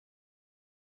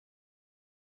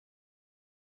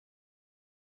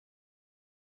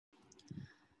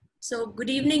So good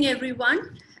evening,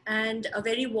 everyone, and a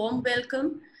very warm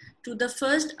welcome to the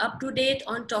first up-to-date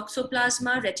on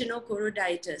Toxoplasma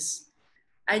Retinochoroiditis.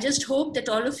 I just hope that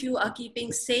all of you are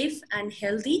keeping safe and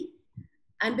healthy.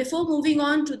 And before moving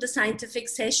on to the scientific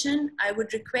session, I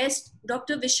would request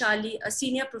Dr. Vishali, a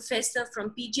senior professor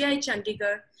from PGI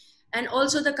Chandigarh, and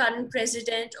also the current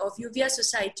president of Uveitis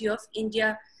Society of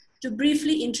India, to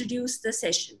briefly introduce the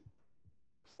session.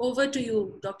 Over to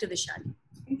you, Dr. Vishali.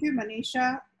 Thank you,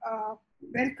 Manisha.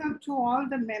 Welcome to all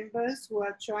the members who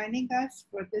are joining us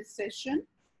for this session.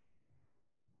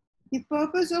 The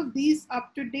purpose of these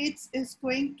up-to-dates is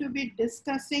going to be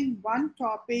discussing one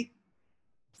topic,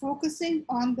 focusing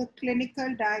on the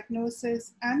clinical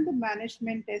diagnosis and the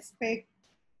management aspect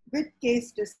with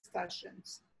case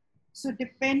discussions. So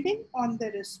depending on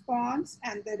the response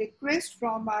and the request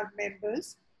from our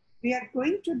members, we are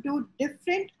going to do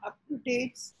different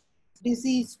up-to-dates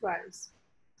disease-wise.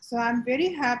 So I'm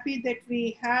very happy that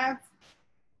we have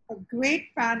a great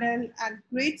panel and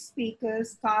great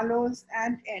speakers, Carlos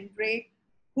and Andre,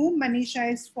 whom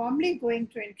Manisha is formally going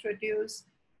to introduce,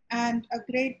 and a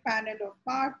great panel of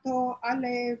Partho,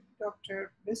 Alev,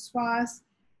 Dr. Viswas,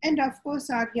 and of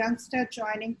course our youngster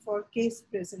joining for case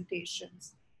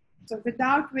presentations. So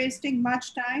without wasting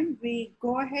much time, we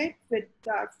go ahead with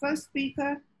our first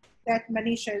speaker that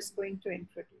Manisha is going to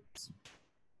introduce.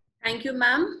 Thank you,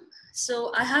 ma'am.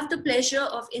 So I have the pleasure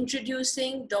of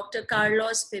introducing Dr.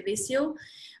 Carlos Pevesio,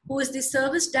 who is the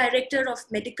Service Director of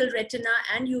Medical Retina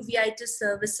and Uveitis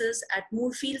Services at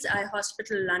Moorfields Eye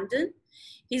Hospital, London.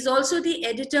 He's also the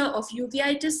editor of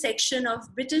Uveitis section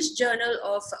of British Journal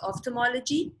of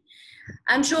Ophthalmology.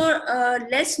 I'm sure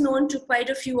less known to quite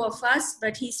a few of us,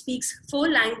 but he speaks 4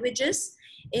 languages: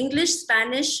 English,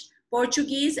 Spanish,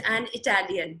 Portuguese, and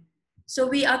Italian. So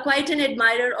we are quite an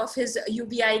admirer of his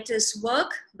uveitis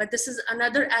work, but this is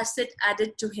another asset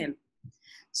added to him.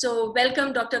 So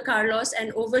welcome, Dr. Carlos,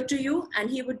 and over to you. And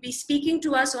he would be speaking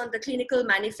to us on the clinical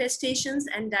manifestations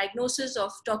and diagnosis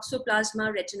of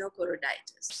Toxoplasma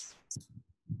retinochoroiditis.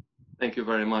 Thank you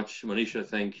very much, Manisha.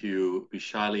 Thank you,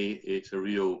 Vishali. It's a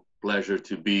real pleasure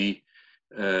to be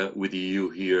with you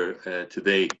here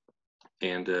today.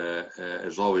 And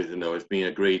as always, you know, it's been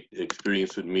a great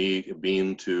experience with me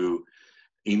being to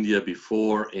India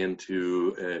before and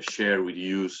to share with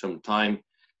you some time.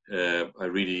 I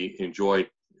really enjoyed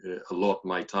a lot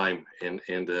my time, and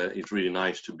it's really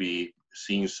nice to be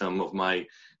seeing some of my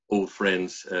old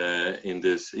friends in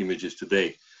these images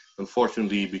today.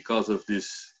 Unfortunately, because of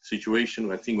this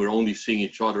situation, I think we're only seeing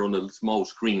each other on a small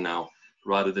screen now,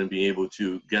 rather than being able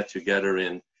to get together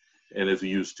and as we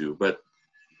used to. But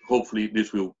hopefully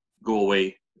this will go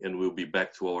away and we'll be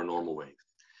back to our normal ways.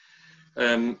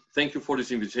 Thank you for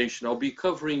this invitation. I'll be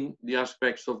covering the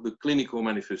aspects of the clinical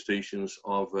manifestations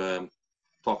of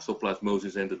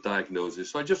toxoplasmosis and the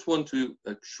diagnosis. So I just want to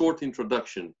a short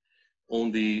introduction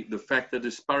on the fact that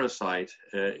this parasite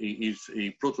is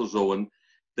a protozoan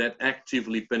that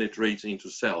actively penetrates into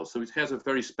cells. So it has a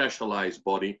very specialized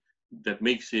body that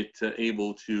makes it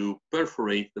able to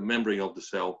perforate the membrane of the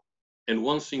cell. And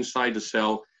once inside the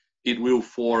cell, it will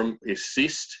form a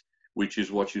cyst, which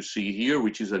is what you see here,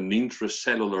 which is an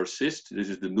intracellular cyst. This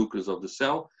is the nucleus of the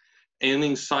cell. And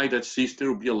inside that cyst, there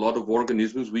will be a lot of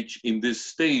organisms, which in this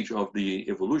stage of the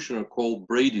evolution are called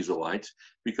bradyzoites,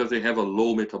 because they have a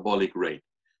low metabolic rate.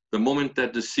 The moment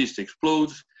that the cyst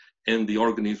explodes and the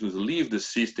organisms leave the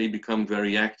cyst, they become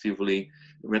very actively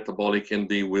metabolic and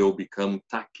they will become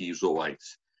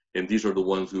tachyzoites. And these are the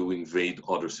ones who invade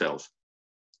other cells.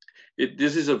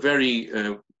 This is a very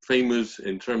famous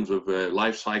in terms of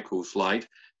life cycle slide.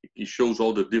 It shows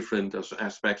all the different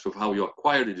aspects of how you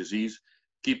acquire the disease,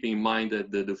 keeping in mind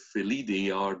that the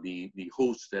felidae are the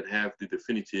hosts that have the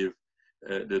definitive,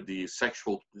 the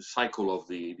sexual cycle of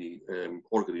the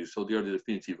organism. So they are the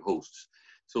definitive hosts.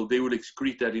 So they will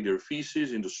excrete that in their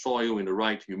feces, in the soil, in the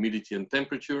right humidity and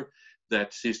temperature.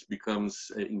 That cyst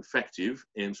becomes infective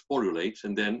and sporulates.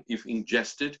 And then if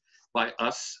ingested by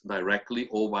us directly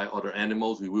or by other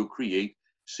animals, we will create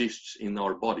cysts in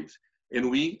our bodies. And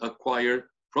we acquire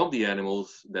from the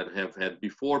animals that have had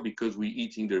before because we're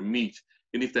eating their meat.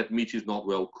 And if that meat is not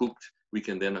well cooked, we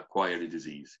can then acquire the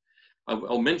disease.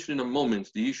 I'll mention in a moment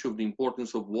the issue of the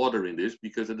importance of water in this,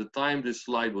 because at the time this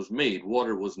slide was made,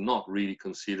 water was not really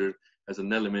considered as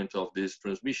an element of this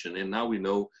transmission. And now we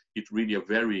know it's really a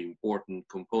very important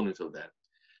component of that.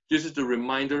 This is the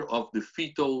reminder of the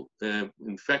fetal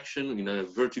infection in a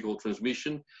vertical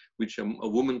transmission, which a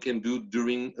woman can do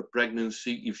during a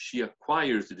pregnancy if she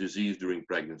acquires the disease during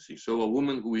pregnancy. So a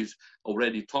woman who is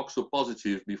already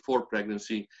toxopositive before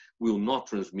pregnancy will not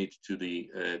transmit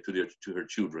to her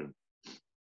children.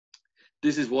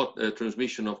 This is what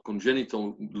transmission of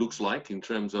congenital looks like in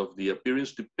terms of the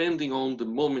appearance. Depending on the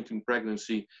moment in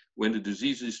pregnancy when the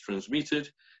disease is transmitted,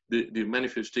 the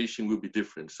manifestation will be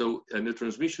different. So, and the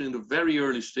transmission in the very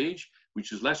early stage,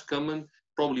 which is less common,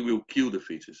 probably will kill the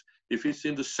fetus. If it's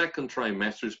in the second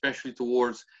trimester, especially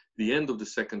towards the end of the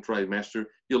second trimester,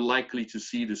 you're likely to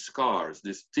see the scars,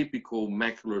 these typical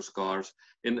macular scars,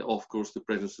 and of course the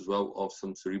presence as well of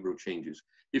some cerebral changes.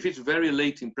 If it's very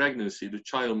late in pregnancy, the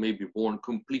child may be born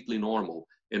completely normal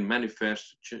and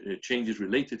manifest changes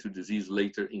related to disease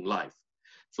later in life.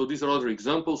 So these are other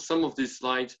examples. Some of these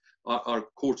slides are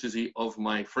courtesy of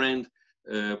my friend,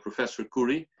 Professor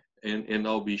Curry, and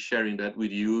I'll be sharing that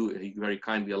with you. He very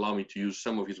kindly allowed me to use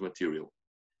some of his material.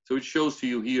 So it shows to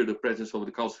you here the presence of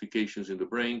the calcifications in the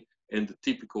brain and the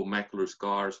typical macular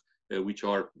scars, which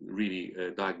are really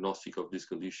diagnostic of this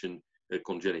condition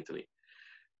congenitally.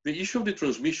 The issue of the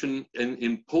transmission and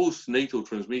in postnatal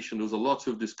transmission, there was a lot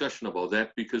of discussion about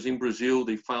that, because in Brazil,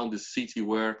 they found a city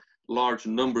where large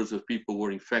numbers of people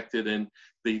were infected, and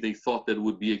they thought that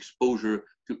would be exposure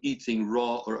to eating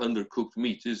raw or undercooked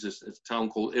meat. This is a town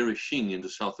called Erechim in the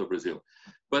south of Brazil.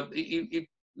 But it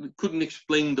couldn't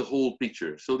explain the whole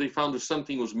picture. So they found that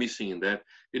something was missing in that,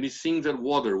 and it seemed that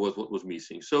water was what was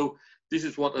missing. So this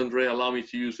is what Andrea allowed me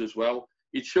to use as well.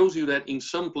 It shows you that in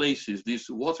some places, these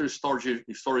water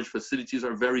storage facilities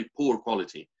are very poor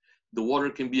quality. The water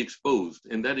can be exposed,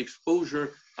 and that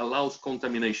exposure allows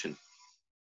contamination.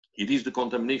 It is the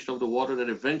contamination of the water that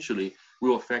eventually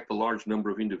will affect a large number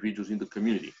of individuals in the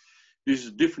community. This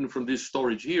is different from this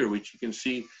storage here, which you can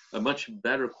see a much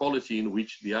better quality in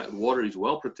which the water is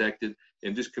well protected,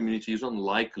 and this community is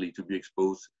unlikely to be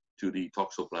exposed to the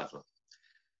Toxoplasma.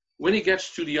 When it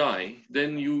gets to the eye,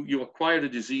 then you acquire the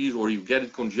disease, or you get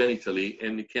it congenitally,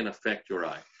 and it can affect your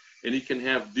eye. And it can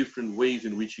have different ways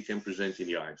in which it can present in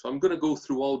the eye. So I'm going to go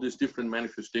through all these different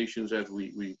manifestations as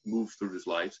we move through the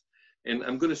slides. And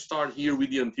I'm going to start here with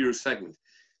the anterior segment.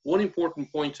 One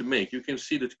important point to make, you can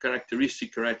see the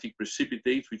characteristic keratic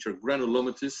precipitates, which are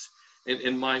granulomatous.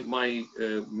 And my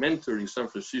mentor in San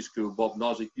Francisco, Bob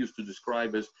Nozick, used to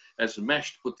describe as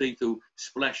mashed potato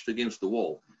splashed against the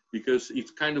wall, because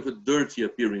it's kind of a dirty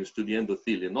appearance to the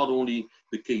endothelium. Not only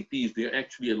the KPs, there are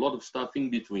actually a lot of stuff in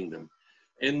between them.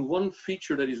 And one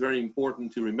feature that is very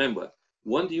important to remember,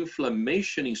 when the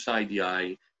inflammation inside the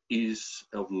eye is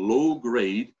of low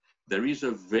grade, there is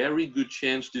a very good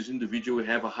chance this individual will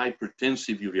have a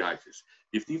hypertensive uveitis.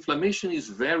 If the inflammation is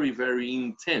very, very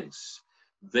intense,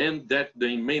 then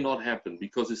they may not happen,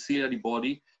 because the ciliary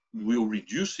body will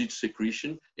reduce its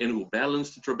secretion and will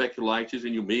balance the trabeculitis,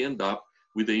 and you may end up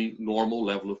with a normal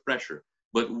level of pressure.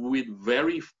 But with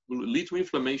very little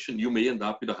inflammation, you may end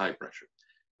up with a high pressure.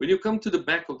 When you come to the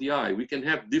back of the eye, we can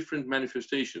have different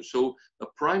manifestations. So a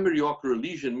primary ocular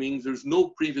lesion means there's no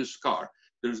previous scar.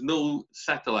 There's no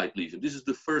satellite lesion. This is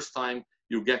the first time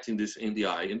you're getting this in the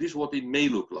eye, and this is what it may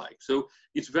look like. So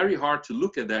it's very hard to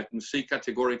look at that and say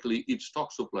categorically it's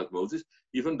toxoplasmosis,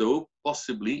 even though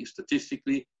possibly,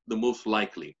 statistically, the most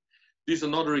likely. This is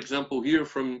another example here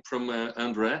from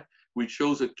Andrea, which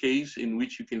shows a case in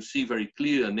which you can see very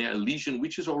clear a lesion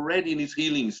which is already in its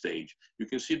healing stage. You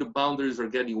can see the boundaries are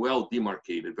getting well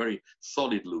demarcated, very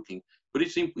solid looking. But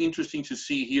it's interesting to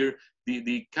see here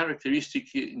the characteristic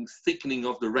thickening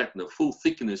of the retina, full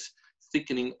thickness,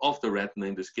 thickening of the retina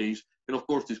in this case. And of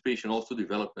course, this patient also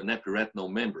developed an epiretinal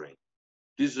membrane.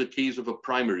 This is a case of a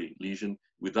primary lesion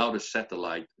without a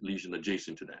satellite lesion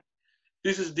adjacent to that.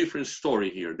 This is a different story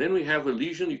here. Then we have a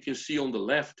lesion. You can see on the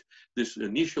left, this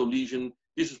initial lesion.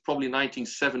 This is probably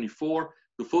 1974.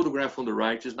 The photograph on the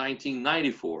right is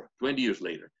 1994, 20 years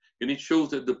later. And it shows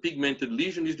that the pigmented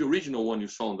lesion is the original one you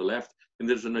saw on the left, and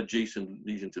there's an adjacent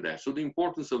lesion to that. So the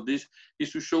importance of this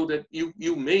is to show that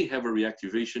you may have a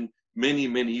reactivation many,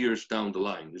 many years down the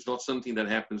line. It's not something that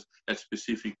happens at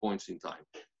specific points in time.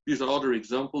 These are other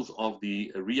examples of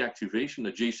the reactivation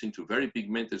adjacent to very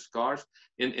pigmented scars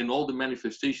and all the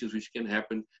manifestations which can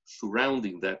happen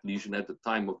surrounding that lesion at the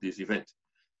time of this event.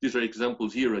 These are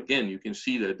examples here. Again, you can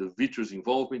see that the vitreous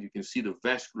involvement, you can see the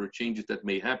vascular changes that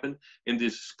may happen, and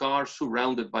this scar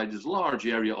surrounded by this large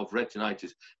area of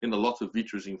retinitis and a lot of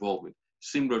vitreous involvement,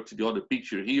 similar to the other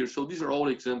picture here. So these are all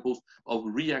examples of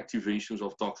reactivations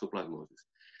of toxoplasmosis.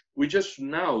 We just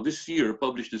now, this year,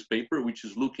 published this paper, which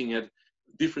is looking at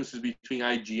differences between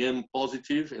IgM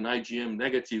positive and IgM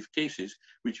negative cases,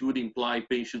 which would imply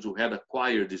patients who had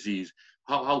acquired disease,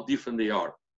 how different they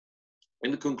are.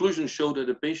 And the conclusion showed that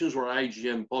the patients who are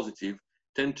IgM positive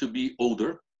tend to be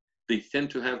older, they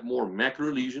tend to have more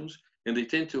macular lesions, and they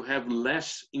tend to have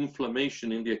less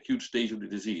inflammation in the acute stage of the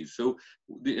disease. So,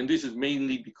 and this is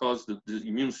mainly because the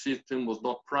immune system was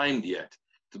not primed yet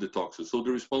to the toxin. So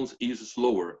the response is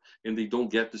slower and they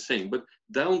don't get the same. But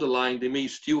down the line, they may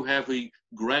still have a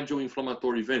gradual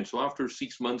inflammatory event. So after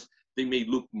 6 months, they may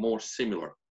look more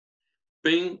similar.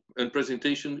 Pain and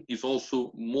presentation is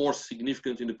also more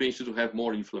significant in the patients who have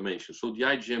more inflammation. So the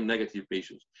IgM negative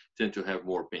patients tend to have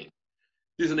more pain.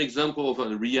 This is an example of a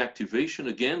reactivation.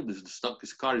 Again, the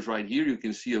scar is right here. You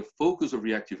can see a focus of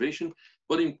reactivation.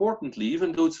 But importantly,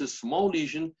 even though it's a small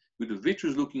lesion with the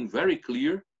vitreous looking very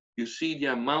clear, you see the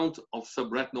amount of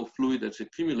subretinal fluid that's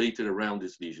accumulated around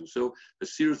this lesion. So a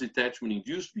serous detachment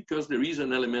induced because there is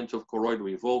an element of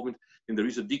choroidal involvement and there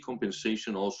is a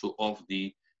decompensation also of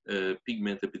the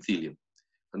pigment epithelium.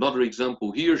 Another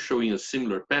example here showing a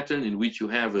similar pattern in which you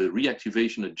have a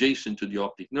reactivation adjacent to the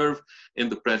optic nerve and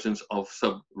the presence of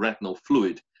subretinal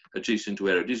fluid adjacent to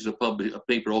area. This is a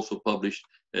paper also published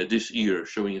this year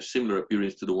showing a similar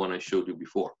appearance to the one I showed you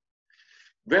before.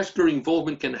 Vascular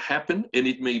involvement can happen, and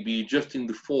it may be just in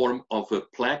the form of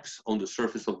plaques on the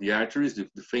surface of the arteries, the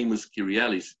famous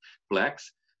Chiarielli's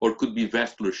plaques, or could be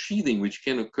vascular sheathing, which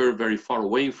can occur very far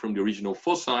away from the original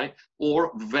foci,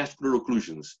 or vascular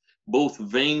occlusions. Both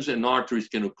veins and arteries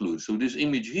can occlude. So this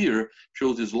image here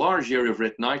shows this large area of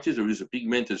retinitis. There is a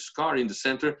pigmented scar in the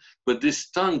center, but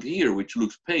this tongue here, which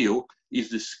looks pale,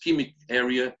 is the ischemic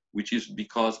area, which is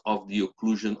because of the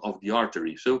occlusion of the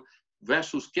artery. So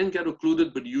vessels can get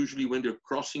occluded, but usually when they're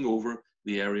crossing over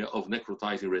the area of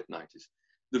necrotizing retinitis.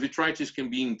 The vitritis can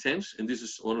be intense, and this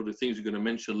is one of the things we're going to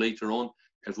mention later on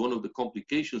as one of the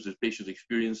complications that patients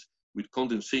experience with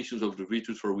condensations of the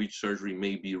vitreous for which surgery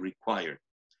may be required.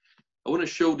 I want to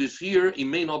show this here. It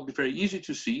may not be very easy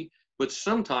to see, but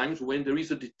sometimes when there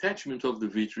is a detachment of the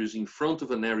vitreous in front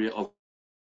of an area of,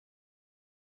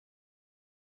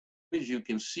 as you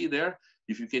can see there,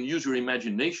 if you can use your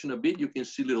imagination a bit, you can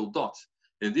see little dots.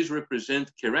 And these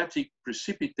represent keratic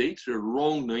precipitates, a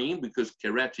wrong name because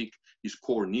keratic is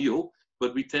corneal,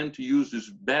 but we tend to use this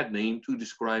bad name to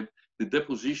describe the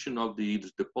deposition of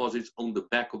these deposits on the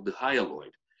back of the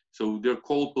hyaloid. So they're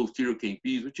called posterior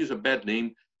KPs, which is a bad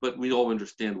name, but we all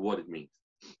understand what it means.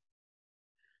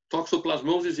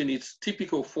 Toxoplasmosis in its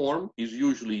typical form is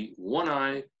usually one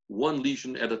eye, one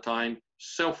lesion at a time,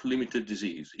 self-limited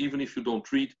disease. Even if you don't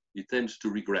treat, it tends to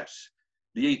regress.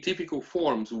 The atypical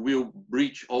forms will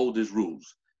breach all these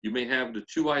rules. You may have the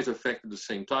two eyes affected at the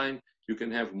same time. You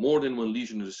can have more than one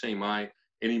lesion in the same eye,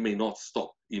 and it may not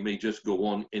stop. It may just go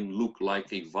on and look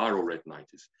like a viral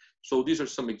retinitis. So these are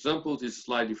some examples. This is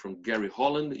slightly from Gary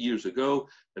Holland years ago,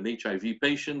 an HIV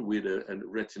patient with a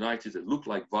retinitis that looked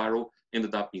like viral,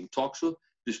 ended up in toxo.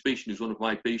 This patient is one of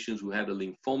my patients who had a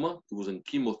lymphoma, who was in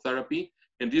chemotherapy.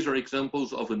 And these are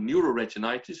examples of a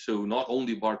neuroretinitis. So not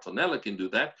only Bartonella can do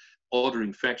that, other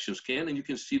infections can. And you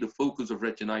can see the focus of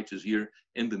retinitis here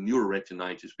and the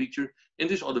neuroretinitis picture. And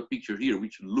this other picture here,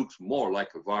 which looks more like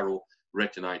a viral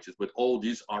retinitis. But all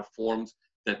these are forms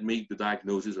that make the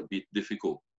diagnosis a bit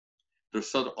difficult. There's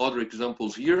some other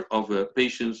examples here of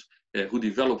patients who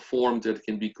develop forms that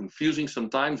can be confusing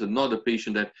sometimes. Another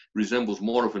patient that resembles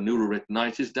more of a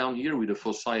neuroretinitis down here with a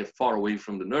foci far away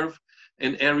from the nerve,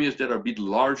 and areas that are a bit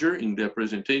larger in their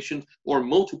presentation, or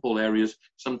multiple areas,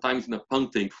 sometimes in a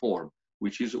punctate form,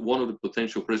 which is one of the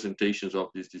potential presentations of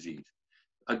this disease.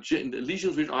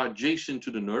 Lesions which are adjacent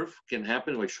to the nerve can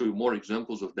happen. I'll show you more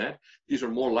examples of that. These are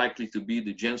more likely to be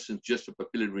the Jensen's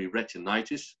juxtapapillary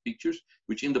retinitis pictures,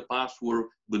 which in the past were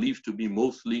believed to be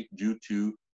mostly due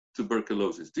to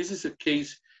tuberculosis. This is a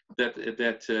case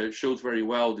that shows very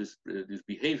well this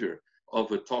behavior of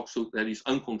a toxo that is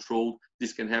uncontrolled.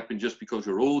 This can happen just because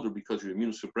you're old or because you're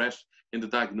immunosuppressed, and the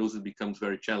diagnosis becomes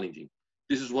very challenging.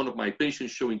 This is one of my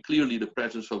patients showing clearly the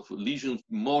presence of lesions,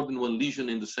 more than one lesion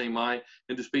in the same eye,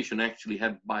 and this patient actually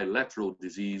had bilateral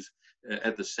disease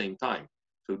at the same time.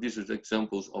 So these are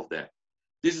examples of that.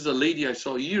 This is a lady I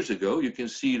saw years ago. You can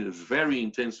see there's very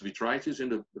intense vitritis in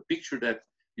the picture that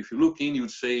if you look in, you'd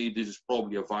say this is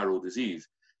probably a viral disease.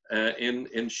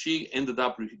 And she ended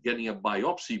up getting a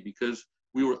biopsy because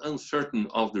we were uncertain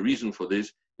of the reason for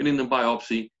this. And in the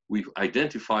biopsy, we've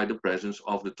identified the presence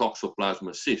of the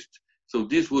Toxoplasma cyst. So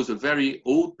this was a very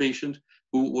old patient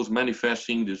who was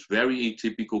manifesting this very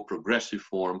atypical progressive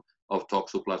form of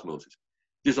toxoplasmosis.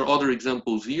 These are other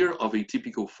examples here of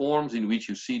atypical forms in which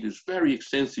you see this very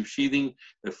extensive sheathing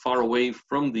far away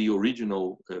from the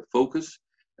original focus.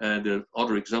 There are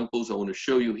other examples I want to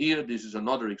show you here. This is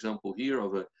another example here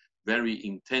of a very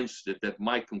intense that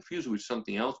might confuse you with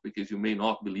something else, because you may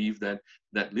not believe that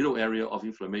that little area of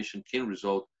inflammation can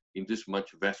result in this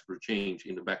much vascular change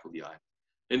in the back of the eye.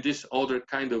 And this other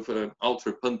kind of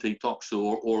ultrapunctate toxo,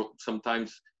 or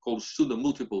sometimes called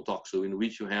pseudomultiple toxo, in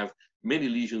which you have many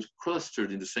lesions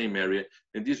clustered in the same area,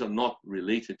 and these are not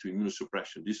related to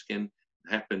immunosuppression. This can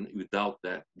happen without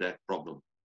that problem.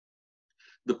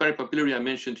 The peripapillary I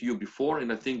mentioned to you before,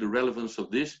 and I think the relevance of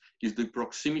this is the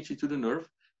proximity to the nerve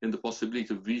and the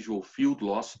possibility of visual field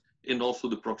loss, and also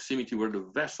the proximity where the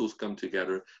vessels come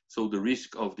together. So the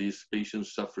risk of these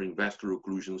patients suffering vascular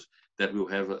occlusions that will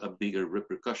have a bigger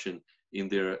repercussion in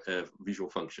their visual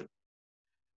function.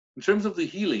 In terms of the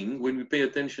healing, when we pay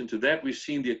attention to that, we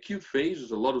see in the acute phase,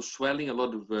 there's a lot of swelling, a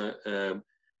lot of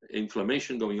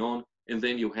inflammation going on, and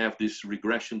then you have this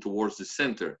regression towards the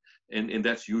center, and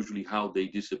that's usually how they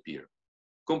disappear.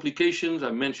 Complications,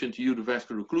 I mentioned to you the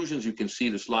vascular occlusions. You can see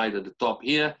the slide at the top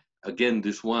here, again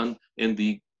this one, and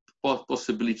the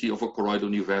possibility of a choroidal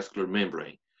neovascular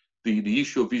membrane. The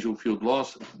issue of visual field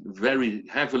loss very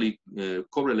heavily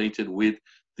correlated with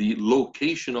the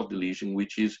location of the lesion,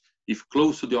 which is, if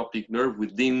close to the optic nerve,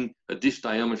 within a disc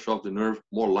diameter of the nerve,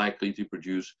 more likely to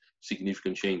produce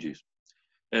significant changes.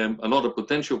 Another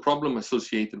potential problem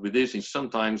associated with this is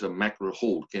sometimes a macular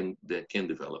hole that can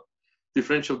develop.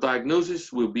 Differential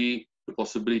diagnosis will be the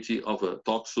possibility of a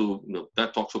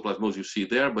that toxoplasmosis you see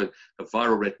there, but a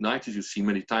viral retinitis, you see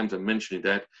many times I'm mentioning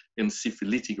that, and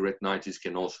syphilitic retinitis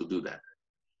can also do that.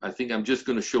 I think I'm just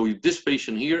going to show you this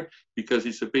patient here, because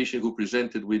it's a patient who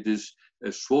presented with this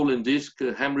swollen disc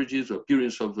hemorrhages,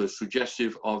 appearance of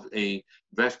suggestive of a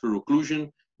vascular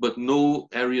occlusion, but no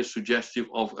area suggestive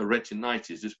of a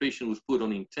retinitis. This patient was put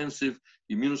on intensive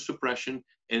immunosuppression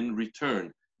and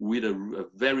returned with a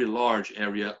very large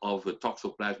area of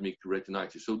toxoplasmic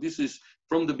retinitis. So this is,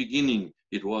 from the beginning,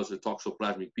 it was a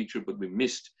toxoplasmic picture, but we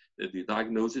missed the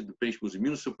diagnosis. The patient was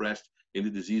immunosuppressed and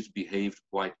the disease behaved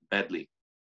quite badly.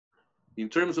 In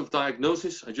terms of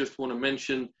diagnosis, I just want to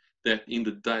mention that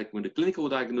when the clinical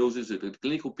diagnosis, the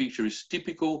clinical picture is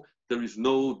typical, there is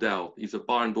no doubt. It's a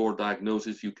barn door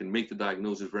diagnosis. You can make the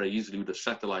diagnosis very easily with a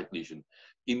satellite lesion.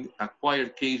 In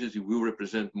acquired cases, it will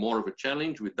represent more of a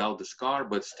challenge without the scar,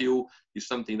 but still is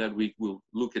something that we will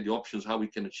look at the options, how we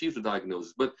can achieve the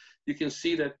diagnosis. But you can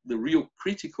see that the real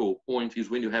critical point is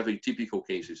when you have atypical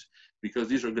cases, because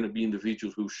these are going to be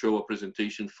individuals who show a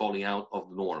presentation falling out of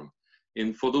the norm.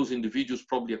 And for those individuals,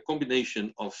 probably a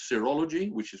combination of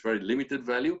serology, which is very limited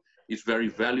value, is very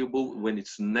valuable when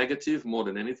it's negative more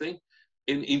than anything,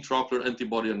 and intraocular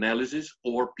antibody analysis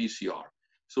or PCR.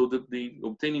 So the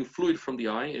obtaining fluid from the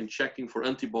eye and checking for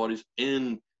antibodies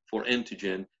and for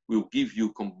antigen will give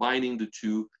you, combining the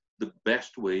two, the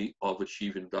best way of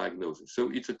achieving diagnosis. So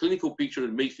it's a clinical picture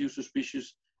that makes you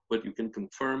suspicious, but you can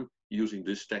confirm using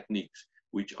these techniques,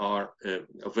 which are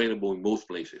available in most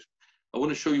places. I want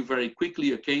to show you very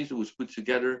quickly a case that was put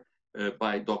together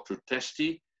by Dr.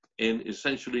 Testi. And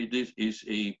essentially, this is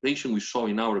a patient we saw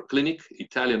in our clinic,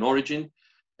 Italian origin,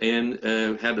 and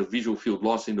had a visual field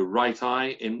loss in the right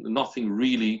eye, and nothing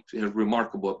really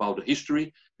remarkable about the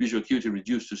history. Visual acuity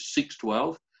reduced to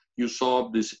 612. You saw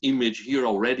this image here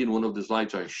already in one of the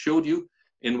slides I showed you.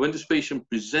 And when this patient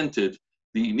presented,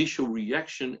 the initial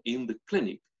reaction in the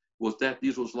clinic was that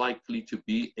this was likely to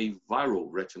be a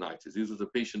viral retinitis. This was a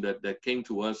patient that came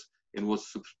to us and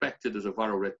was suspected as a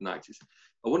viral retinitis.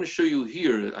 I want to show you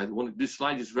here, this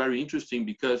slide is very interesting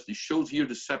because it shows here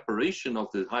the separation of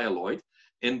the hyaloid,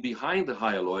 and behind the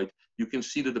hyaloid, you can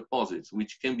see the deposits,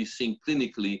 which can be seen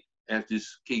clinically as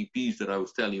these KPs that I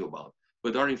was telling you about.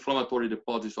 But there are inflammatory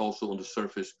deposits also on the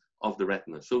surface of the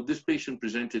retina. So this patient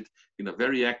presented in a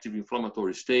very active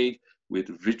inflammatory state with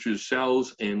vitreous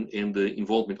cells and the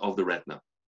involvement of the retina.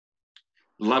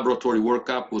 Laboratory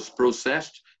workup was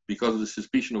processed because of the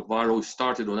suspicion of viral.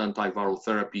 Started on antiviral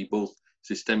therapy, both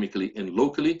systemically and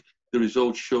locally. The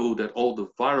results show that all the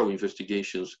viral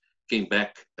investigations came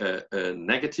back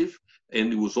negative,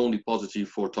 and it was only positive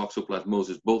for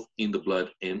toxoplasmosis, both in the blood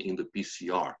and in the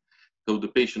PCR. So the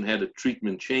patient had a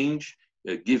treatment change,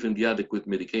 given the adequate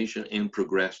medication, and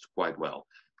progressed quite well.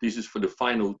 This is for the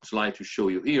final slide to show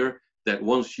you here, that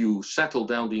once you settle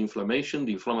down the inflammation,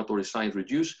 the inflammatory signs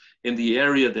reduce, and the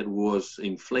area that was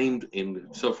inflamed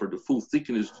and suffered the full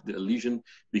thickness of the lesion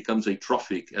becomes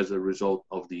atrophic as a result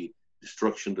of the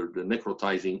destruction, the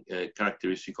necrotizing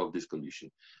characteristic of this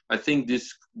condition. I think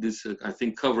this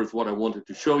covers what I wanted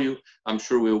to show you. I'm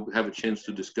sure we'll have a chance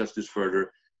to discuss this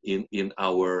further in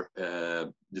our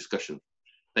discussion.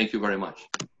 Thank you very much.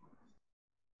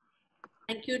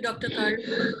 Thank you, Dr. Carlos.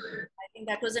 I think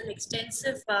that was an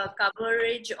extensive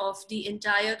coverage of the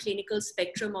entire clinical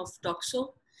spectrum of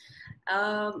toxo.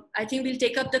 I think we'll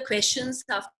take up the questions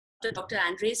after Dr.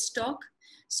 Andre's talk.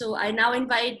 So I now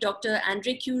invite Dr.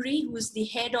 Andre Curie, who is the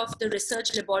head of the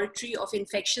Research Laboratory of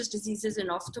Infectious Diseases and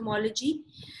Ophthalmology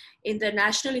in the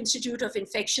National Institute of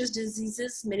Infectious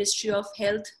Diseases, Ministry of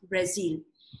Health, Brazil.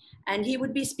 And he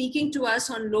would be speaking to us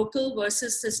on local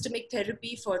versus systemic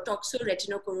therapy for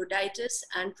Retinochoroiditis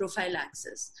and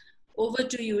prophylaxis. Over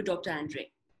to you, Dr.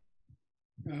 Andre.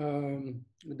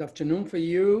 Good afternoon for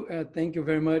you. Thank you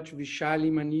very much, Vishali,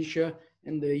 Manisha,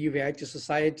 and the Uveitis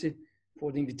Society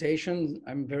for the invitation.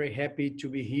 I'm very happy to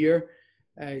be here.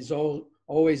 It's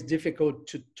always difficult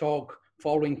to talk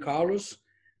following Carlos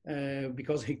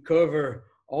because he covers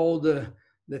all the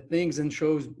things and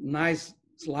shows nice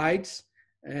slides.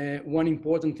 One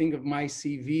important thing of my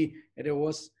CV, it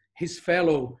was his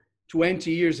fellow 20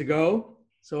 years ago.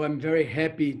 So I'm very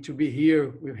happy to be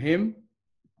here with him.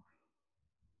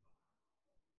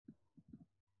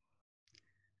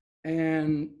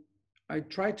 And I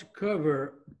try to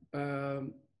cover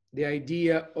the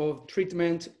idea of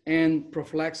treatment and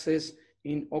prophylaxis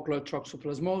in ocular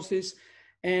toxoplasmosis.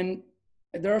 And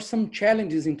there are some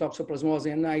challenges in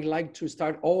toxoplasmosis, and I like to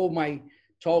start all my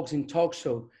talks in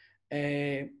toxo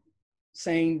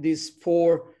saying this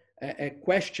for a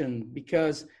question,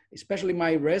 because especially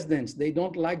my residents, they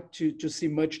don't like to see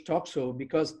much toxo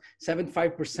because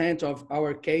 75% of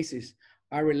our cases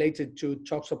are related to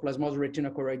toxoplasmosis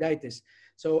retinochoroiditis.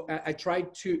 So I try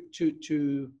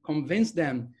to convince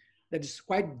them that it's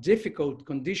quite difficult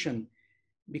condition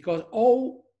because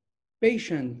all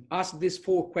patients ask these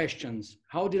 4 questions.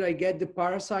 How did I get the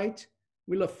parasite?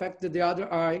 Will affect the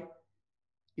other eye?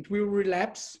 It will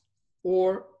relapse,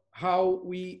 or how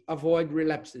we avoid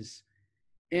relapses?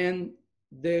 And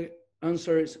the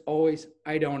answer is always,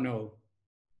 I don't know.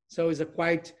 So it's a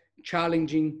quite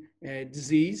challenging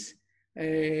disease.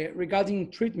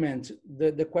 Regarding treatment,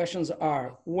 the questions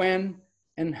are when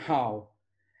and how.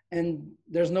 And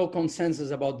there's no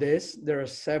consensus about this. There are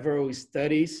several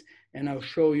studies, and I'll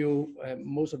show you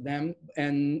most of them.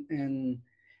 And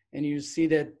you see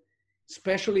that,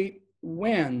 especially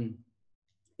when,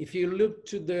 if you look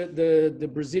to the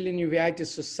Brazilian Uveitis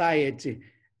Society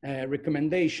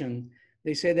recommendation,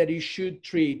 they say that you should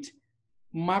treat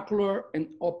macular and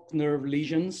optic nerve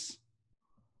lesions,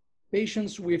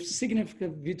 patients with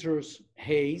significant vitreous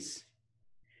haze,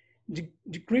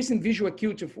 decrease in visual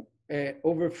acuity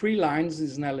over 3 lines in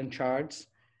Snellen charts,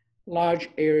 large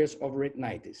areas of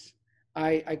retinitis.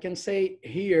 I can say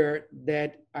here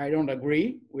that I don't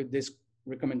agree with this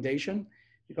recommendation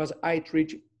because I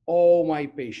treat all my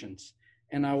patients,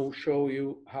 and I will show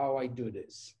you how I do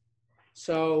this.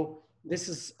 So this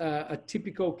is a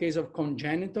typical case of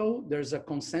congenital. There's a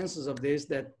consensus of this,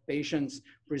 that patients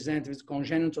present with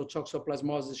congenital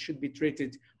toxoplasmosis should be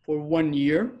treated for 1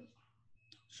 year.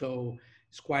 So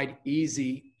it's quite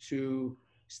easy to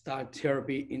start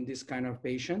therapy in this kind of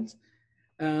patients.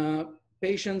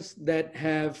 Patients that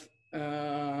have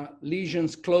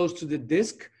lesions close to the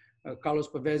disc, Carlos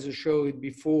Pavese showed it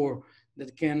before,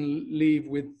 that can live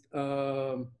with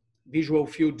visual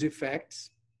field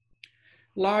defects.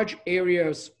 Large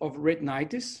areas of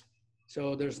retinitis,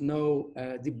 so there's no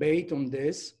debate on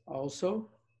this also.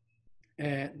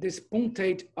 This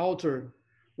punctate outer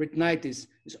retinitis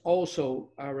is also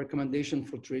a recommendation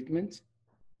for treatment.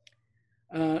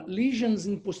 Lesions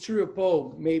in posterior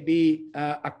pole may be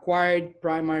acquired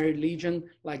primary lesion,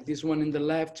 like this one in the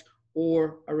left,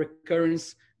 or a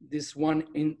recurrence, this one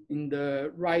in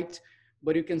the right,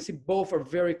 but you can see both are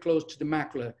very close to the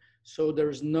macula. So there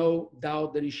is no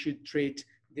doubt that you should treat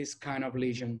this kind of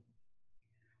lesion.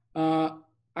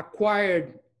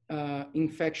 Acquired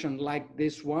infection like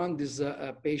this one, this is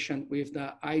a patient with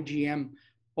the IgM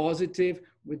positive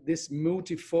with this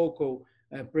multifocal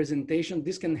presentation.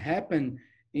 This can happen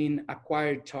in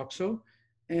acquired toxo.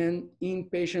 And in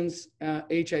patients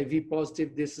HIV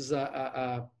positive, this is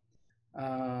a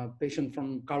patient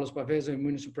from Carlos Pavese,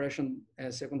 immunosuppression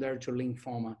secondary to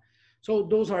lymphoma. So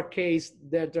those are cases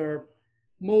that are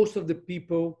most of the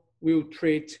people will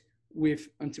treat with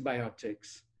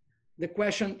antibiotics. The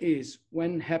question is,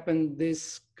 when happened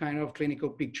this kind of clinical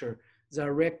picture? The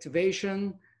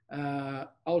reactivation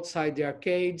outside the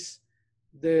arcades,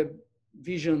 the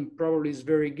vision probably is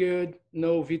very good,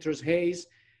 no vitreous haze.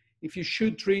 If you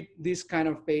should treat this kind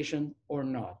of patient or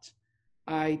not.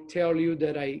 I tell you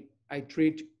that I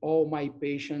treat all my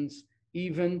patients,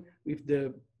 even if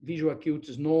the visual acuity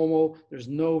is normal, there's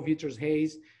no vitreous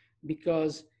haze,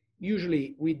 because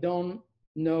usually we don't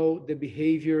know the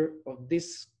behavior of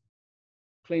this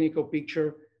clinical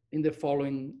picture in the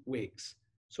following weeks.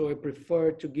 So I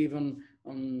prefer to give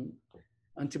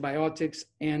antibiotics,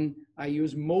 and I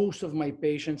use most of my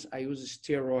patients, I use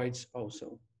steroids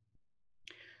also.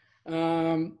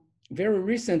 Very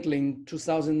recently, in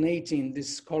 2018,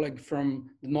 this colleague from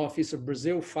the northeast of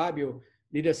Brazil, Fabio,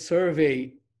 did a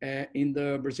survey in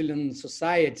the Brazilian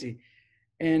society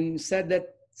and said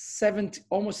that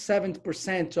almost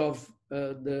 70% of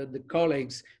the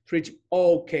colleagues treat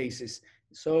all cases.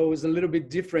 So it's a little bit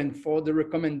different for the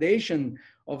recommendation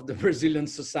of the Brazilian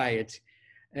society.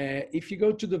 If you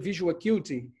go to the visual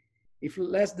acuity, if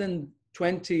less than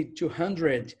 20 to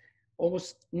 100,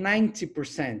 almost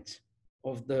 90%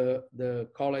 of the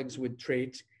colleagues would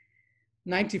treat,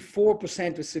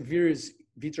 94% with severe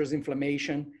vitreous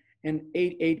inflammation, and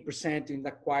 88% in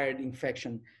acquired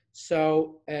infection.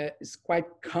 So it's quite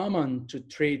common to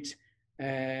treat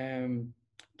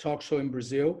toxo in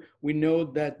Brazil. We know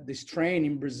that the strain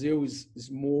in Brazil is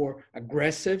more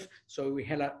aggressive. So we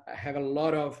have a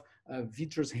lot of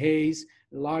vitreous haze,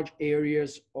 large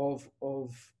areas of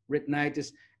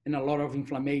retinitis, and a lot of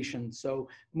inflammation. So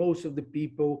most of the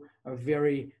people are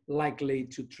very likely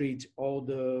to treat all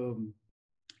the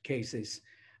cases.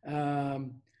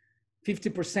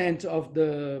 50% of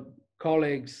the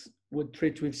colleagues would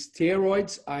treat with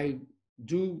steroids. I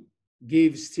do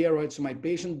give steroids to my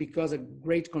patient because a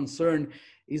great concern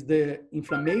is the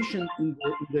inflammation in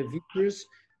the vitreous.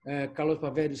 Carlos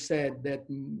Paverio said that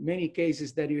many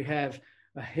cases that you have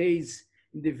a haze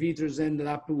in the vitreous end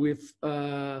up with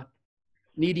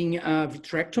needing a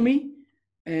vitrectomy.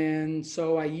 And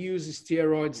so I use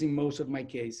steroids in most of my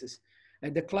cases.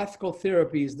 The classical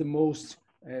therapy is the most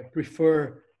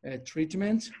preferred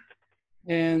treatment.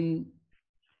 And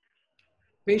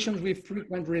patients with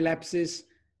frequent relapses,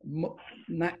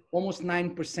 almost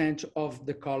 9% of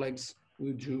the colleagues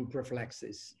will do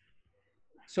prophylaxis.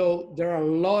 So there are a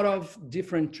lot of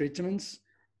different treatments.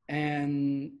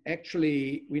 And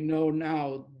actually, we know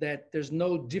now that there's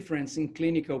no difference in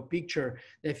clinical picture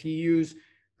if you use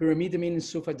pyrimidamine,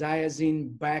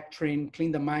 sulfadiazine, Bactrim,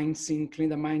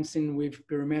 clindamycin with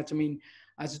pyrimetamine,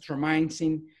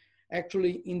 azithromycin.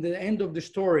 Actually, in the end of the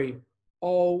story,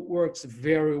 all works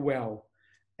very well.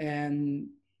 And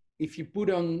if you put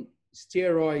on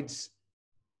steroids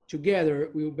together,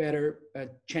 we'll better a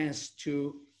chance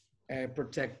to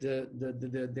protect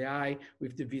the eye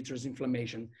with the vitreous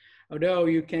inflammation. Although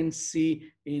you can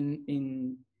see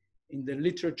in the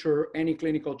literature, any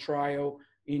clinical trial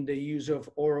in the use of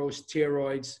oral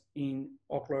steroids in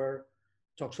ocular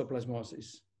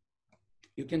toxoplasmosis.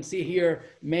 You can see here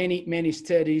many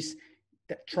studies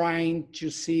that trying to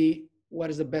see what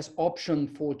is the best option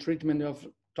for treatment of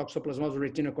toxoplasmosis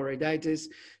retinochoroiditis.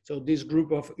 So this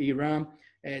group of Iran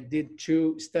did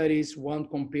 2 studies, one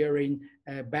comparing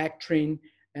Bactrim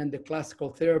and the classical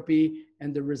therapy,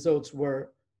 and the results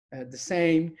were the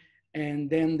same. And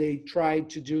then they tried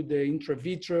to do the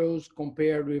intravitreal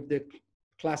compared with the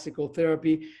classical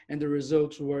therapy, and the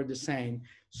results were the same.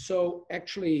 So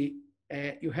actually,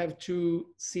 you have to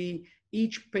see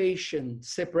each patient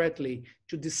separately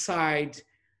to decide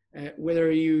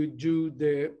whether you do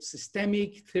the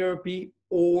systemic therapy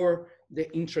or the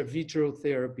intravitreal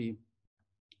therapy.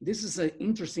 This is an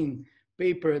interesting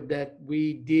paper that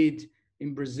we did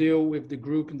in Brazil with the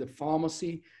group in the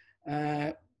pharmacy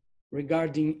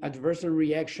regarding adverse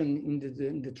reaction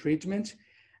in the treatment.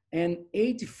 And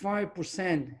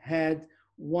 85% had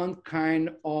one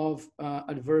kind of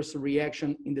adverse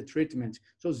reaction in the treatment.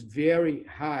 So it's very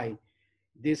high.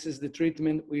 This is the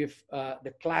treatment with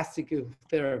the classical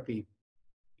therapy.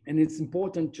 And it's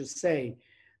important to say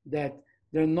that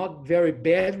they're not very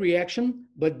bad reaction,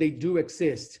 but they do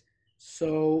exist.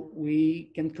 So we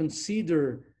can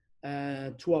consider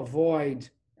to avoid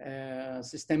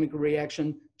systemic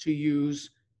reaction to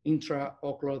use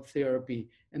intraocular therapy.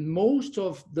 And most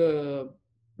of the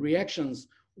reactions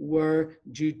were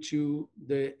due to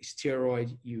the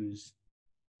steroid use.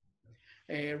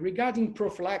 Regarding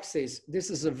prophylaxis, this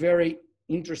is a very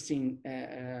interesting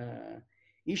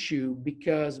issue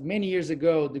because many years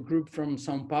ago, the group from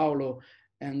São Paulo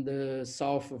and the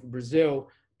south of Brazil,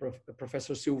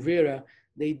 Professor Silveira,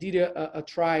 they did a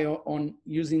trial on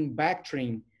using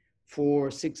Bactrim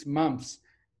for 6 months,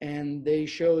 and they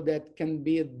showed that can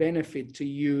be a benefit to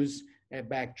use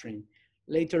Bactrim.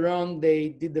 Later on, they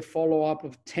did the follow-up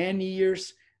of 10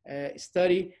 years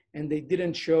study, and they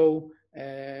didn't show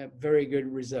very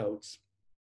good results.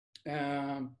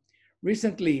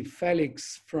 Recently,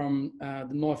 Felix from the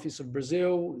northeast of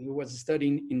Brazil, he was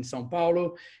studying in São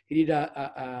Paulo. He did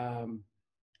a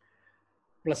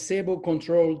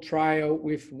placebo-controlled trial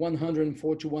with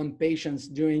 141 patients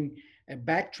doing a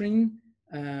Bactrim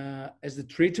as the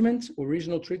treatment,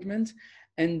 original treatment.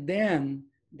 And then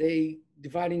they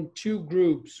divided in 2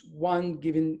 groups, one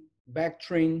giving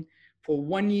Bactrim for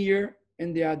 1 year and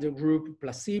the other group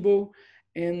placebo,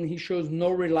 and he shows no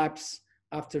relapse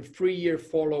after 3-year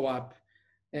follow-up,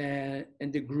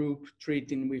 and the group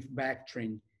treating with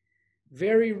Bactrim.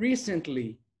 Very recently,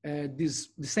 the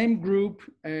same group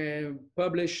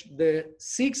published the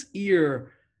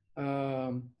 6-year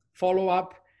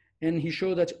follow-up, and he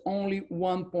showed that only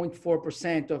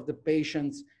 1.4% of the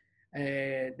patients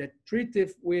that treated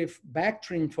with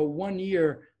Bactrim for 1 year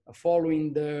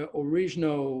following the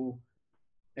original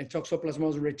Toxoplasma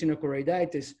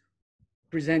retinochoroiditis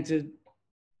presented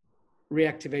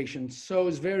reactivation. So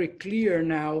it's very clear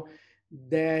now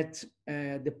that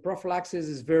the prophylaxis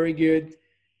is very good,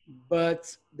 but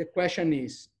the question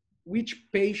is, which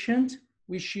patient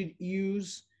we should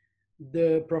use the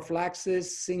prophylaxis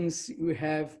since we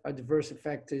have adverse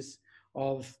effects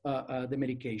of the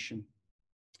medication?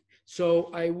 So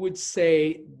I would say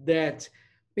that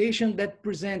patients that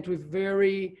present with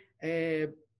very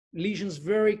lesions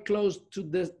very close to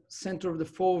the center of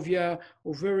the fovea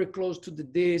or very close to the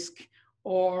disc,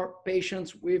 or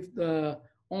patients with the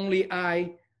only eye,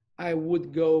 I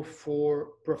would go for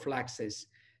prophylaxis.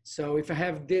 So if I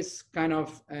have this kind of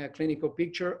clinical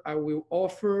picture, I will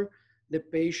offer the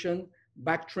patient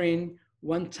Bactrim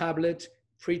 1 tablet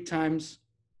 3 times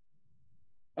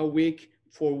a week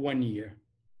for 1 year.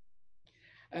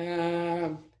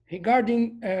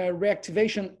 Regarding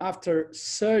reactivation after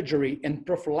surgery and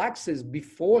prophylaxis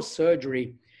before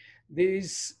surgery,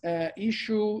 this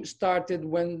issue started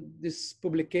when this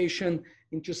publication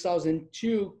in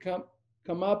 2002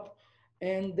 come up,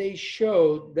 and they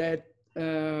showed that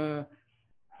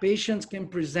patients can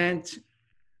present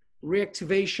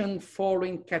reactivation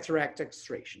following cataract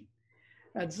extraction.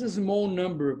 This is a small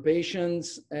number of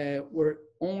patients, were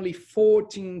only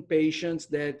 14 patients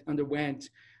that underwent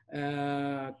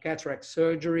cataract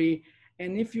surgery.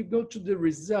 And if you go to the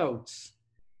results,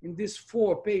 in these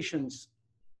 4 patients,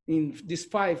 in these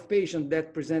 5 patients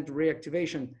that present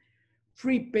reactivation,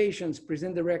 3 patients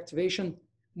present the reactivation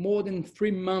more than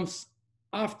 3 months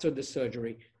after the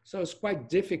surgery. So it's quite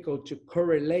difficult to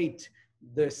correlate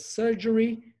the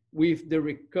surgery with the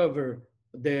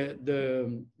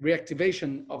the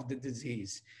reactivation of the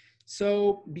disease.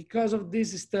 So because of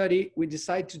this study, we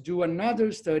decided to do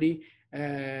another study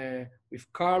with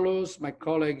Carlos, my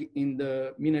colleague in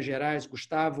the Minas Gerais,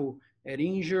 Gustavo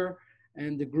Eringer,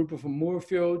 and the group of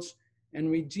Moorfields. And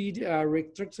we did a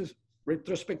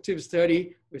retrospective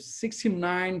study with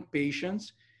 69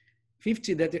 patients,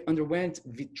 50 that underwent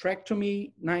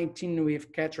vitrectomy, 19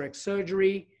 with cataract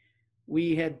surgery.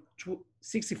 We had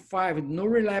 65 with no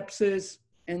relapses,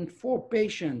 and 4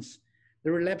 patients,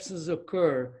 the relapses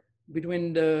occur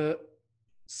between the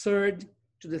 3rd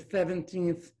to the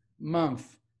 17th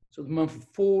month. So the month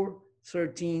 4,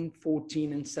 13,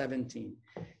 14, and 17.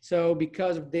 So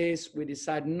because of this, we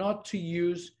decided not to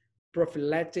use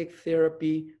prophylactic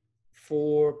therapy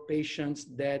for patients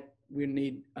that will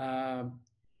need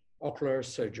ocular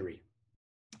surgery.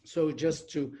 So just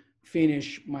to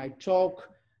finish my talk,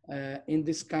 in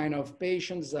this kind of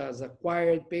patients, as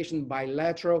acquired patient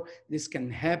bilateral, this can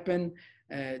happen.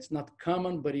 It's not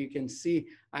common, but you can see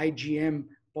IgM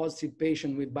positive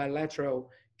patient with bilateral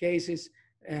cases.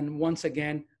 And once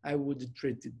again, I would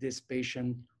treat this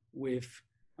patient with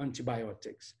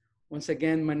antibiotics. Once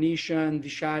again, Manisha and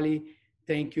Vishali,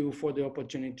 thank you for the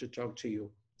opportunity to talk to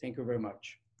you. Thank you very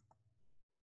much.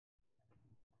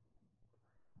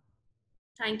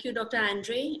 Thank you, Dr.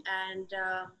 Andre. And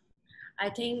I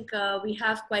think we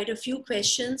have quite a few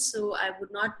questions, so I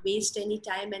would not waste any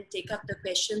time and take up the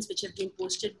questions which have been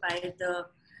posted by the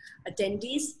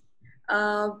attendees.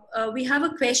 We have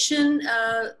a question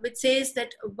which says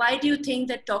that why do you think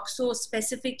that toxo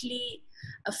specifically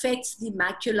affects the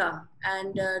macula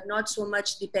and not so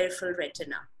much the peripheral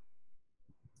retina?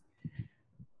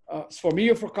 It's for me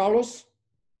or for Carlos?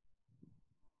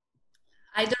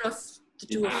 Either of the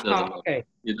two of you. Okay.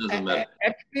 It doesn't matter.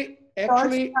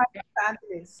 Actually,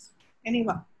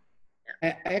 anyone.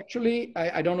 Actually,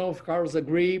 I don't know if Carlos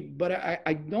agree, but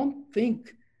I don't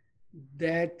think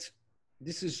that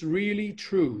this is really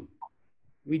true.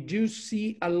 We do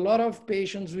see a lot of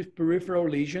patients with peripheral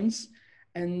lesions,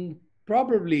 and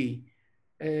probably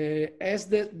as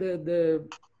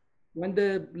when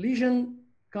the lesion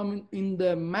comes in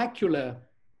the macula,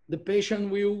 the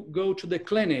patient will go to the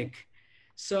clinic.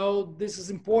 So this is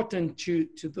important to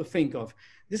think of.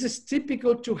 This is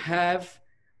typical to have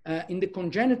in the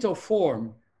congenital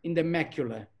form in the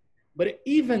macula, but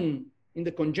even in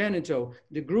the congenital,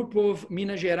 the group of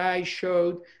Minas Gerais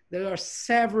showed there are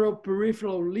several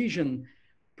peripheral lesions.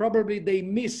 Probably they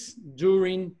miss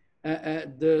during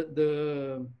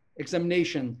the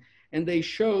examination, and they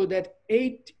show that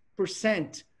 8%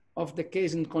 6% of the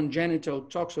case in congenital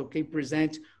toxo can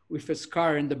present with a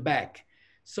scar in the back.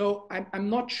 So I'm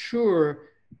not sure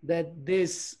that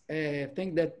this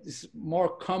thing that is more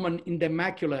common in the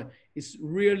macula is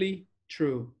really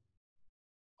true.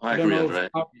 I agree, Andre.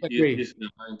 I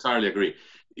entirely agree.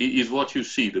 It is what you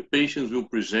see. The patients will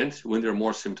present when they're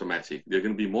more symptomatic. They're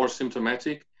going to be more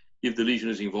symptomatic if the lesion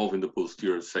is involved in the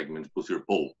posterior segment, posterior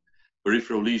pole.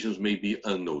 Peripheral lesions may be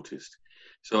unnoticed.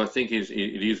 So I think it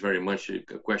is very much a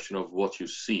question of what you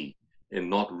see and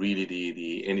not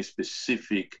really any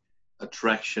specific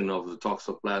attraction of the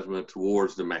toxoplasma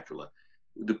towards the macula.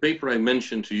 The paper I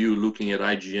mentioned to you looking at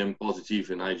IgM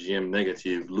positive and IgM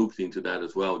negative looked into that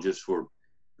as well, just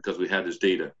because we had this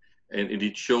data. And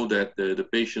it showed that the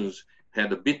patients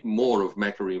had a bit more of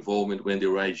macular involvement when they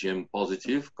were IgM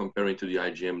positive comparing to the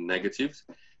IgM negatives.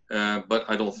 But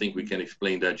I don't think we can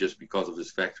explain that just because of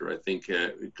this factor. I think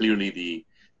clearly the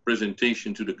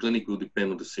presentation to the clinic will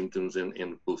depend on the symptoms,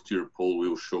 and posterior pole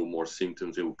will show more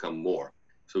symptoms, it will come more.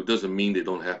 So it doesn't mean they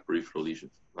don't have peripheral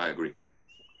lesions. I agree.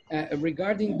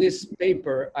 Regarding this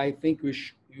paper, I think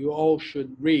you all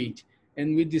should read,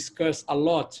 and we discussed a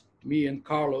lot, me and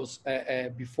Carlos,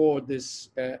 before this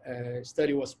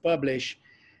study was published.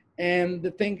 And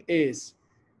the thing is,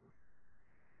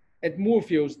 at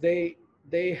Moorfields,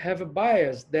 they have a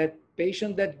bias that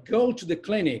patients that go to the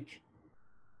clinic,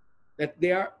 that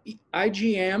they are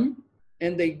IgM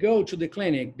and they go to the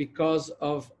clinic because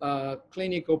of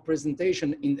clinical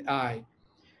presentation in the eye.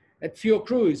 At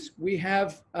Fiocruz, we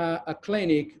have a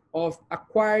clinic of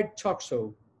acquired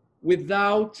toxo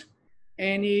without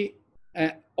any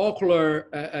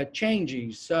ocular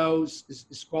changes. So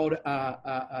it's called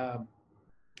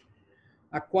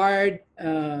acquired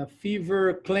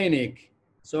fever clinic.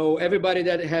 So everybody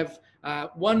that have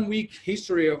 1 week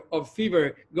history of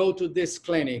fever go to this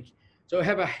clinic. So we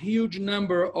have a huge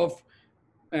number of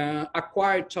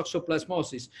acquired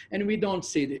toxoplasmosis, and we don't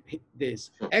see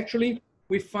this. Actually,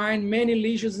 we find many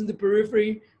lesions in the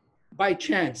periphery by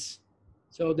chance.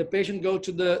 So the patient go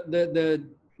to the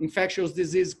infectious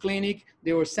disease clinic,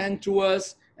 they were sent to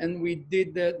us, and we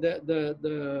did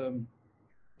the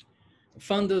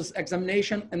fundus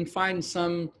examination and find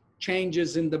some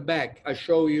changes in the back. I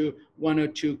show you 1 or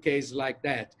 2 cases like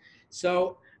that.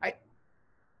 So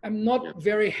I'm not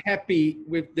very happy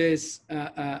with this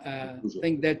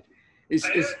thing that is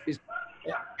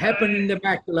happened in the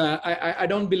macula. I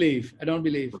don't believe.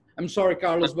 I'm sorry,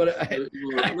 Carlos, but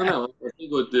no. I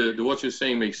think what you're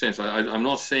saying makes sense. I'm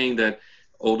not saying that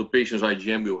all the patients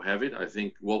IgM will have it. I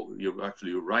think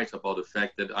you're right about the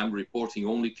fact that I'm reporting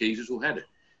only cases who had it.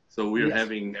 So we're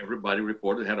having everybody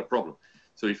reported had a problem.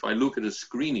 So if I look at a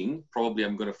screening, probably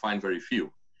I'm going to find very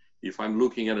few. If I'm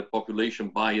looking at a population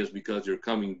bias because they're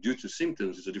coming due to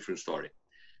symptoms, it's a different story.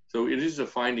 So it is a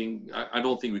finding. I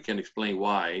don't think we can explain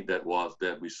why that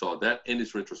we saw that. And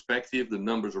it's retrospective. The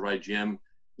numbers of IgM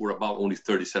were about only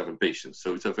 37 patients.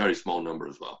 So it's a very small number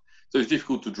as well. So it's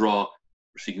difficult to draw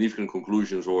significant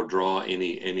conclusions or draw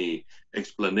any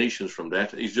explanations from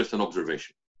that. It's just an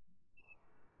observation.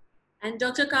 And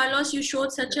Dr. Carlos, you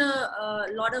showed such a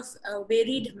lot of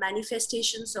varied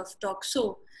manifestations of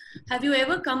toxo. Have you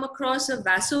ever come across a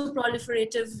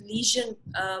vasoproliferative lesion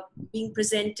being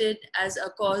presented as a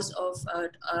cause of,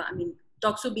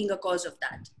 toxo being a cause of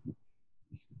that?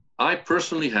 I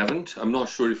personally haven't. I'm not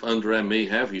sure if Andre may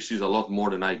have. He sees a lot more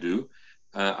than I do.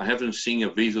 I haven't seen a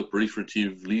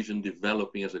vasoproliferative lesion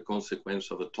developing as a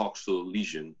consequence of a toxo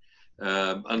lesion.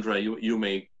 Andre, you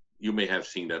may have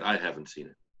seen that. I haven't seen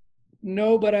it.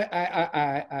 No, but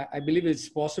I believe it's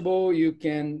possible. You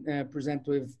can present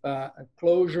with a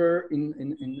closure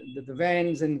in the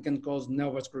veins and can cause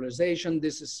neovascularization.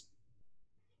 This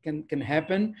can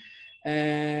happen.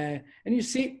 And you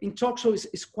see, in toxo,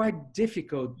 it's quite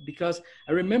difficult because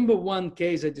I remember one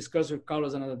case I discussed with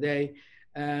Carlos another day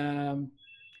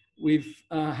with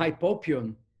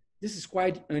hypopyon. This is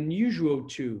quite unusual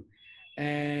too.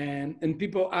 And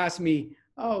people ask me,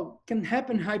 oh, can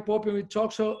happen hypopyon with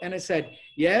toxo? And I said,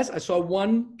 yes, I saw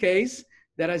one case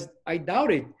that I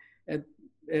doubt it.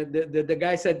 The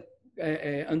guy said,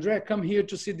 Andrea, come here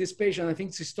to see this patient. I think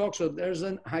it's toxo. There's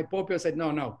a hypopyon. I said,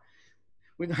 no.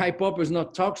 With hypopyon, it's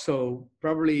not toxo,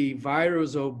 probably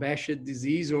virus or Behçet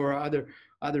disease or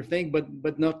other thing,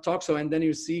 but not toxo. And then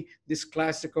you see this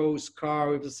classical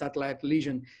scar with a satellite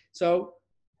lesion. So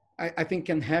I think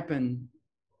can happen.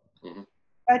 Mm-hmm.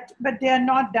 But they are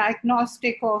not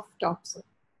diagnostic of toxo.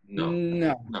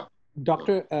 No.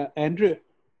 Dr. Andrew.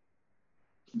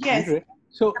 Yes. Andrew,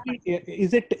 So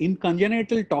is it in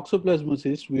congenital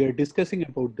toxoplasmosis, we are discussing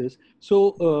about this.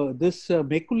 So this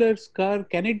macular scar,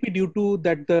 can it be due to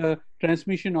that the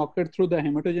transmission occurred through the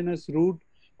hematogenous route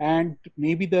and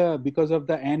maybe because of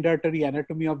the end artery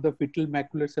anatomy of the fetal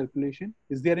macular circulation?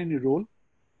 Is there any role?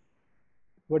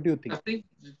 What do you think? I think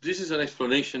this is an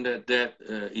explanation that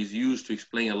is used to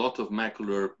explain a lot of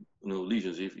macular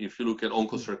lesions. If you look at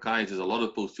onchocerciasis, a lot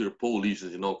of posterior pole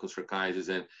lesions in onchocerciasis,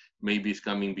 and maybe it's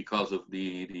coming because of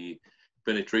the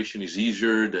penetration is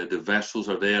easier, the vessels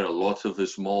are there, lots of the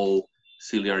small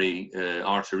ciliary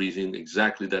arteries in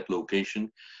exactly that location.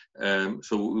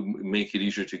 So make it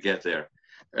easier to get there.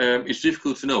 It's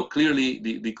difficult to know. Clearly,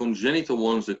 the congenital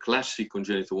ones, the classic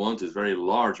congenital ones, is very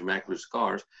large macular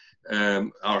scars,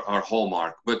 are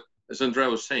hallmark. But as Andrea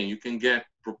was saying, you can get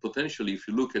potentially, if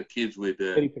you look at kids with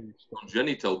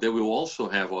congenital, they will also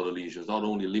have other lesions, not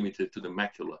only limited to the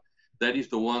macula. That is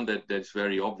the one that's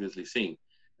very obviously seen.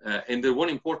 And the one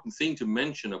important thing to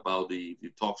mention about the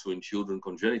toxo in children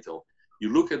congenital,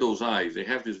 you look at those eyes, they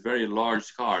have these very large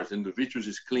scars, and the vitreous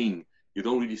is clean. You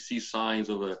don't really see signs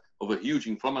of a huge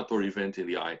inflammatory event in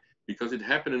the eye, because it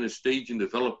happened in a stage in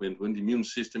development when the immune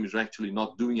system is actually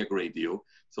not doing a great deal.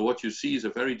 So what you see is a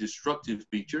very destructive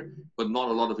picture, but not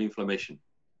a lot of inflammation.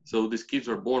 So these kids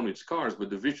are born with scars, but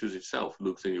the vitreous itself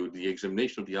looks, and the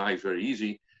examination of the eye is very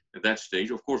easy at that stage.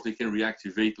 Of course, they can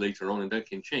reactivate later on, and that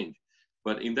can change.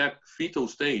 But in that fetal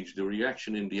stage, the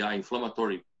reaction in the eye,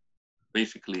 inflammatory,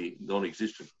 basically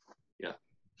non-existent. Yeah.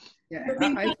 Yeah,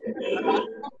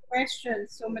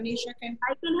 questions. So Manisha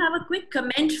I can have a quick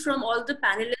comment from all the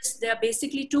panelists. There are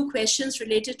basically two questions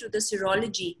related to the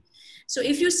serology. So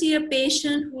if you see a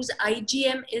patient whose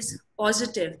IgM is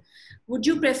positive, would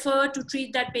you prefer to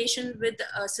treat that patient with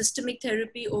a systemic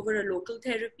therapy over a local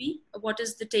therapy? What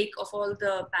is the take of all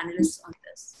the panelists on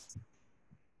this?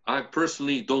 I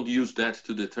personally don't use that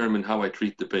to determine how I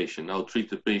treat the patient. I'll treat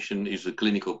the patient is a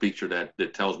clinical picture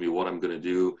that tells me what I'm going to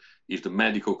do, is the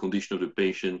medical condition of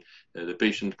the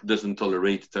patient doesn't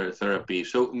tolerate therapy.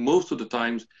 So most of the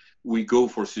times we go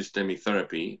for systemic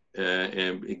therapy.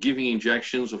 Giving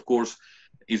injections, of course,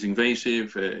 is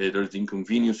invasive. There's the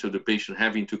inconvenience of the patient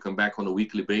having to come back on a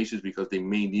weekly basis because they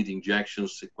may need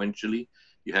injections sequentially.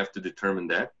 You have to determine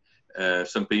that.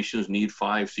 Some patients need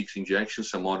 5-6 injections,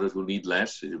 some others will need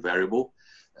less, it's variable.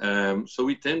 So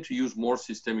we tend to use more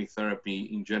systemic therapy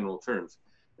in general terms.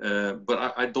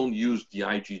 But I don't use the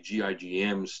IgG,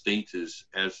 IgM status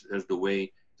as the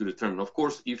way to determine. Of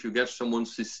course, if you get someone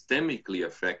systemically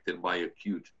affected by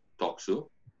acute toxo,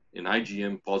 an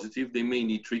IgM positive, they may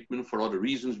need treatment for other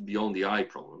reasons beyond the eye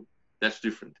problem. That's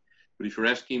different. But if you're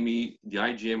asking me the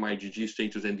IgM, IgG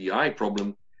status and the eye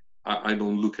problem, I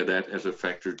don't look at that as a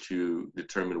factor to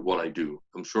determine what I do.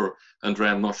 I'm sure, Andrea,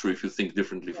 I'm not sure if you think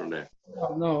differently from that.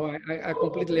 No, I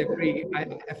completely agree.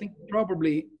 I think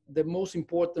probably the most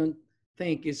important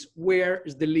thing is where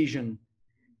is the lesion?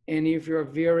 And if you're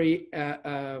very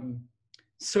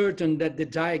certain that the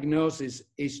diagnosis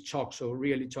is toxo,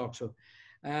 really toxo.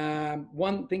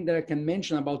 One thing that I can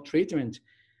mention about treatment,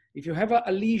 if you have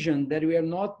a lesion that we are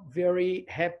not very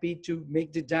happy to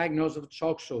make the diagnosis of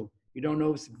toxo, you don't know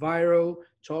if it's viral,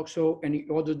 toxo, and you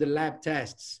order the lab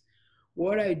tests.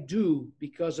 What I do,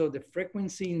 because of the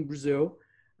frequency in Brazil,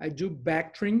 I do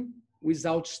Bactrim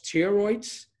without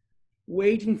steroids,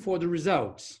 waiting for the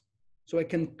results. So I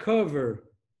can cover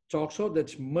toxo,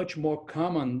 that's much more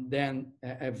common than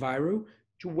a viral,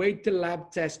 to wait the lab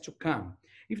test to come.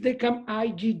 If they come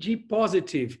IgG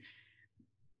positive,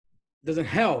 doesn't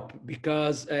help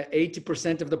because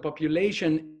 80% of the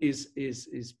population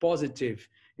is positive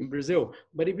in Brazil.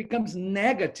 But if it becomes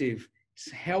negative,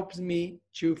 it helps me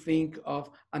to think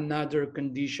of another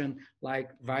condition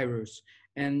like virus.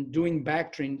 And doing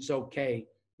Bactrim is okay.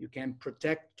 You can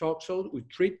protect toxo, we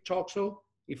treat toxo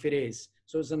if it is.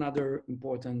 So it's another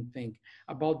important thing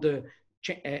about the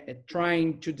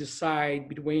trying to decide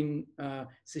between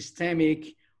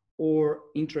systemic or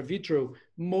intravitreal.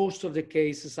 Most of the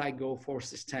cases I go for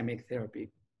systemic therapy.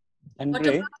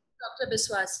 Andre, what about Dr.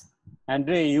 Biswas?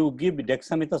 Andre, you give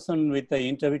dexamethasone with the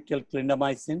intravitreal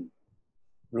clindamycin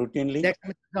routinely?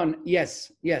 Dexamethasone,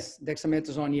 yes,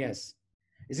 dexamethasone, yes.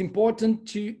 It's important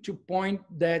to point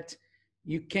that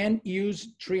you can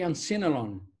use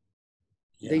triamcinolone.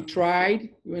 Yeah. They tried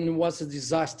when it was a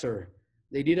disaster.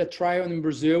 They did a trial in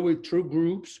Brazil with 2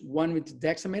 groups, one with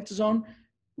dexamethasone,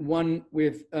 one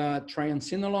with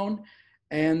triamcinolone,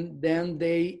 and then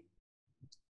they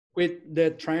quit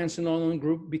the triamcinolone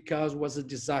group because it was a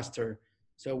disaster.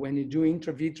 So when you do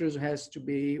intravitreal, it has to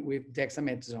be with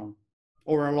dexamethasone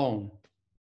or alone.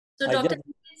 So Dr.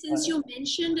 Since you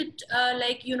mentioned it,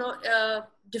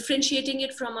 differentiating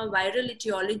it from a viral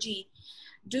etiology,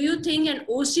 do you think an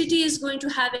OCT is going to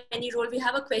have any role? We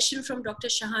have a question from Dr.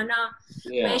 Shahana,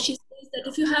 where she says that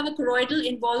if you have a choroidal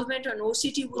involvement on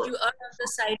OCT, would you err on the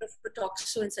side of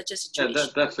Toxo in such a situation? Yeah,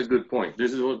 that's a good point.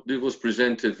 This was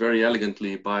presented very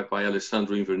elegantly by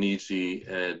Alessandro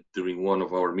Invernizzi during one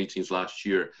of our meetings last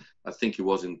year. I think it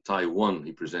was in Taiwan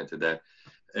he presented that.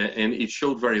 And it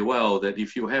showed very well that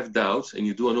if you have doubts and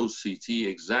you do an OCT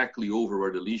exactly over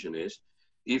where the lesion is,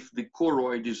 if the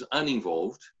choroid is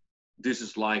uninvolved, this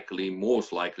is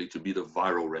most likely to be the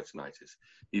viral retinitis.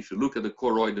 If you look at the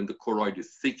choroid and the choroid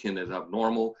is thickened and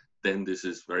abnormal, then this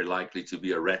is very likely to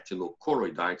be a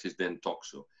retinochoroiditis, then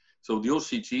toxo. So the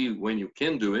OCT, when you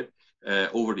can do it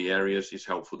over the areas, is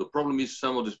helpful. The problem is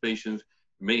some of these patients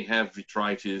may have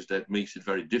vitritis that makes it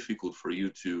very difficult for you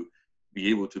to be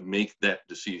able to make that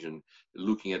decision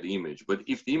looking at the image. But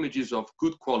if the image is of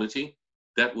good quality,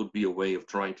 that would be a way of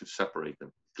trying to separate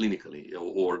them clinically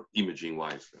or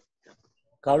imaging-wise.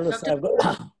 Carlos,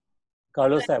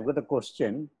 Carlos, I've got a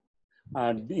question.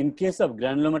 In case of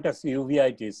granulomatous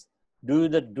uveitis, do you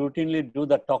routinely do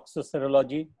the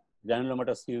toxoserology,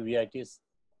 granulomatous uveitis?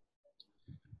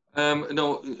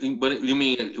 No, but you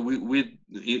mean with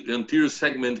anterior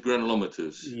segment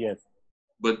granulomatous? Yes.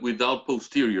 But without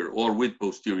posterior or with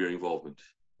posterior involvement?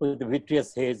 With the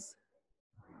vitreous haze.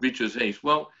 Vitreous haze.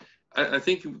 Well, I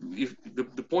think if the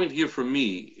point here for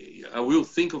me, I will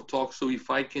think of toxo if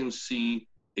I can see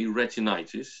a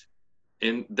retinitis,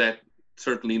 and that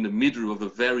certainly in the middle of a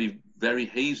very, very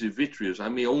hazy vitreous, I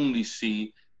may only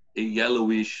see a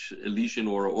yellowish lesion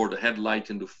or the headlight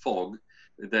in the fog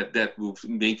that will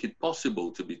make it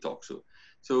possible to be toxo.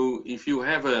 So if you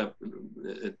have a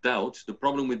doubt, the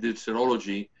problem with the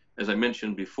serology, as I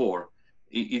mentioned before,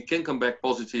 it can come back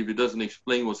positive. It doesn't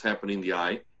explain what's happening in the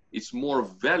eye. It's more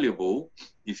valuable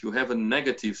if you have a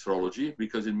negative serology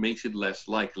because it makes it less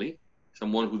likely.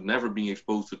 Someone who's never been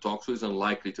exposed to toxo is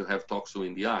unlikely to have toxo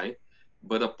in the eye,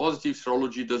 but a positive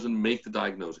serology doesn't make the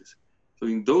diagnosis. So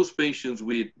in those patients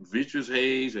with vitreous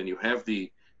haze and you have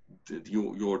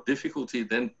your difficulty,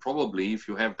 then probably if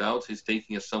you have doubts, is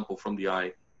taking a sample from the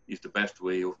eye is the best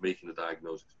way of making the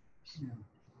diagnosis. Yeah.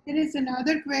 There is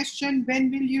another question, when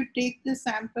will you take the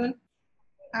sample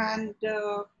and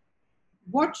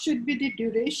what should be the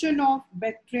duration of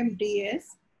Bactrim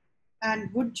DS,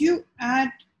 and would you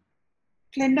add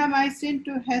clindamycin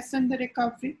to hasten the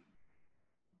recovery?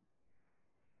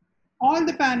 All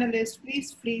the panelists,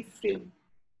 please feel free.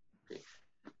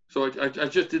 So I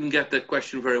just didn't get that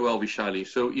question very well, Vishali.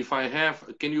 So if I have,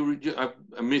 can you,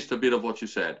 I missed a bit of what you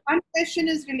said. One question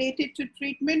is related to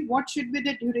treatment. What should be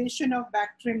the duration of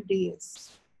Bactrim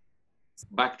DS?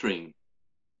 Bactrim.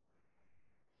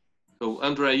 So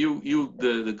Andrea, you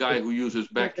the guy who uses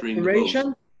Bactrim the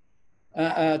Duration,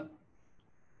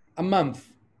 a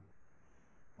month.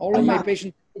 All of my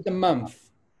patients take a month.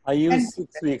 I use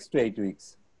 6 weeks to 8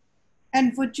 weeks.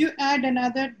 And would you add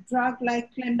another drug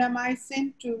like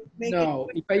clindamycin to make it? No,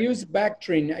 if I use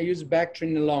Bactrim, I use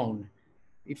Bactrim alone.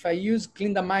 If I use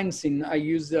clindamycin, I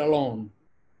use it alone.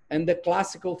 And the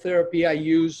classical therapy, I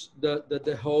use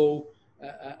the whole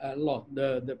lot,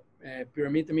 the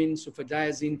pyrimethamine,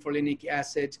 sulfadiazine, folinic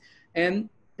acid, and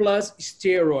plus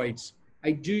steroids.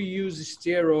 I do use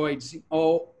steroids in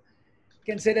all,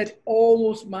 can say that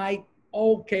almost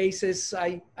all cases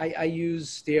I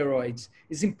use steroids.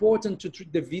 It's important to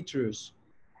treat the vitreous.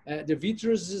 The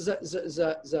vitreous is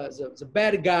a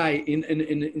bad guy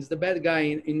is the bad guy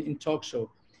in toxo.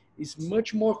 It's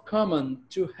much more common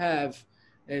to have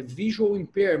a visual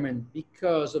impairment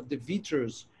because of the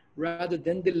vitreous rather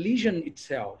than the lesion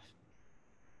itself.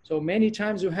 So many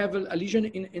times you have a lesion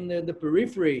in the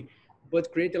periphery,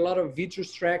 but create a lot of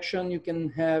vitreous traction. You can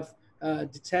have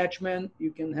detachment,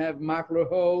 you can have macular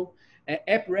hole.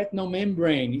 Epiretinal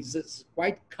membrane is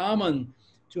quite common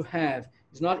to have.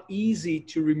 It's not easy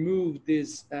to remove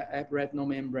this epiretinal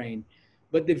membrane,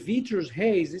 but the vitreous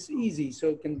haze is easy, so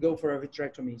it can go for a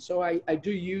vitrectomy. So I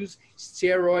do use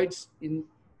steroids in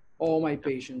all my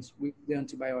patients with the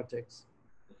antibiotics.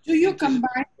 Do you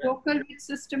combine local with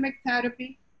systemic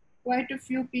therapy? Quite a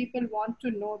few people want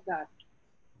to know that.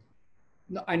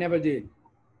 No, I never did.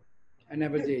 I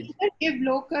never did. Either give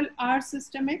local or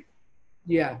systemic?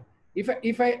 Yeah.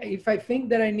 If I think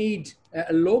that I need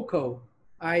a local,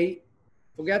 I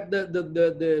forget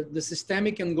the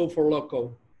systemic and go for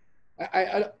local.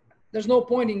 There's no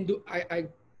point in I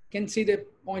can see the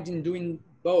point in doing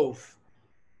both.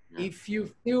 Yeah. If you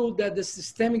feel that the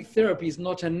systemic therapy is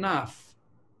not enough,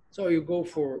 so you go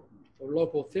for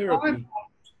local therapy.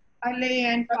 Ale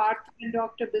and Parth and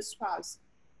Dr. Biswas,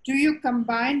 do you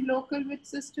combine local with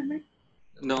systemic?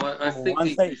 No, I think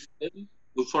Once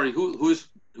oh, sorry, who's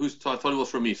I thought it was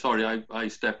from me. Sorry, I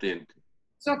stepped in.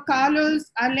 So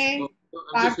Carlos, Ale,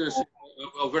 I'm just going to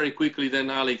Marco, say very quickly, then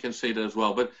Ali can say that as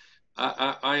well. But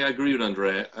I agree with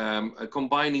Andre.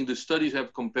 Combining the studies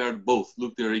have compared both.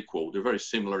 Look, they're equal. They're very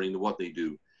similar in what they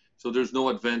do. So there's no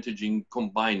advantage in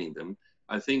combining them.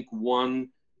 I think one,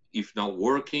 if not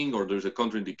working, or there's a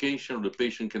contraindication, or the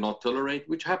patient cannot tolerate,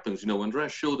 which happens. You know, Andre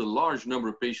showed a large number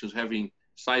of patients having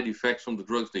side effects from the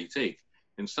drugs they take.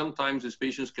 And sometimes these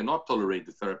patients cannot tolerate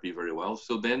the therapy very well.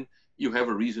 So then you have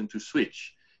a reason to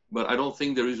switch. But I don't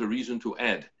think there is a reason to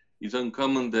add. It's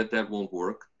uncommon that that won't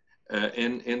work.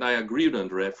 And I agree with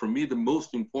Andre. For me, the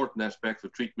most important aspect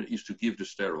of treatment is to give the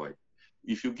steroid.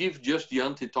 If you give just the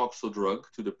antitoxo drug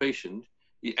to the patient,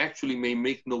 it actually may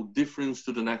make no difference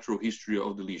to the natural history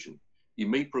of the lesion. It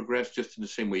may progress just in the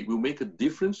same way. It will make a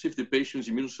difference if the patient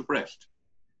is immunosuppressed.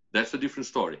 That's a different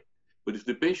story. But if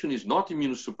the patient is not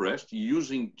immunosuppressed,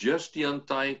 using just the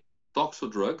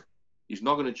antitoxo drug is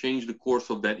not going to change the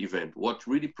course of that event. What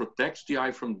really protects the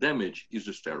eye from damage is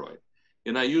the steroid.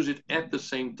 And I use it at the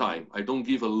same time. I don't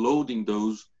give a loading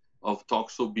dose of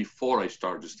toxo before I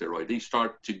start the steroid. They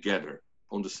start together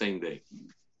on the same day.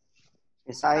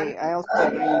 Yes, I also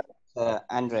agree with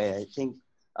Andre. I think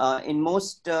in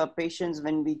most patients,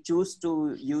 when we choose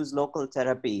to use local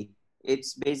therapy,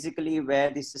 it's basically where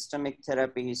the systemic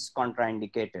therapy is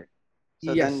contraindicated.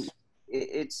 So Yes. then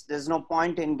there's no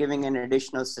point in giving an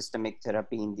additional systemic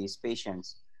therapy in these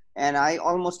patients. And I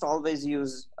almost always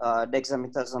use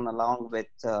dexamethasone along with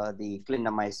the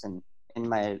clindamycin in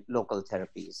my local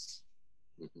therapies.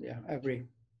 Yeah, I agree.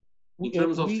 In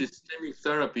terms of systemic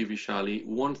therapy, Vishali,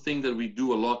 one thing that we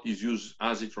do a lot is use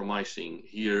azithromycin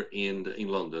here in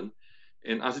London.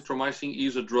 And azithromycin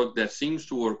is a drug that seems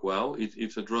to work well.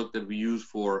 It's a drug that we use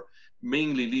for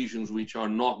mainly lesions which are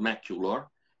not macular.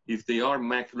 If they are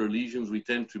macular lesions, we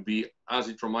tend to be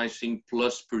azithromycin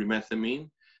plus pyrimethamine.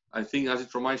 I think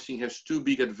azithromycin has two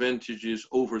big advantages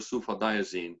over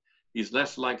sulfadiazine. It's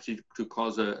less likely to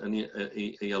cause an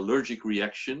allergic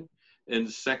reaction. And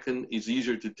the second is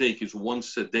easier to take. It's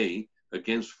once a day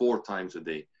against 4 times a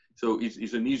day. So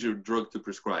it's an easier drug to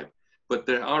prescribe. But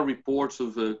there are reports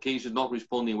of cases not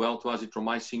responding well to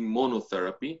azithromycin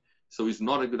monotherapy. So it's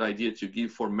not a good idea to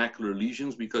give for macular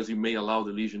lesions because it may allow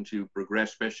the lesion to progress,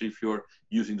 especially if you're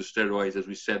using the steroids, as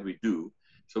we said we do.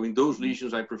 So in those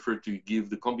lesions, I prefer to give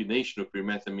the combination of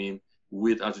pyrimethamine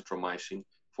with azithromycin.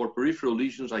 For peripheral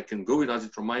lesions, I can go with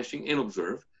azithromycin and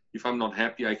observe. If I'm not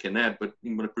happy, I can add, but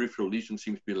in the peripheral lesion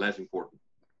seems to be less important.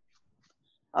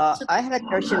 I had a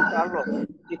question, Carlos.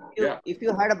 If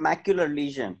you had a macular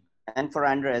lesion, and for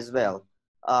Andre as well,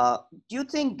 do you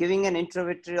think giving an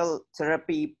intravitreal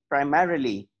therapy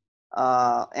primarily,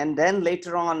 and then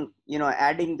later on,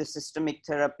 adding the systemic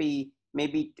therapy,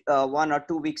 maybe 1 or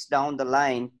 2 weeks down the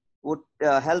line, would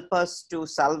help us to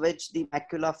salvage the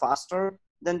macula faster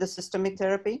than the systemic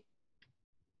therapy?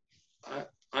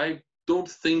 I don't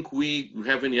think we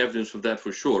have any evidence of that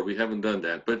for sure. We haven't done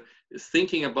that. But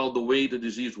thinking about the way the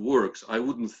disease works, I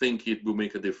wouldn't think it will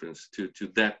make a difference to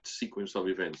that sequence of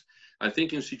events. I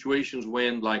think in situations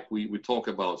when, like we talk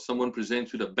about, someone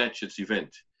presents with a Behçet's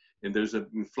event, and there's an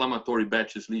inflammatory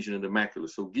Behçet's lesion in the macula.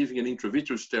 So giving an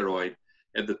intravitreal steroid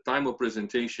at the time of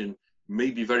presentation may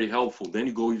be very helpful. Then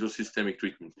you go into systemic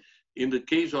treatment. In the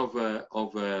case of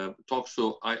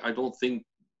toxo, I don't think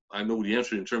I know the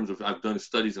answer in terms of I've done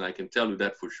studies and I can tell you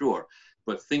that for sure.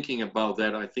 But thinking about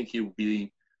that, I think it will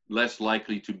be less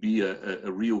likely to be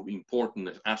a real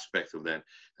important aspect of that.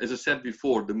 As I said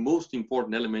before, the most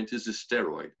important element is the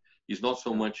steroid. It's not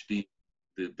so much the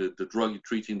drug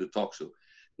treating the toxo.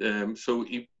 And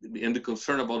the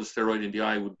concern about the steroid in the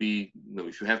eye would be,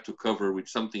 if you have to cover with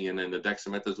something and then the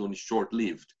dexamethasone is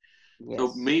short-lived. Yes.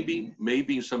 So maybe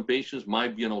in some patients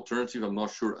might be an alternative. I'm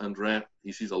not sure. Andre,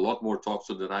 he sees a lot more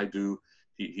toxo than I do.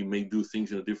 He may do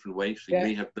things in a different way. So he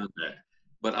may have done that,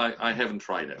 but I haven't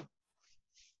tried that.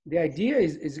 The idea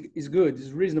is good. It's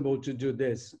reasonable to do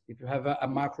this. If you have a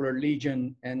macular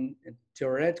lesion and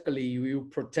theoretically you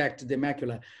protect the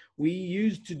macula. We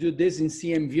used to do this in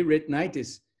CMV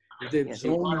retinitis. There's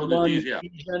only one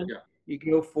lesion. You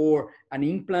go for an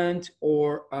implant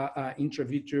or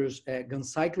intravitreal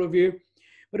ganciclovir.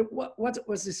 But what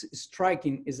was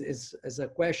striking is a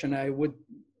question I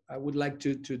would like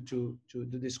to do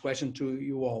this question to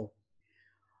you all.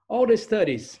 All the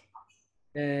studies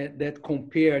that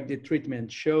compared the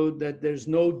treatment showed that there's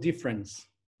no difference.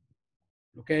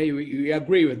 Okay, we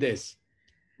agree with this.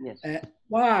 Yes.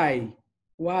 Why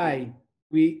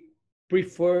we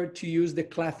prefer to use the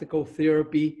classical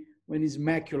therapy when it's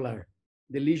macular?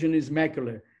 The lesion is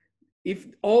macular. if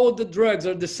all the drugs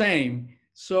are the same,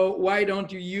 so why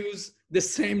don't you use the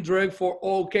same drug for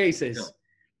all cases?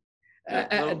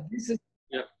 This is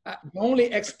the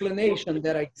only explanation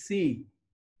that I see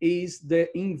is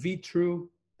the in vitro,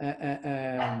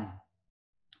 the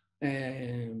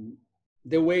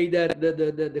way that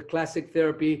the classic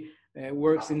therapy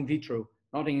works in vitro,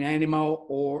 not in animal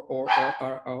or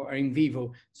in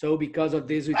vivo. So because of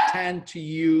this, we tend to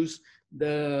use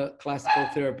the classical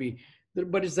therapy.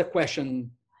 But it's a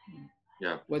question.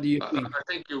 Yeah. What do you think? I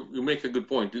think you make a good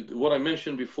point. What I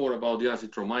mentioned before about the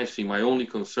azithromycin, my only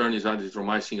concern is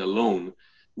azithromycin alone.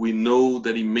 We know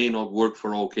that it may not work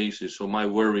for all cases. So my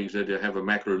worry is that I have a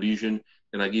macular lesion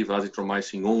and I give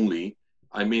azithromycin only,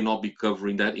 I may not be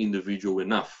covering that individual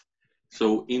enough.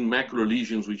 So in macular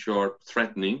lesions which are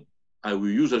threatening, I will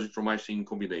use azithromycin in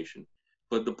combination.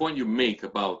 But the point you make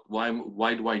about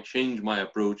why do I change my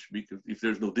approach? Because if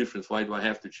there's no difference, why do I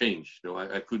have to change? You know,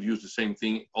 I could use the same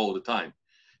thing all the time.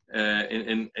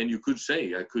 And you could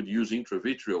say I could use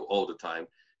intravitreal all the time.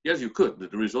 Yes, you could. The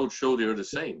results show they are the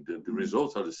same. The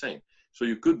results are the same. So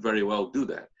you could very well do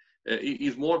that.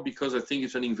 It's more because I think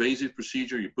it's an invasive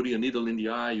procedure. You're putting a needle in the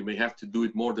eye. You may have to do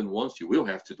it more than once. You will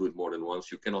have to do it more than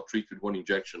once. You cannot treat with one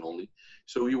injection only.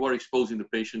 So you are exposing the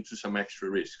patient to some extra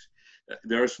risks.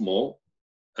 They are small.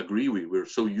 Agree, we're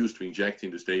so used to injecting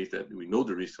these days that we know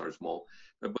the risks are small,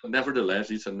 but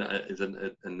nevertheless, it's an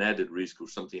added risk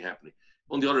of something happening.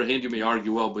 On the other hand, you may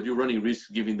argue, well, but you're running risks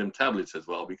giving them tablets as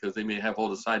well, because they may have all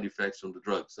the side effects from the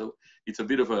drug. So it's a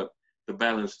bit of the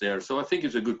balance there. So I think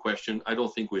it's a good question. I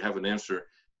don't think we have an answer.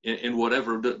 And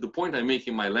whatever, the point I make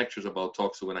in my lectures about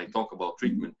toxo, when I talk about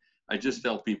treatment, I just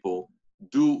tell people,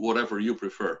 do whatever you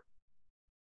prefer.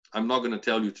 I'm not going to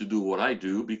tell you to do what I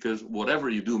do, because whatever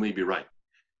you do may be right.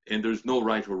 And there's no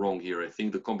right or wrong here. I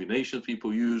think the combinations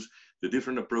people use, the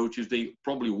different approaches, they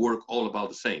probably work all about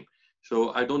the same.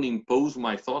 So I don't impose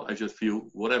my thought. I just feel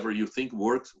whatever you think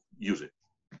works, use it.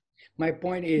 My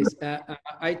point is,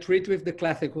 I treat with the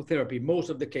classical therapy,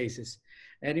 most of the cases.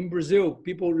 And in Brazil,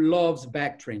 people love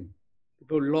Bactrim.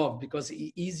 People love because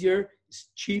it's easier,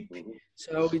 it's cheap.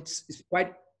 So it's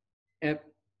quite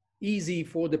easy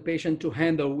for the patient to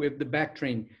handle with the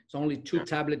Bactrim. It's only 2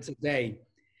 tablets a day.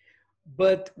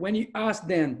 But when you ask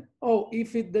them, oh,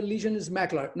 if the lesion is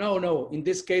macular, no, in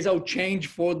this case, I'll change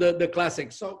for the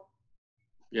classic. So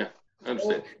yeah, I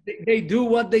understand. So they do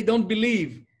what they don't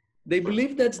believe. They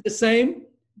believe that's the same,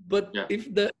 but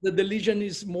if the lesion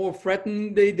is more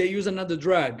threatening, they use another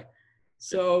drug.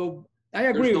 So I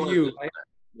agree with you.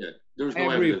 There's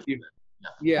no evidence.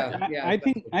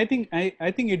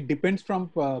 I think it depends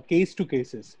from case to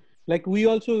cases. Like we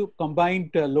also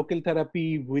combined local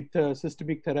therapy with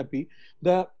systemic therapy.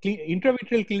 The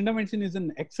intravitreal clindamycin is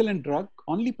an excellent drug.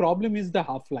 Only problem is the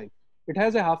half-life. It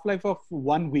has a half-life of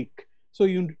 1 week. So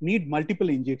you need multiple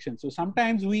injections. So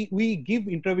sometimes we give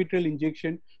intravitreal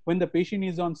injection when the patient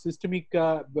is on systemic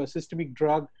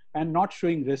drug and not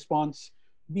showing response.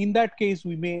 In that case,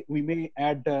 we may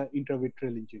add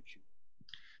intravitreal injection.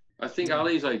 I think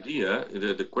Ali's idea,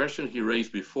 the question he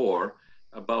raised before,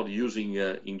 about using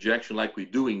injection like we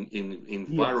do in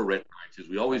viral retinitis.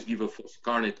 We always give a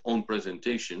foscarnet on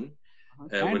presentation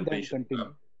when patients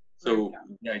come. So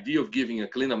the idea of giving a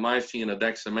clindamycin and a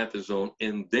dexamethasone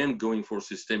and then going for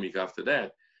systemic after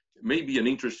that may be an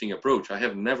interesting approach. I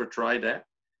have never tried that.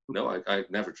 No,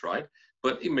 I've never tried,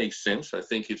 but it makes sense. I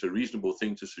think it's a reasonable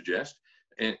thing to suggest.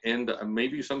 And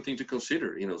maybe something to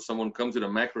consider. You know, someone comes with a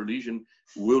macular lesion,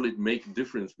 will it make a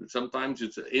difference? But sometimes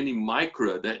it's any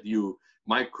micron that you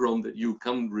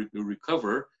come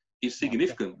recover is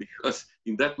significant, because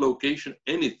in that location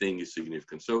anything is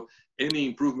significant. So any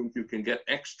improvement you can get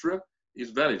extra is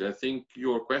valid. I think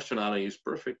your question, Ali, is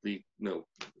perfectly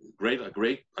great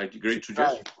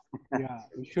suggestion. Yeah,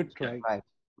 we should try.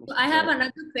 So I have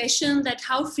another question, that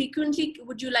how frequently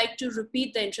would you like to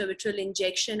repeat the intravitreal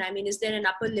injection? I mean, is there an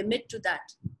upper limit to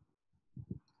that?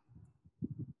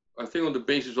 I think on the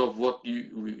basis of what we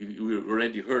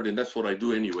already heard, and that's what I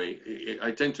do anyway,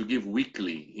 I tend to give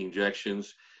weekly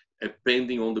injections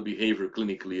depending on the behavior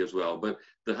clinically as well. But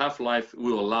the half-life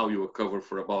will allow you a cover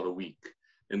for about a week,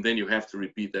 and then you have to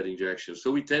repeat that injection.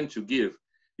 So we tend to give,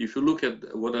 if you look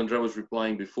at what Andrea was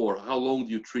replying before, how long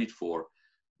do you treat for?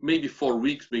 Maybe 4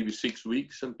 weeks, maybe 6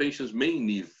 weeks. Some patients may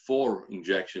need 4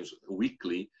 injections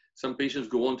weekly. Some patients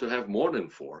go on to have more than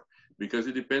 4, because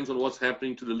it depends on what's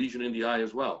happening to the lesion in the eye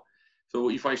as well.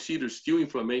 So if I see there's still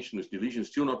inflammation, the lesion is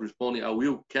still not responding, I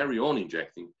will carry on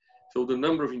injecting. So the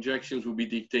number of injections will be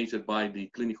dictated by the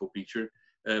clinical picture.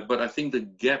 But I think the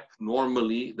gap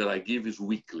normally that I give is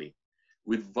weekly.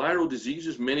 With viral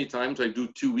diseases, many times I do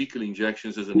 2 weekly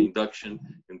injections as an induction,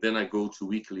 and then I go to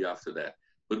weekly after that.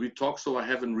 But with Toxo, I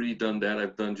haven't really done that.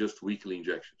 I've done just weekly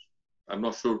injections. I'm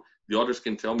not sure the others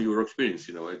can tell me your experience.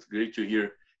 You know, it's great to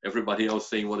hear everybody else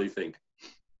saying what they think.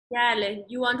 Yeah, Len,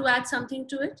 you want to add something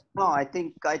to it? No, I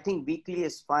think weekly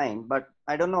is fine, but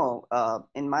I don't know.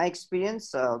 In my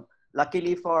experience,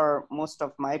 luckily for most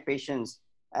of my patients,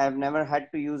 I have never had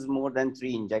to use more than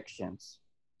 3 injections.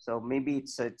 So maybe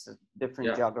it's a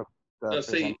different geography.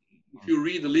 Say, if you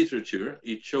read the literature,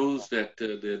 it shows that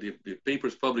the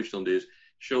papers published on this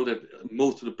show that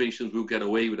most of the patients will get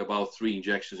away with about 3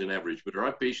 injections in average, but there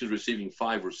are patients receiving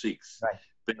 5 or 6,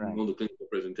 depending on the clinical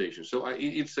presentation. So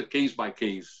it's a case by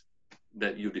case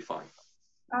that you define.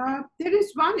 There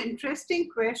is one interesting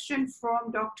question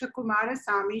from Dr.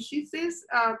 Kumarasamy. She says,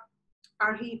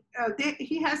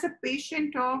 he has a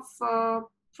patient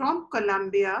from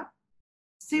Colombia,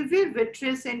 severe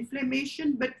vitreous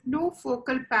inflammation, but no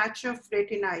focal patch of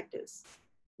retinitis.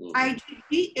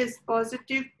 IgG is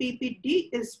positive, PPD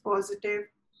is positive,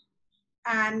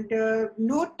 and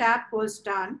no TAP was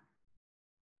done.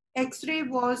 X-ray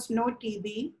was no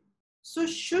TB. So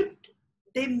should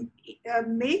they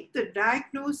make the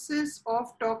diagnosis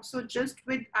of Toxo just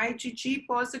with IgG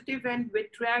positive and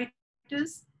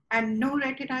vitritis and no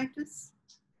retinitis?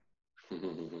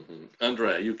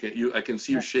 Andrea, I can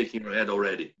see you shaking your head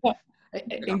already.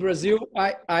 In Brazil,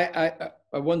 I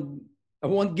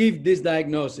won't give this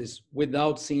diagnosis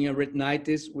without seeing a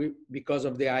retinitis because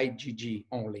of the IgG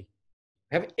only.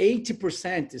 Have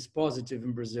 80% is positive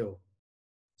in Brazil,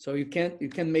 so you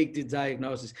can make the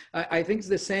diagnosis. I think it's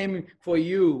the same for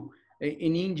you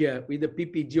in India with the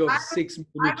PPD of 6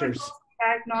 millimeters. I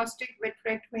would diagnostic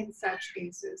vitrectomy in such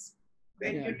cases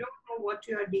when you don't know what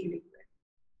you are dealing with.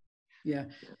 Yeah.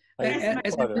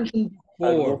 As I mentioned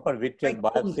before, I'll go for vitreous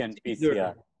biopsy and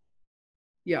PCR.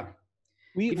 Yeah.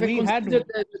 If I consider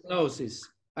the diagnosis,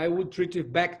 I would treat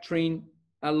with Bactrin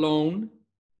alone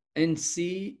and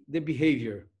see the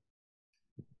behavior.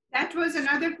 That was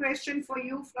another question for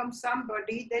you from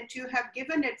somebody, that you have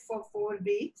given it for 4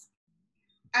 weeks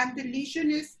and the lesion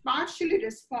is partially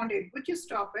responded. Would you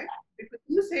stop it? Because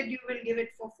you said you will give it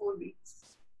for 4 weeks.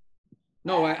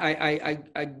 No,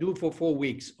 I do for 4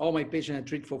 weeks. All my patients I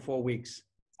treat for 4 weeks.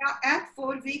 Now at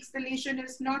 4 weeks, the lesion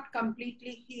is not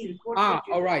completely healed.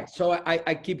 All right. So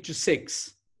I keep to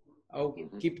 6. I'll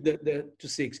keep the to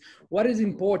 6. What is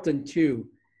important too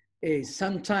is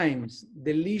sometimes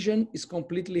the lesion is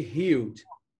completely healed.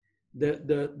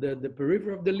 The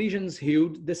periphery of the lesion is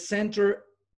healed. The center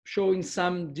showing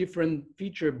some different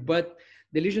feature, but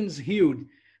the lesion is healed.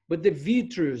 But the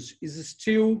vitreous is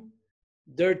still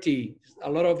dirty, a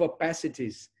lot of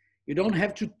opacities. You don't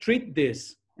have to treat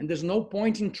this, and there's no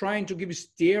point in trying to give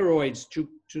steroids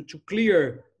to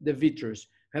clear the vitreous.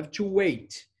 You have to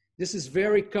wait. This is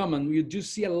very common. We do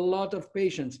see a lot of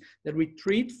patients that we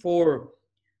treat for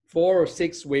 4 or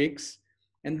 6 weeks,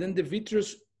 and then the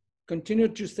vitreous continue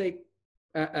to stay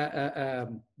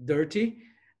dirty,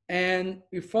 and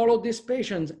we follow these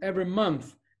patients every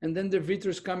month. And then the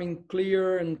vitreous coming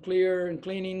clear and clear and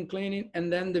cleaning,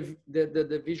 and then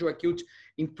the visual acuity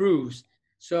improves.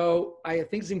 So I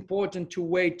think it's important to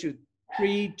wait to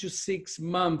 3 to 6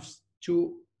 months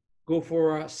to go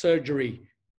for a surgery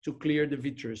to clear the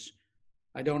vitreous.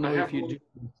 I don't know if you do.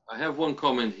 I have one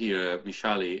comment here,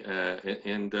 Vishali,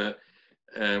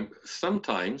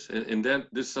 sometimes, and then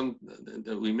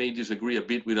we may disagree a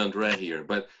bit with Andrea here,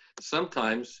 but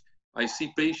sometimes I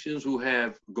see patients who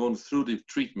have gone through the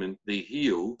treatment, they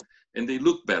heal, and they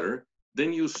look better.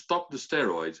 Then you stop the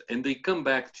steroids, and they come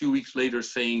back 2 weeks later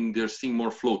saying they're seeing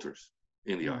more floaters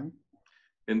in the eye.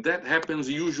 And that happens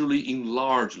usually in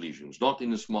large lesions, not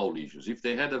in the small lesions. If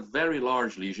they had a very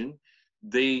large lesion,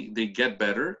 they get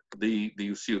better.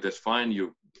 You see, that's fine,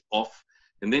 you're off.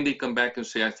 And then they come back and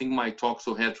say, I think my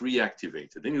Toxo has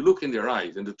reactivated. Then you look in their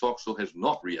eyes, and the Toxo has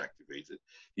not reactivated.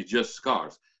 It's just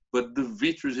scars. But the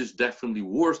vitreous is definitely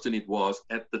worse than it was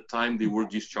at the time they were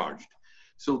discharged.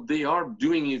 So they are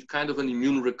doing it kind of an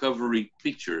immune recovery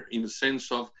picture in the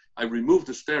sense of, I removed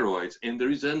the steroids and there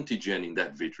is antigen in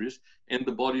that vitreous and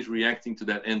the body is reacting to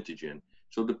that antigen.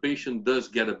 So the patient does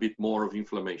get a bit more of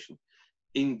inflammation.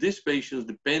 In these patients,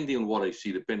 depending on what I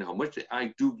see, depending on how much,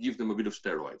 I do give them a bit of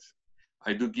steroids.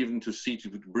 I do give them to see to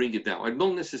bring it down. I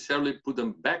don't necessarily put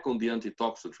them back on the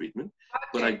anti-toxo treatment,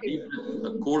 but I give them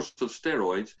a course of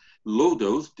steroids, low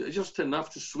dose, just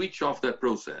enough to switch off that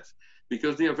process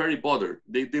because they are very bothered.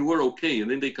 They were okay,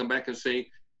 and then they come back and say,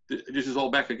 this is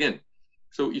all back again.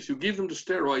 So if you give them the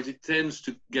steroids, it tends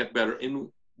to get better. And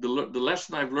the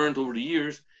lesson I've learned over the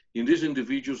years, in these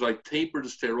individuals, I taper the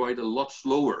steroid a lot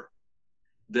slower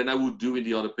than I would do in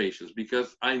the other patients,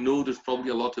 because I know there's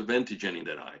probably a lot of antigen in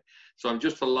that eye. So I'm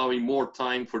just allowing more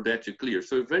time for that to clear.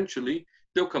 So eventually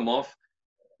they'll come off.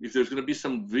 If there's going to be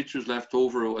some vitreous left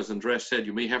over, as Andres said,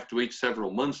 you may have to wait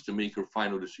several months to make your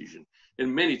final decision.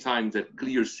 And many times that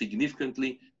clears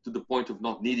significantly to the point of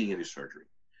not needing any surgery.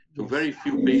 So very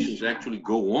few patients actually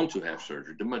go on to have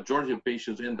surgery. The majority of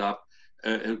patients end up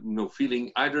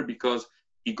feeling either because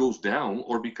it goes down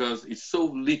or because it's so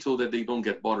little that they don't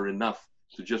get bothered enough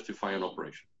to justify an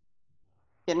operation.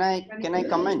 Can I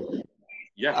comment?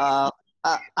 Yeah.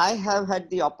 I have had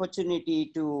the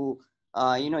opportunity to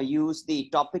use the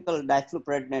topical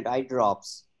difluprednate eye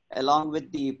drops along with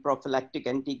the prophylactic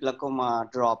anti-glaucoma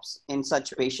drops in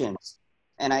such patients.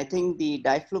 And I think the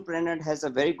difluprednate has a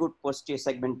very good posterior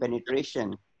segment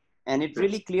penetration, and it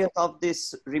really clears off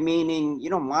this remaining,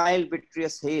 mild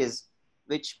vitreous haze,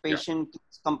 which patient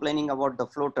keeps complaining about the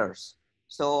floaters.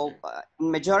 So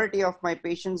majority of my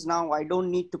patients now, I don't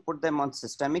need to put them on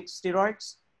systemic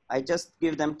steroids. I just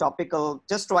give them topical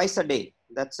just twice a day.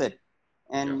 That's it.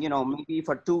 And, maybe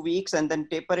for 2 weeks, and then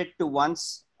taper it to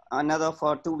once, another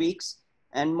for 2 weeks.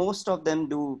 And most of them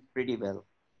do pretty well.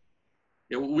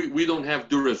 Yeah, we don't have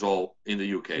Durezol in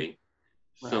the UK.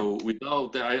 So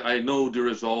without that, I know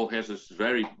Durezol has a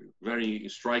very, very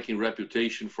striking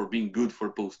reputation for being good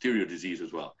for posterior disease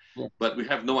as well. Yeah. But we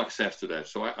have no access to that.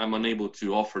 So I'm unable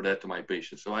to offer that to my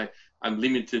patients. So I'm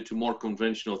limited to more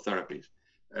conventional therapies.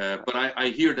 But I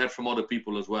hear that from other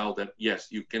people as well, that yes,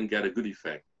 you can get a good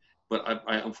effect. But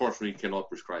I unfortunately cannot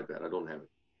prescribe that. I don't have it.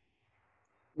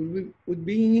 It would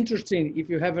be interesting if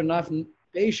you have enough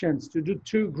patients to do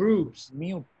 2 groups.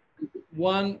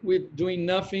 One with doing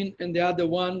nothing and the other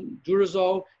one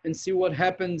Durezol, and see what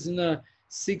happens in a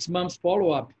 6 months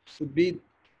follow-up. Would be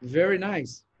very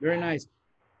nice, very nice.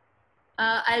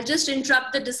 I'll just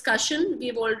interrupt the discussion.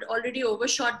 We've already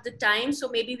overshot the time, so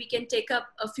maybe we can take up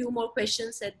a few more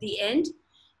questions at the end,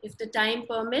 if the time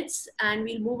permits, and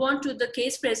we'll move on to the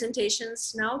case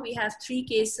presentations now. We have 3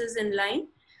 cases in line.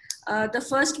 The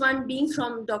first one being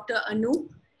from Dr. Anu,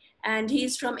 and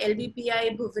he's from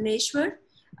LBPI Bhubaneswar.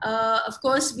 Of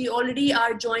course, we already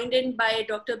are joined in by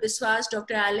Dr. Biswas,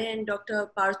 Dr. Ale, and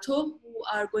Dr. Partho, who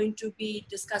are going to be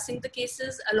discussing the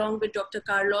cases along with Dr.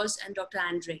 Carlos and Dr.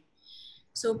 Andre.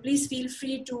 So please feel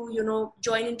free to,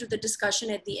 join into the discussion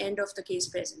at the end of the case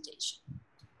presentation.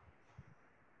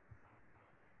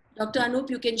 Dr. Anup,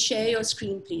 you can share your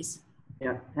screen, please.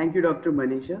 Yeah, thank you, Dr.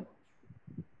 Manisha.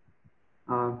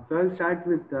 So I'll start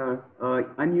with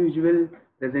unusual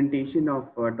presentation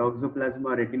of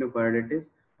Toxoplasma retinochoroiditis.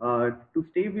 To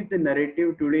stay with the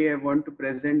narrative today, I want to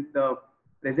present the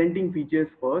presenting features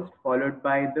first, followed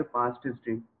by the past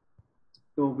history.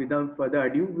 So without further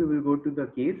ado, we will go to the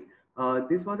case.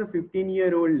 This was a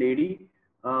 15-year-old lady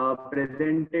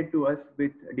presented to us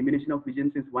with diminution of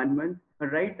vision since 1 month. Her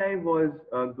right eye was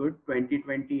good,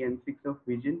 20/20 and 6 of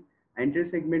vision.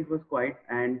 Anterior segment was quiet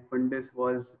and fundus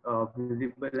was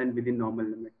visible and within normal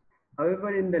limits.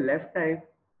 However, in the left eye,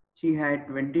 she had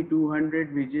 2200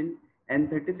 vision and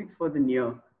 36 for the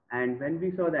near. And when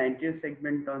we saw the anterior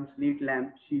segment on slit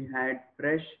lamp, she had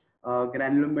fresh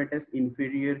granulomatous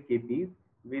inferior KPs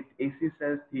with AC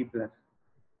cells 3+.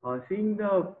 Seeing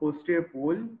the posterior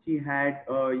pole, she had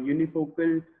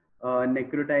unifocal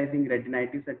necrotizing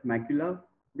retinitis at macula.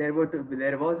 There was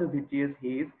a vitreous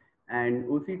haze, and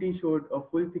OCT showed a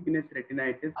full thickness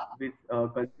retinitis with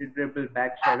considerable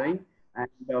back shadowing, and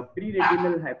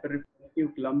pre-retinal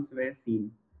hyperreflective clumps were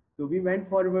seen. So we went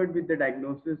forward with the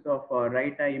diagnosis of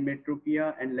right eye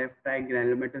emmetropia and left eye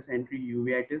granulomatous entry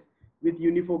uveitis with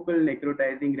unifocal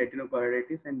necrotizing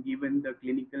retinochoroiditis, and given the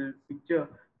clinical picture,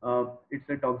 it's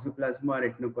a Toxoplasma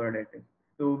retinochoroiditis.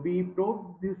 So we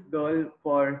probed this girl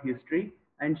for history,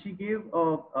 and she gave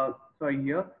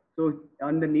So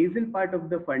on the nasal part of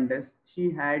the fundus,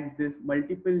 she had this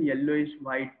multiple yellowish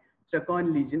white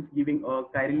stuck-on lesions giving a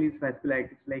Chilaris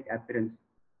vasculitis-like appearance.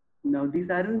 Now these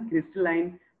aren't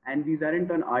crystalline and these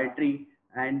aren't on artery,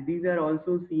 and these are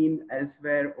also seen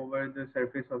elsewhere over the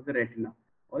surface of the retina.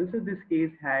 Also, this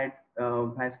case had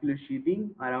vascular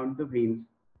sheathing around the veins.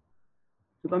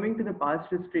 So coming to the past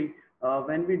history,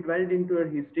 when we dwelled into her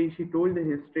history, she told the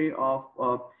history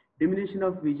of diminution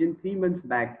of vision 3 months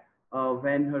back,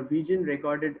 when her vision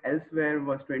recorded elsewhere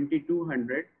was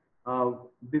 2200.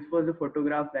 This was a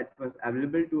photograph that was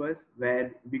available to us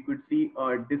where we could see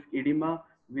a disc edema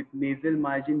with nasal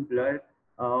margin blur,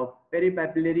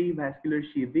 peripapillary vascular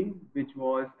sheathing, which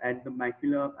was at the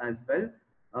macula as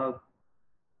well.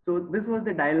 So this was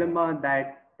the dilemma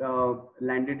that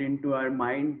landed into our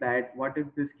mind, that what if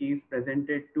this case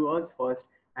presented to us first,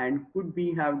 and could could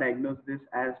we have diagnosed this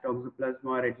as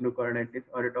Toxoplasma retinochoroiditis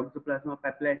or a Toxoplasma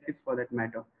papillitis for that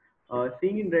matter?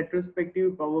 Seeing in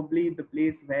retrospective, probably the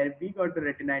place where we got the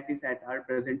retinitis at our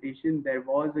presentation, there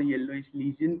was a yellowish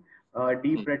lesion,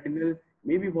 deep retinal.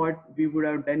 Maybe what we would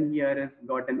have done here is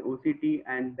got an OCT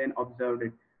and then observed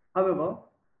it. However,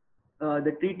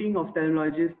 the treating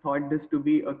ophthalmologist thought this to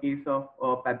be a case of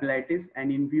papillitis,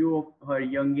 and in view of her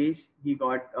young age, he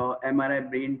got MRI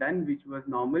brain done, which was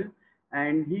normal,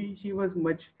 and she was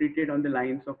much treated on the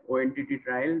lines of ONTT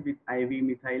trial with IV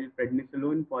methyl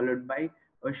prednisolone followed by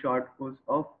a short course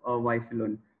of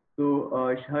Vicelone.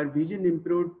 So her vision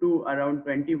improved to around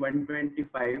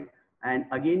 21-25, and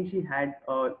again she had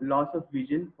a loss of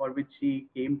vision for which she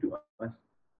came to us.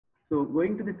 So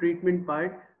going to the treatment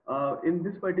part, in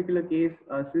this particular case,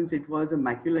 since it was a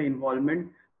macular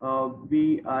involvement,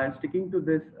 we are sticking to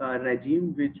this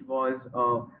regime, which was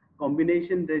a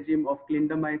combination regime of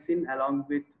clindamycin along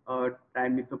with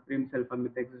trimethoprim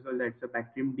sulfamethoxazole, that's a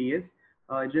Bactrim DS.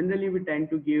 Generally, we tend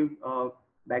to give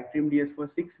Bactrim DS for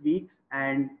 6 weeks,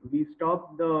 and we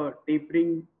stop the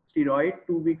tapering steroid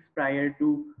 2 weeks prior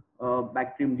to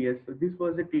Bactrim DS. So this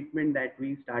was the treatment that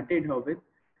we started her with.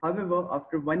 However,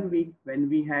 after 1 week, when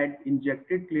we had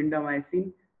injected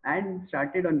clindamycin and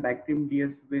started on Bactrim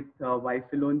DS with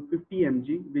Vicelone 50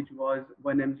 mg, which was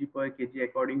 1 mg per kg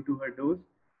according to her dose,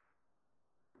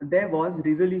 there was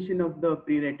resolution of the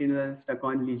pre-retinal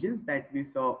stuck-on lesions that we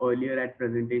saw earlier at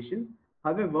presentation.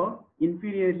 However,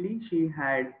 inferiorly, she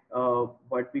had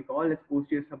what we call as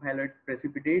posterior subhyaloid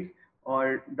precipitates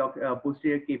or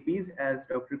posterior KPs, as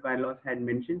Dr. Carlos had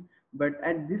mentioned. But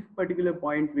at this particular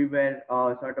point, we were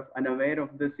sort of unaware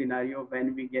of the scenario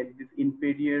when we get this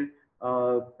inferior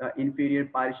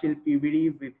partial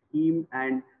PVD with heme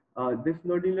and this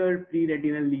nodular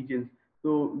pre-retinal lesions.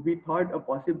 So we thought a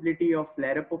possibility of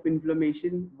flare-up of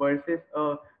inflammation versus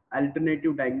a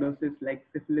alternative diagnosis like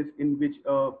syphilis, in which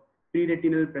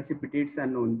pre-retinal precipitates are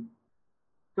known.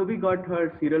 So we got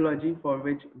her serology for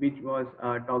which was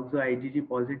toxo IgG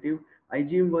positive,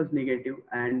 IgM was negative,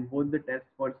 and both the tests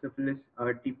for syphilis,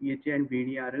 TPHA and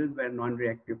VDRL were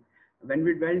non-reactive. When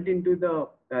we dwelt into the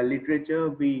literature,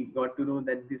 we got to know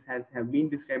that this have been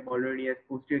described already as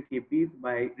posterior KPs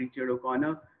by Richard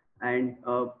O'Connor, and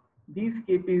these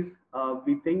KPs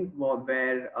we think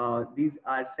where these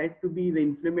are said to be the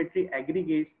inflammatory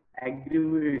aggregates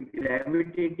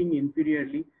gravitating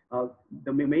inferiorly.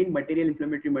 The main material,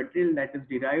 inflammatory material that is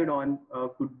derived on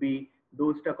could be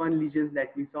those stuck-on lesions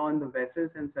that we saw on the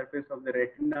vessels and surface of the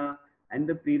retina and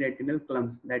the pre-retinal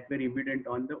clumps that were evident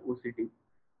on the OCT.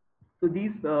 So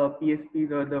these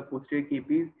PSPs or the posterior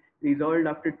KPs resolved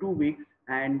after 2 weeks,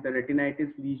 and the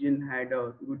retinitis lesion had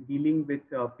a good healing with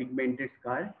pigmented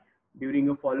scar during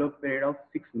a follow-up period of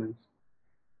 6 months.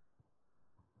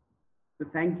 So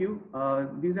thank you.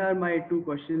 These are my 2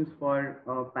 questions for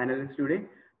panelists today.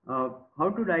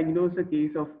 How to diagnose a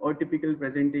case of atypical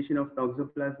presentation of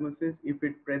toxoplasmosis if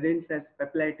it presents as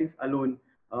papillitis alone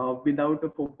without a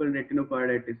focal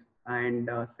retinochoroiditis? And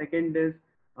second is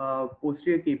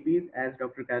posterior KPs, as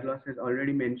Dr. Carlos has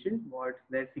already mentioned, what's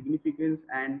their significance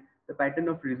and the pattern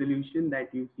of resolution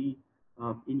that you see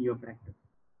in your practice.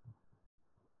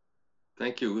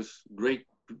 Thank you. It was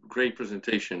great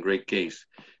presentation, great case.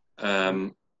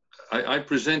 I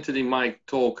presented in my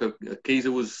talk a case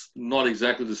that was not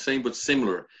exactly the same, but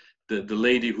similar. The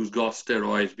lady who's got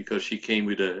steroids because she came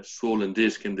with a swollen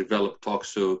disc and developed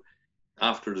toxo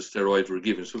after the steroids were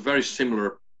given. So very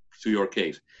similar to your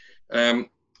case.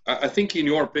 I think in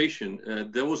your patient,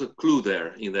 there was a clue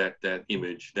there in that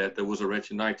image that there was a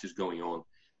retinitis going on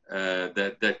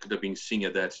that could have been seen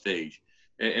at that stage.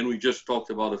 And we just talked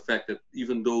about the fact that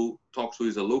even though toxo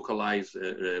is a localized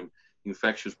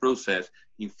infectious process,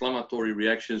 inflammatory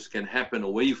reactions can happen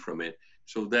away from it.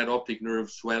 So that optic nerve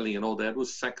swelling and all that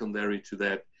was secondary to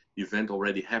that event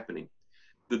already happening.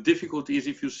 The difficulty is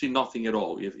if you see nothing at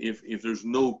all, if there's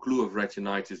no clue of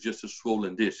retinitis, just a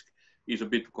swollen disc, it's a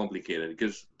bit complicated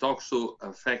because toxo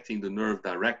affecting the nerve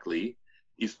directly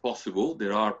is possible.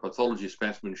 There are pathology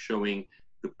specimens showing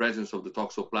the presence of the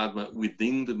toxoplasma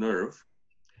within the nerve.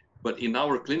 But in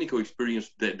our clinical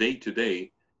experience day to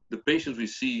day, the patients we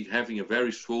see having a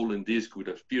very swollen disc with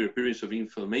a appearance of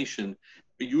inflammation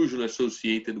are usually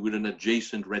associated with an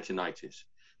adjacent retinitis.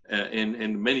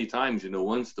 And many times,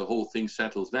 once the whole thing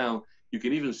settles down, you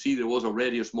can even see there was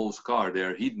already a small scar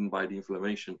there hidden by the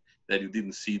inflammation that you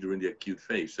didn't see during the acute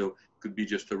phase. So it could be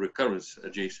just a recurrence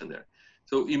adjacent there.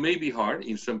 So it may be hard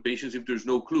in some patients if there's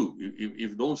no clue. If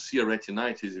you don't see a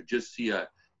retinitis, you just see a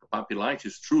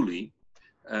papillitis truly,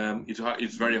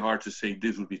 it's very hard to say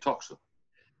this would be toxo.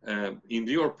 In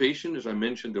your patient, as I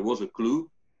mentioned, there was a clue.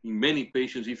 In many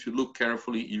patients, if you look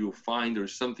carefully, you'll find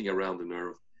there's something around the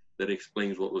nerve that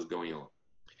explains what was going on.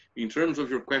 In terms of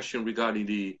your question regarding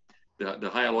the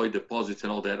hyaloid deposits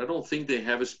and all that, I don't think they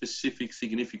have a specific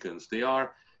significance. They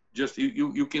are just,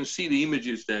 you can see the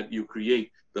images that you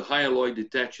create. The hyaloid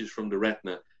detaches from the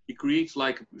retina. It creates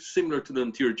like similar to the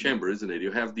anterior chamber, isn't it?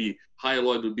 You have the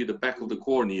hyaloid would be the back of the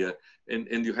cornea,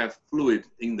 and you have fluid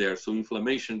in there, so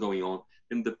inflammation going on,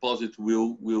 and deposit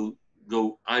will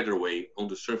go either way on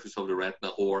the surface of the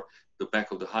retina or the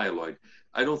back of the hyaloid.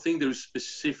 I don't think there's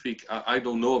specific, I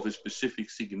don't know of a specific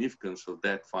significance of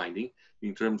that finding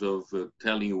in terms of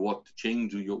telling you what to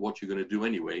change or what you're going to do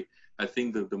anyway. I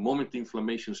think that the moment the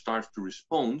inflammation starts to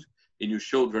respond, and you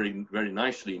showed very, very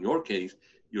nicely in your case,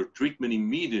 your treatment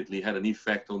immediately had an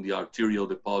effect on the arterial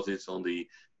deposits, on the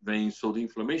veins. So the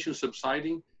inflammation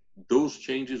subsiding, those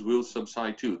changes will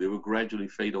subside too. They will gradually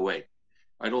fade away.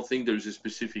 I don't think there's a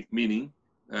specific meaning,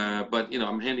 but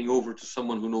I'm handing over to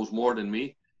someone who knows more than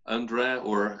me. Andrea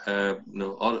or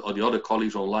or the other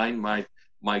colleagues online might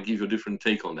give you a different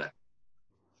take on that.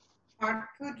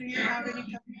 Arthur, do you have any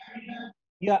comment?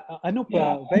 Yeah, Anup,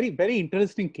 very, very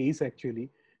interesting case actually.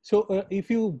 So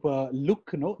if you look,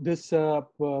 this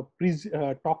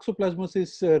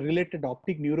toxoplasmosis related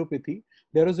optic neuropathy,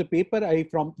 there was a paper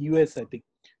from US, I think.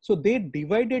 So they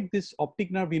divided this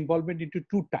optic nerve involvement into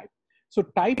two types. So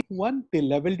type 1, they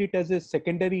leveled it as a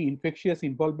secondary infectious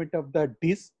involvement of the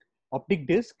disc, optic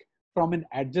disc, from an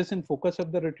adjacent focus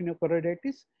of the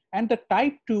retinochoroiditis. And the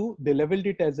type 2, they leveled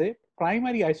it as a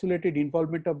primary isolated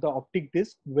involvement of the optic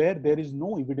disc where there is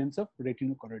no evidence of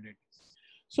retinochoroiditis.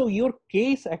 So your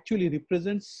case actually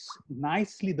represents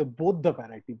nicely both the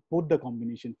variety, both the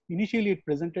combination. Initially it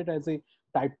presented as a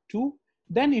type 2,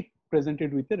 then it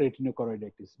presented with a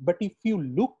retinochoroiditis. But if you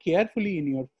look carefully in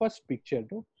your first picture,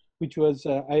 which was,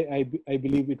 I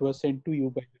believe it was sent to you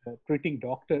by the treating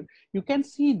doctor, you can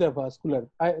see the vascular,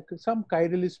 some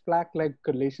chiral plaque-like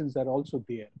lesions are also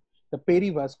there. The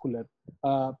perivascular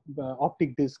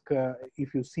optic disc,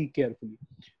 if you see carefully.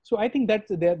 So I think that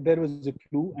there was a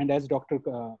clue, and as Dr.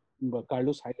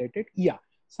 Carlos highlighted, yeah,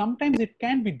 sometimes it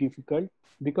can be difficult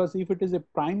because if it is a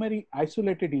primary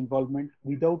isolated involvement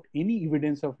without any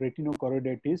evidence of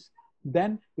retinochoroiditis,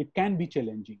 then it can be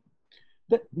challenging.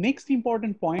 The next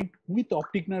important point with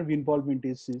optic nerve involvement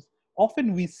is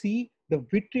often we see the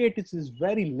vitreitis is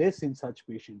very less in such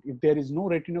patients. If there is no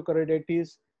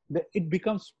retinochoroiditis, it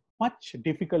becomes much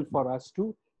difficult for us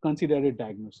to consider a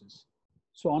diagnosis.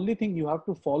 So only thing, you have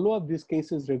to follow up these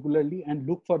cases regularly and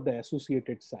look for the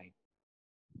associated sign.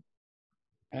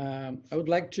 I would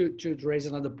like to raise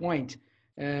another point.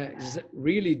 It's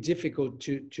really difficult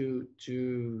to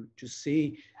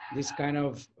see this kind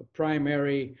of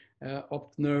primary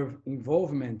optic nerve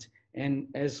involvement. And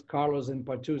as Carlos and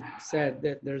Patu said,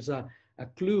 that there's a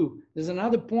clue. There's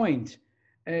another point.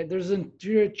 There's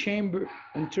anterior chamber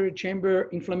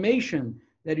inflammation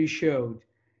that you showed.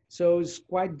 So it's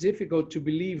quite difficult to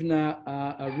believe in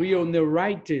a real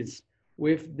neuritis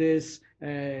with this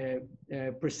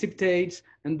precipitates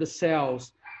and the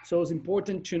cells. So it's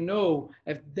important to know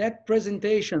if that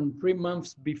presentation 3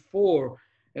 months before,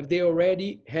 if they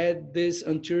already had this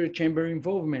anterior chamber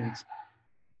involvement.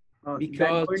 Because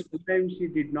that point in time she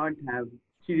did not have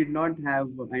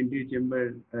anterior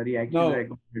chamber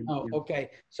reaction. No. Okay.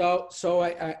 So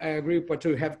I agree with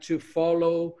Patu. Have to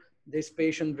follow this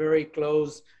patient very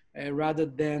close rather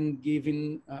than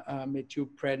giving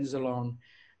methylprednisolone.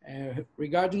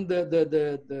 Regarding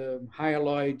the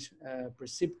hyaloid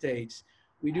precipitates,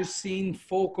 we do see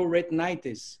focal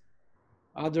retinitis.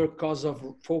 Other cause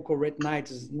of focal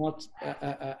retinitis, not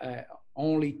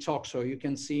only toxo. You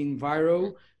can see in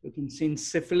viral, you can see in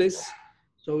syphilis.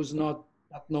 So it's not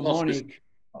mnemonic.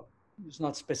 It's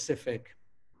not specific.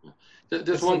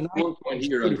 There's one point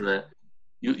here, Andrea.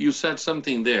 You said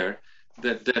something there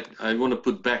that I want to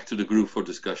put back to the group for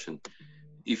discussion.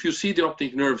 If you see the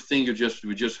optic nerve thing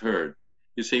we just heard,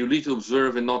 you say you need to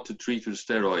observe and not to treat with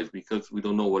steroids because we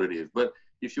don't know what it is. But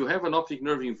if you have an optic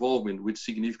nerve involvement with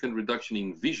significant reduction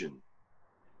in vision,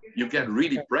 you get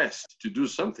really pressed to do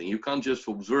something. You can't just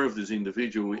observe this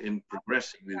individual in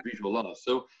progressing with visual loss.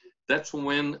 So that's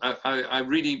when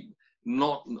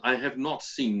I have not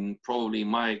seen, probably in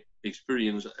my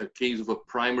experience, a case of a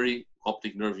primary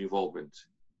optic nerve involvement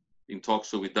in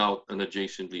toxo without an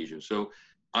adjacent lesion. So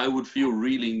I would feel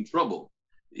really in trouble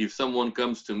if someone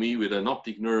comes to me with an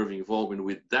optic nerve involvement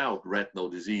without retinal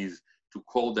disease to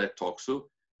call that toxo.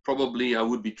 Probably I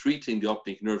would be treating the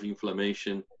optic nerve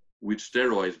inflammation with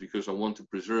steroids because I want to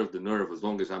preserve the nerve as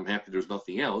long as I'm happy there's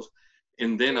nothing else.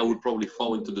 And then I would probably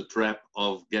fall into the trap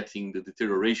of getting the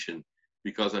deterioration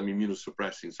because I'm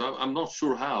immunosuppressing. So I'm not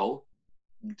sure how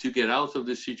to get out of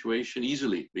this situation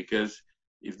easily, because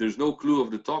if there's no clue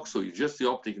of the toxo, it's just the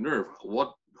optic nerve.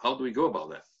 How do we go about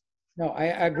that? No, I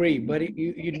agree, but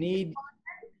you need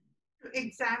to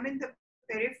examine the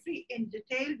periphery in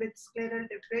detail with scleral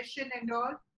depression and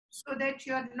all, so that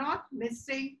you're not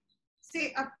missing,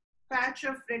 say, a patch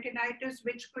of retinitis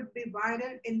which could be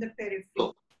viral in the periphery.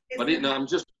 So, but I'm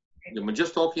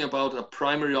just talking about a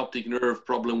primary optic nerve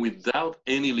problem without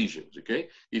any lesions, okay?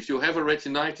 If you have a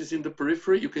retinitis in the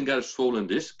periphery, you can get a swollen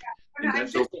disc. Yeah, and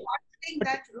that's okay.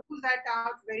 That rule that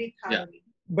out very thoroughly. Yeah.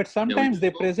 But sometimes they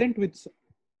present with,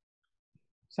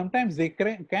 sometimes they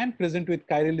can present with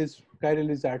Chilaris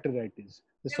arteritis.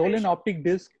 The swollen optic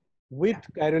disc with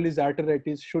Chilaris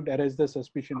arteritis should arise the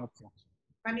suspicion of toxo.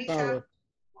 Manisha,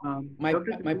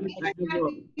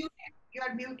 you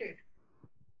are muted.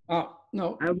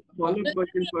 No. I have a follow-up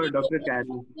question for Dr.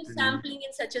 Carlos. Sampling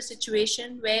in such a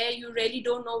situation where you really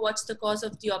don't know what's the cause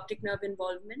of the optic nerve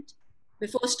involvement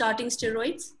before starting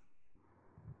steroids?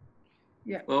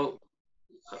 Yeah. Well,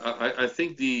 I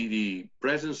think the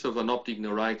presence of an optic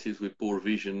neuritis with poor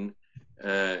vision,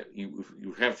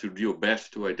 you have to do your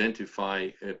best to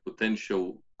identify a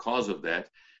potential cause of that.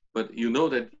 But you know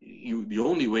that the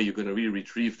only way you're going to really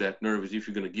retrieve that nerve is if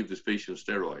you're going to give this patient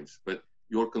steroids. But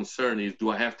your concern is, do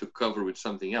I have to cover with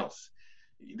something else?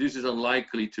 This is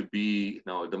unlikely to be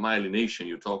now the myelination.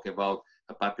 You're talking about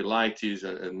a papillitis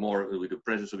and more with the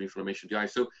presence of inflammation of the eye.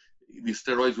 So the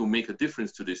steroids will make a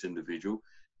difference to this individual.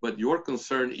 But your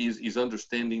concern is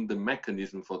understanding the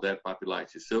mechanism for that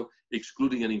papillitis. So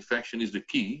excluding an infection is the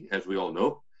key, as we all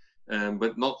know,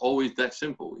 but not always that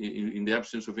simple in the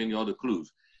absence of any other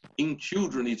clues. In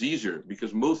children, it's easier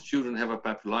because most children have a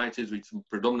papillitis, which is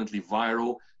predominantly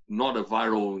viral, not a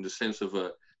viral in the sense of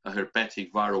a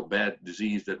herpetic viral bad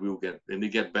disease that will get, and they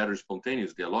get better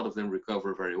spontaneously. A lot of them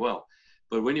recover very well.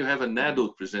 But when you have an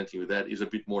adult presenting with that, it's a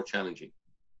bit more challenging.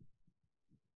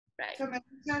 Right. So,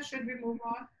 Manisha, should we move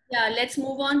on? Yeah, let's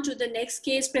move on to the next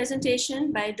case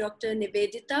presentation by Dr.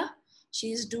 Nivedita.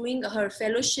 She's doing her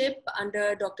fellowship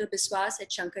under Dr. Biswas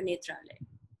at Shankar Nethralaya.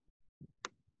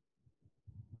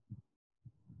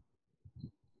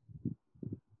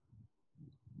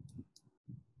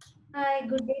 Hi,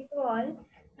 good day to all.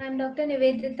 I'm Dr.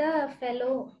 Nivedita, a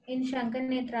fellow in Shankar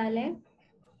Nethralaya.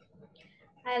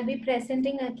 I'll be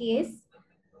presenting a case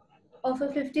of a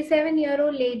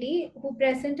 57-year-old lady who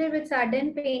presented with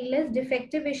sudden, painless,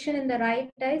 defective vision in the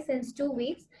right eye since 2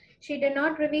 weeks. She did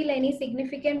not reveal any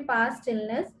significant past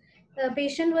illness. The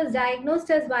patient was diagnosed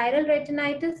as viral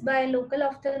retinitis by a local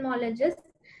ophthalmologist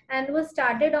and was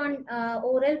started on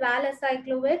oral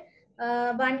valacyclovir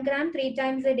 1 gram 3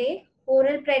 times a day,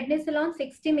 oral prednisolone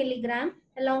 60 milligram,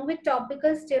 along with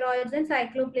topical steroids and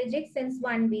cycloplegic since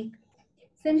 1 week.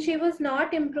 Since she was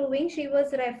not improving, she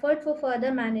was referred for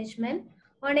further management.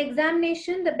 On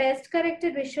examination, the best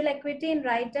corrected visual acuity in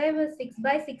right eye was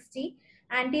 6/60.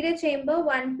 Anterior chamber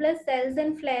 1 plus cells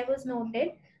and flare was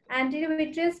noted. Anterior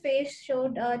vitreous phase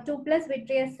showed 2 plus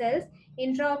vitreous cells.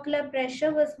 Intraocular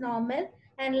pressure was normal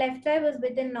and left eye was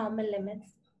within normal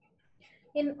limits.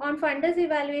 On fundus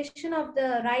evaluation of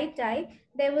the right eye,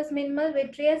 there was minimal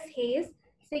vitreous haze.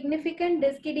 Significant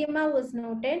disc edema was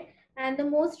noted, and the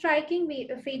most striking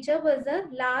feature was a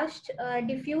large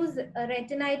diffuse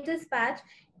retinitis patch,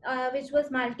 which was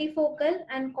multifocal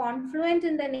and confluent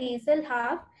in the nasal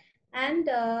half and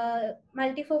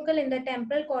multifocal in the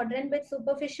temporal quadrant with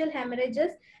superficial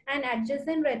hemorrhages and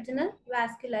adjacent retinal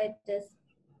vasculitis.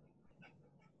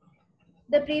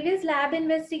 The previous lab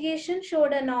investigation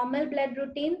showed a normal blood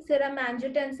routine, serum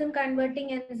angiotensin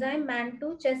converting enzyme,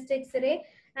 MAN2, chest X-ray,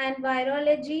 and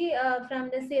virology from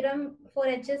the serum for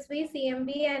HSV,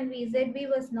 CMV, and VZV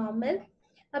was normal.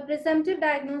 A presumptive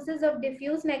diagnosis of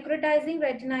diffuse necrotizing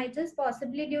retinitis,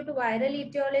 possibly due to viral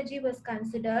etiology, was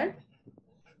considered.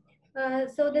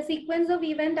 So the sequence of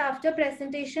event after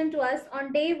presentation to us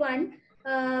on day 1,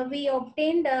 we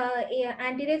obtained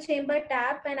anterior chamber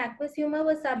tap and aqueous humor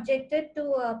was subjected to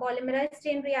polymerized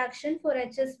chain reaction for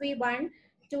HSV1,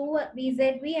 2,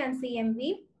 VZV and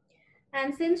CMV.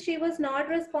 And since she was not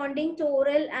responding to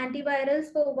oral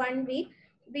antivirals for 1 week,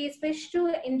 we switched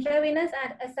to intravenous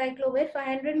acyclovir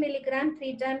 500 milligram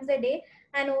 3 times a day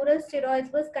and oral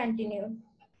steroids was continued.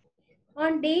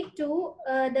 On day 2,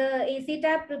 the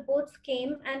AC-TAP reports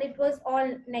came and it was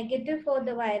all negative for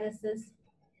the viruses.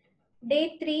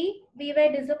 Day 3, we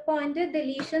were disappointed. The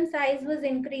lesion size was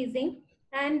increasing,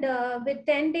 and with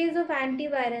 10 days of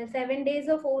antiviral, 7 days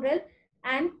of oral,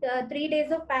 and 3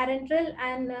 days of parenteral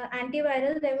and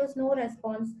antiviral, there was no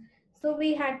response. So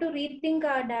we had to rethink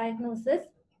our diagnosis.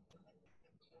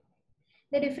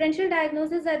 The differential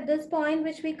diagnosis at this point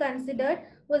which we considered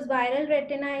was viral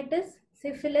retinitis,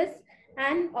 syphilis,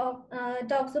 and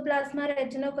Toxoplasma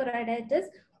retinochoroiditis.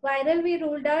 Viral we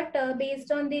ruled out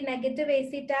based on the negative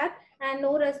AC tag and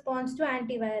no response to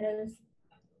antivirals.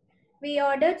 We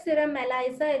ordered serum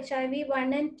ELISA, HIV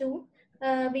 1 and 2,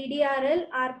 VDRL,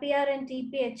 RPR and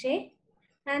TPHA,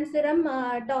 and serum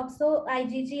Toxo,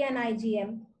 IgG and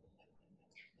IgM.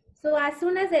 So as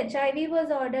soon as HIV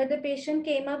was ordered, the patient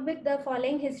came up with the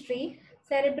following history: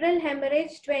 cerebral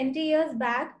hemorrhage 20 years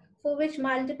back, for which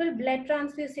multiple blood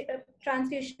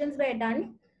transfusions were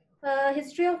done.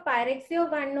 History of pyrexia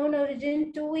of unknown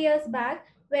origin 2 years back,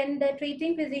 when the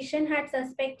treating physician had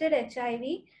suspected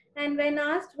HIV. And when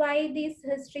asked why these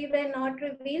history were not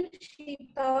revealed, she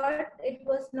thought it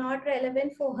was not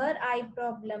relevant for her eye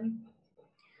problem.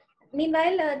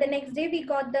 Meanwhile, the next day we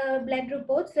got the blood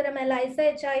report. Serum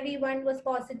ELISA HIV-1 was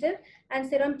positive, and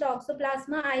serum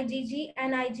Toxoplasma IgG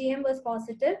and IgM was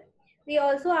positive. We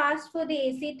also asked for the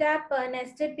ACTAP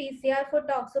nested PCR for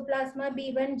Toxoplasma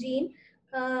B1 gene,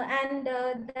 and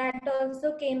that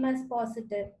also came as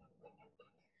positive.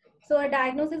 So a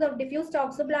diagnosis of diffuse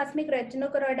toxoplasmic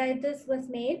retinochoroiditis was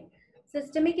made.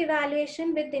 Systemic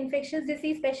evaluation with infectious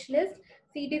disease specialist.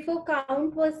 CD4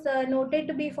 count was noted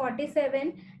to be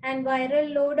 47 and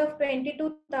viral load of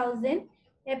 22,000.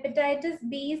 Hepatitis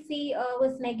B, C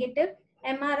was negative.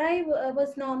 MRI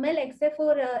was normal except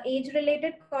for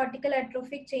age-related cortical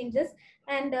atrophic changes,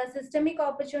 and systemic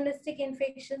opportunistic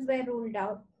infections were ruled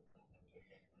out.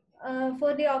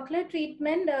 For the ocular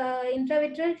treatment,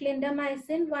 intravitreal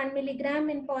clindamycin 1 milligram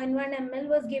in 0.1 ml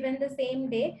was given the same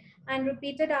day and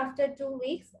repeated after 2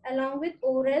 weeks, along with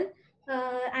oral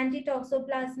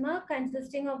anti-toxoplasma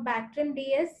consisting of Bactrim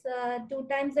DS 2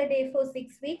 times a day for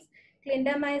 6 weeks,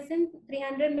 clindamycin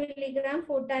 300 milligram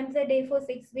 4 times a day for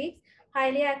 6 weeks.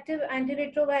 Highly active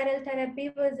antiretroviral therapy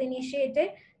was initiated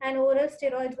and oral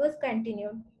steroids was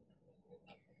continued.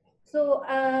 So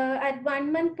at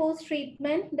 1 month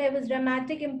post-treatment, there was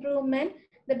dramatic improvement.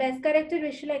 The best corrected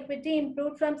visual acuity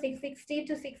improved from 660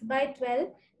 to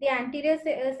 6/12. The anterior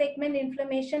segment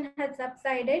inflammation had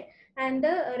subsided and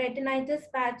the retinitis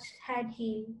patch had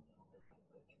healed.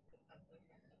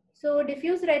 So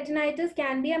diffuse retinitis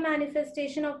can be a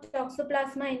manifestation of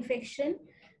Toxoplasma infection.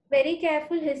 Very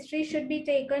careful history should be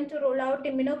taken to rule out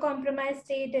immunocompromised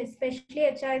state, especially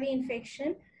HIV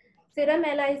infection. Serum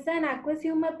ELISA and aqueous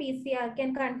humor PCR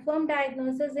can confirm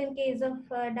diagnosis in case of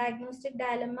diagnostic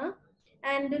dilemma.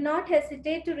 And do not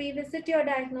hesitate to revisit your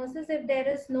diagnosis if there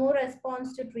is no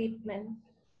response to treatment.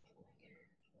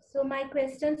 So my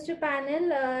questions to panel,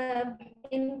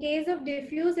 in case of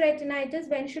diffuse retinitis,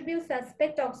 when should you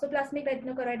suspect toxoplasmic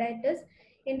retinochoroiditis?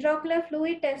 Intraocular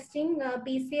fluid testing,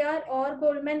 PCR or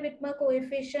Goldman-Whitmer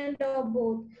coefficient or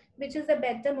both, which is a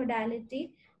better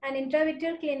modality. And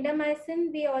intravitreal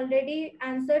clindamycin, we already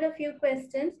answered a few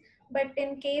questions, but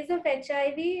in case of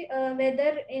HIV,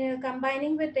 whether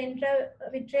combining with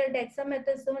intravitreal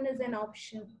dexamethasone is an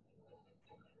option.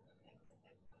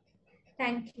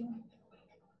 Thank you.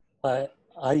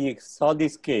 I saw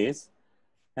this case,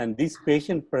 and this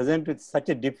patient presented with such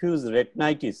a diffuse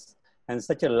retinitis and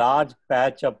such a large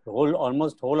patch of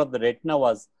almost whole of the retina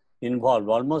was involved,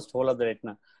 almost whole of the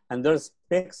retina, and there were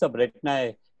specks of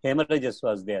retina hemorrhages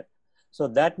was there. So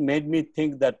that made me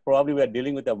think that probably we are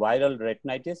dealing with a viral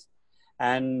retinitis,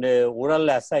 and oral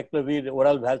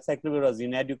valcyclovir was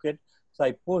inadequate. So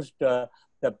I pushed the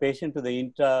patient to the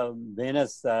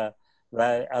intravenous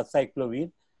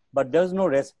valcyclovir, but there's no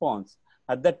response.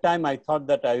 At that time, I thought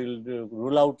that I will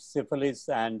rule out syphilis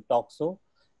and toxo,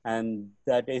 and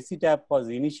that ACTAP was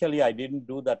initially, I didn't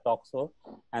do the toxo.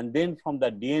 And then from the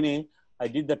DNA, I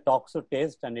did the toxo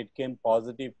test and it came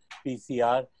positive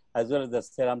PCR, as well as the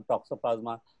serum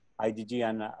Toxoplasma IgG,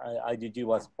 and IgG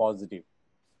was positive.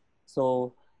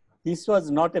 So this was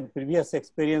not a previous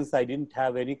experience. I didn't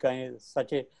have any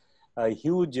such a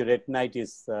huge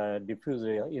retinitis, diffuse,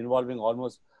 involving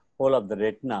almost whole of the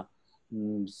retina.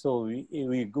 So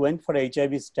we went for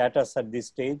HIV status at this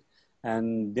stage,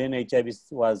 and then HIV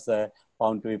was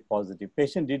found to be positive.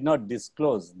 Patient did not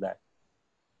disclose that.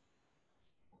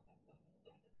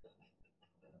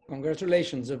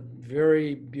 Congratulations, a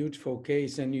very beautiful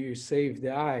case, and you saved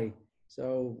the eye.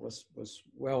 So was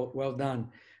well done.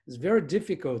 It's very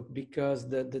difficult because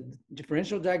the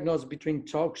differential diagnosis between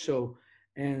toxo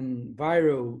and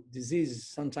viral disease is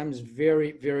sometimes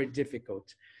very, very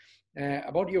difficult.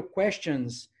 About your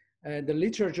questions, the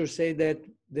literature say that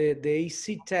the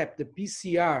ACTAP, the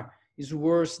PCR, is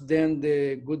worse than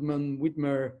the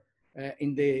Goodman-Whitmer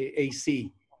in the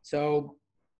AC. So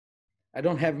I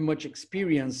don't have much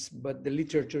experience, but the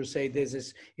literature say this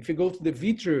is, if you go to the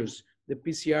vitreous, the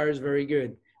PCR is very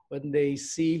good, but they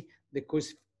see the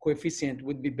coefficient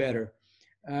would be better.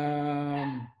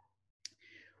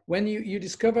 When you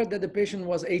discovered that the patient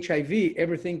was HIV,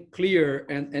 everything clear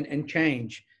and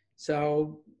change.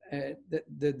 So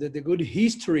the good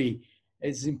history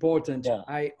is important. Yeah.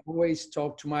 I always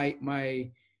talk to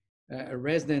my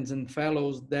residents and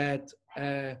fellows that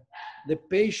the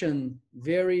patient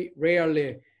very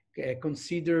rarely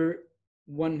consider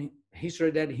one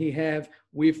history that he have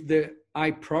with the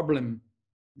eye problem.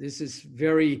 This is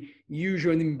very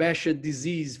usual in Behçet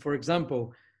disease, for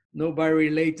example. Nobody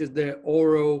related the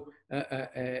oral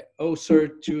ulcer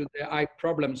to the eye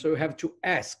problem, so you have to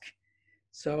ask.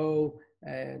 So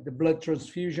the blood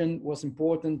transfusion was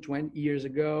important 20 years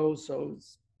ago. So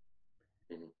it's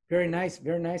very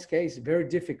nice case, very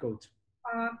difficult.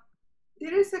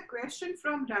 There is a question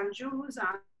from Ranju who's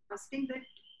asking that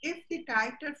if the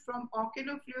titer from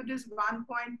ocular fluid is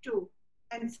 1.2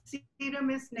 and serum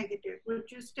is negative, would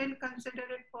you still consider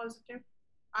it positive?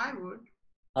 I would.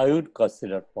 I would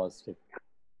consider positive.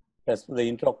 As for the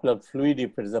intraocular fluid,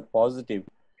 if it is a positive,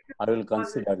 I will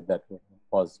consider that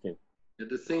positive.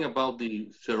 The thing about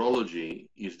the serology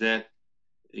is that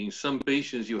in some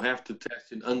patients you have to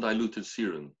test in undiluted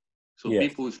serum. So yes.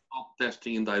 People stop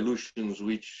testing in dilutions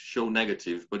which show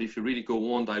negative, but if you really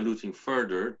go on diluting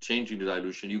further, changing the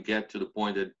dilution, you get to the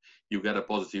point that you get a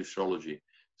positive serology.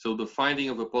 So the finding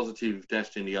of a positive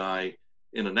test in the eye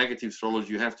in a negative serology,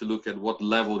 you have to look at what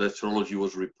level that serology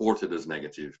was reported as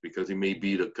negative, because it may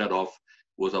be the cutoff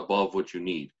was above what you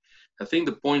need. I think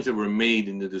the points that were made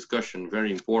in the discussion,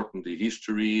 very important, the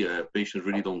history, patients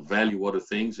really don't value other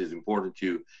things. It's important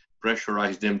to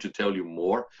pressurize them to tell you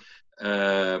more.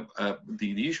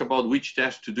 The issue about which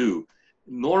test to do.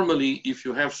 Normally, if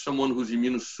you have someone who's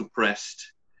immunosuppressed,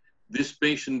 this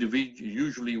patient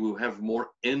usually will have more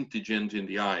antigens in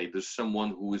the eye than someone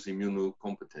who is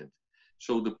immunocompetent.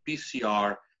 So the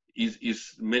PCR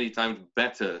is many times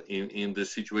better in the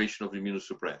situation of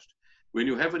immunosuppressed. When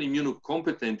you have an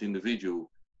immunocompetent individual,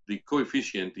 the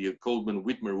coefficient, the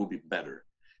Coleman-Whitmer, will be better.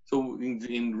 So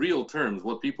in real terms,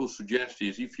 what people suggest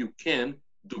is if you can,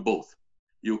 do both.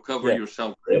 You'll cover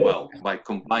yourself very well by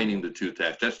combining the two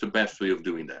tests. That's the best way of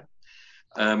doing that.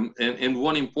 And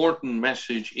one important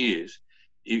message is,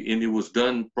 and it was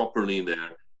done properly in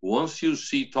there, once you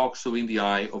see toxo in the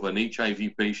eye of an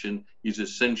HIV patient, it's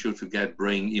essential to get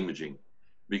brain imaging.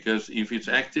 Because if it's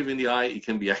active in the eye, it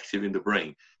can be active in the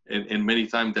brain. And many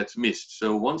times that's missed.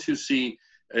 So once you see,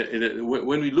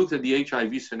 when we looked at the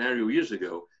HIV scenario years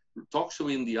ago,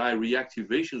 toxo in the eye,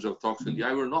 reactivations of toxo in the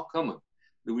eye were not common.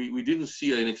 We didn't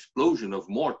see an explosion of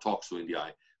more toxo in the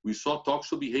eye. We saw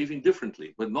toxo behaving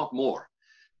differently, but not more.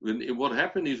 What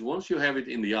happened is once you have it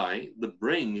in the eye, the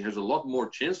brain has a lot more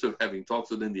chance of having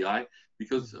toxo than the eye,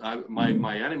 because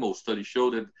my animal study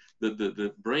showed that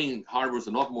the brain harbors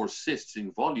a lot more cysts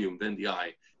in volume than the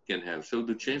eye can have. So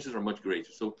the chances are much greater.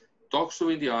 So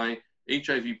toxo in the eye,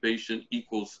 HIV patient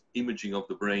equals imaging of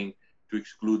the brain to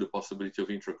exclude the possibility of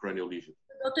intracranial lesion.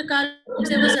 Dr. Carlos,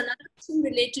 there was another question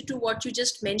related to what you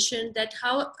just mentioned, that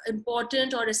how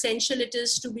important or essential it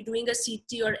is to be doing a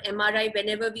CT or MRI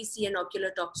whenever we see an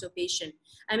ocular toxo patient.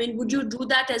 I mean, would you do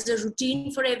that as a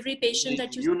routine for every patient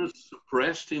that you see?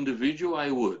 Immunosuppressed individual, I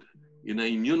would. In an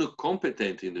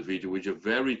immunocompetent individual, which is a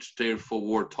very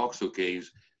straightforward toxo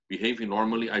case, behaving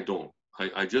normally, I don't.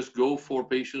 I just go for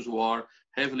patients who are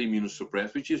heavily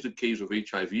immunosuppressed, which is the case of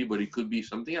HIV, but it could be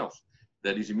something else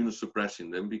that is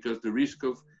immunosuppressing them, because the risk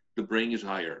of the brain is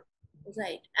higher.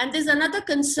 Right. And there's another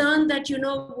concern that,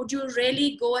 would you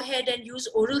really go ahead and use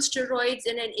oral steroids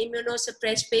in an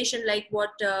immunosuppressed patient, like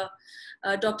what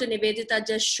Dr. Nivedita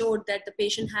just showed, that the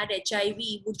patient had HIV?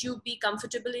 Would you be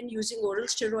comfortable in using oral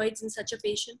steroids in such a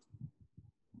patient?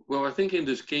 Well, I think in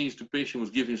this case, the patient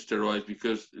was given steroids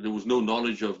because there was no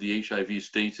knowledge of the HIV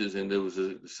status and there was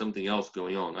something else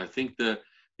going on. I think that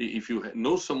if you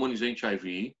know someone is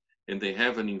HIV, and they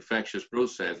have an infectious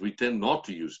process, we tend not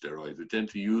to use steroids. We tend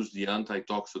to use the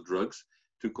anti-toxo drugs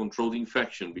to control the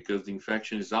infection, because the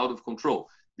infection is out of control.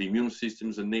 The immune system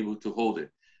is unable to hold it.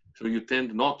 So you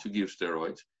tend not to give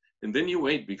steroids. And then you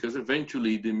wait, because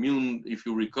eventually if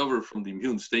you recover from the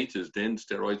immune status, then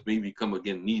steroids may become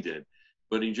again needed.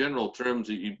 But in general terms,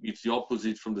 it's the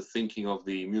opposite from the thinking of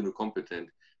the immunocompetent,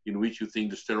 in which you think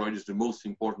the steroid is the most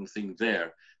important thing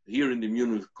there. Here in the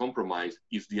immunocompromised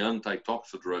is the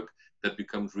anti-toxo drug that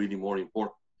becomes really more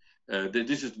important.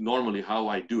 This is normally how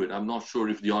I do it. I'm not sure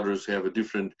if the others have a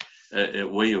different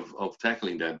way of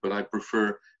tackling that, but I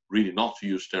prefer really not to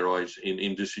use steroids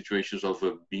in the situations of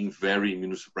being very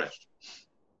immunosuppressed.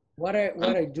 What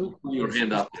I do your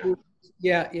hand up.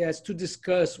 is to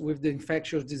discuss with the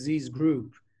infectious disease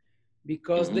group,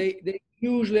 because they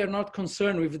usually are not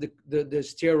concerned with the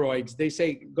steroids. They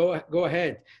say, go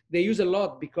ahead. They use a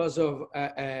lot because of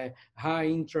high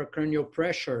intracranial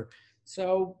pressure.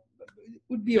 So it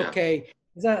would be okay.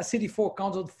 It's a CD4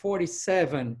 count of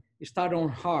 47. You start on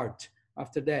heart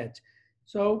after that.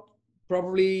 So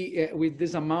probably with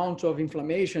this amount of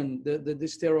inflammation, the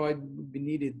steroid would be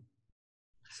needed.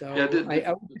 So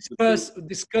I would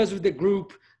discuss with the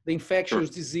group, the infectious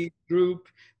disease group.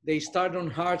 They start on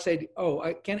heart, said,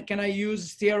 oh, can I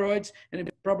use steroids?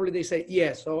 And probably they say,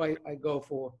 yes, so I go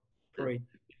for it.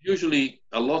 Usually,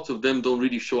 a lot of them don't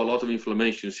really show a lot of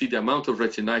inflammation. You see, the amount of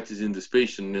retinitis in this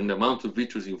patient and the amount of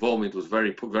vitreous involvement was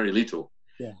very little.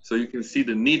 Yeah. So you can see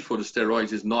the need for the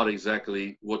steroids is not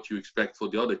exactly what you expect for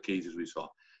the other cases we saw.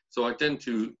 So I tend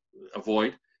to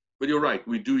avoid, but you're right,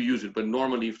 we do use it. But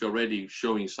normally, if they're already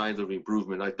showing signs of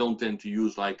improvement, I don't tend to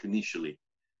use like initially.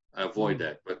 I avoid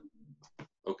that, but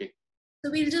okay. So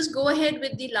we'll just go ahead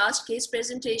with the last case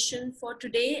presentation for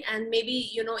today, and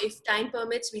maybe, if time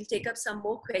permits, we'll take up some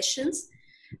more questions.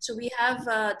 So we have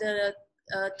the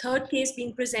third case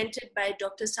being presented by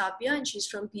Dr. Sabia, and she's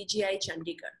from PGI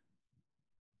Chandigarh.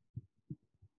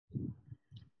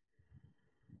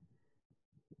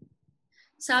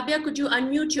 Sabia, could you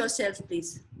unmute yourself,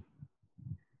 please?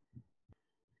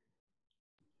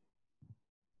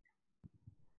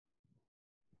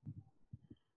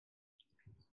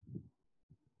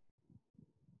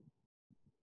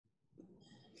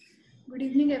 Good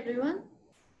evening, everyone.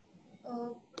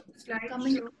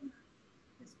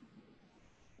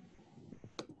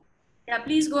 Yeah,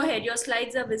 please go ahead. Your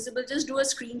slides are visible. Just do a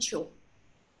screen show.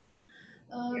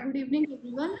 Good evening,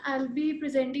 everyone. I'll be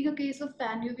presenting a case of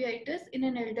panuveitis in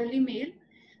an elderly male.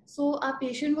 So our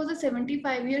patient was a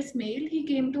 75 years male. He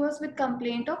came to us with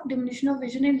complaint of diminution of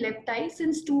vision in left eye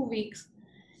since 2 weeks,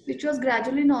 which was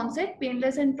gradual in onset,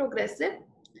 painless and progressive.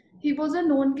 He was a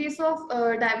known case of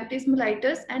diabetes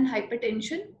mellitus and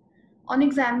hypertension. On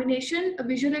examination,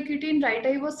 visual acuity in right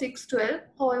eye was 612.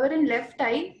 However, in left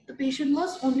eye, the patient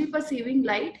was only perceiving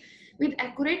light with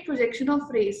accurate projection of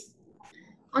rays.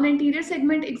 On anterior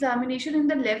segment examination in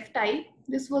the left eye,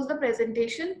 this was the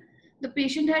presentation. The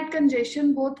patient had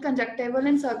congestion, both conjunctival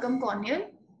and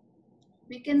circumcorneal.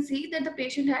 We can see that the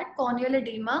patient had corneal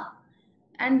edema,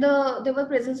 and there were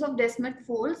presence of descemet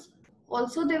folds.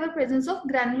 Also, there were presence of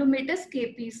granulomatous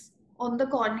capes on the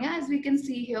cornea, as we can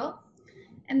see here.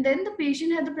 And then the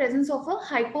patient had the presence of a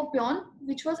hypopion,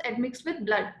 which was admixed with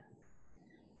blood.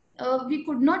 We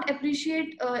could not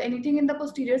appreciate anything in the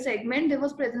posterior segment. There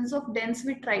was presence of dense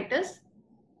vitritis.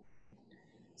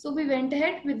 So we went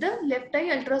ahead with the left eye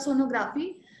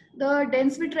ultrasonography. The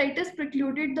dense vitritis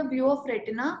precluded the view of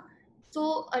retina.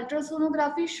 So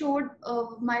ultrasonography showed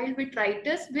mild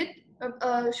vitritis with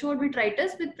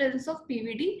presence of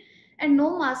PVD, and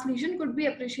no mass lesion could be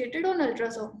appreciated on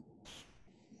ultrasound.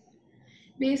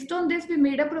 Based on this, we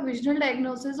made a provisional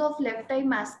diagnosis of left eye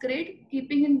masquerade,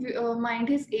 keeping in mind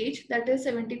his age, that is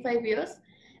 75 years,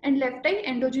 and left eye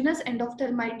endogenous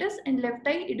endophthalmitis and left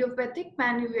eye idiopathic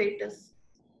panuveitis.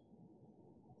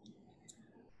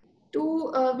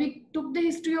 We took the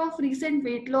history of recent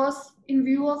weight loss in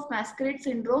view of masquerade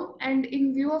syndrome, and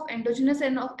in view of endogenous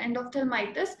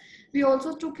endophthalmitis, we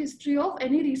also took history of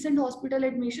any recent hospital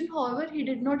admission. However, he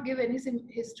did not give any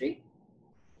history.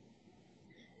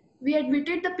 We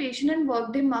admitted the patient and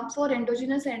worked him up for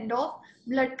endogenous endoph.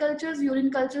 Blood cultures,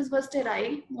 urine cultures were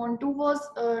sterile. MON2 was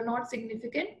not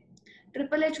significant.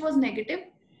 Triple H was negative.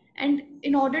 And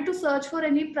in order to search for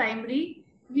any primary,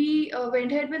 we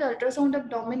went ahead with ultrasound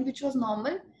abdomen, which was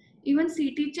normal. Even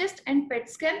CT chest and PET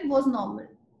scan was normal.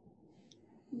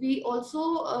 We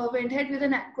also went ahead with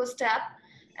an aqueous tap,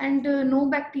 and no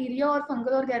bacteria or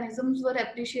fungal organisms were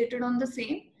appreciated on the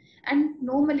same, and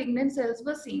no malignant cells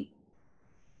were seen.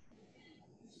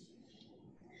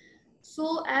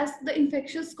 So as the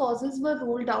infectious causes were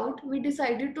ruled out, we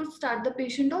decided to start the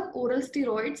patient on oral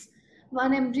steroids,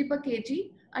 1 mg per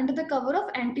kg. Under the cover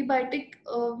of antibiotic,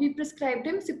 we prescribed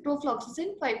him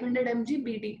ciprofloxacin 500 mg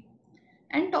BD,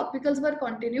 and topicals were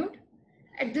continued.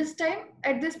 At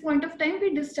this point of time,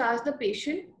 we discharged the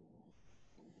patient.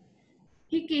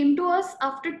 He came to us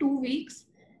after 2 weeks,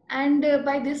 and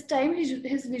by this time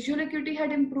his visual acuity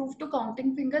had improved to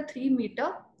counting finger 3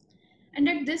 meter. And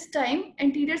at this time,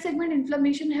 anterior segment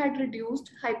inflammation had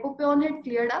reduced, hypopion had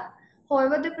cleared up.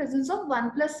 However, the presence of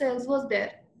 1+ cells was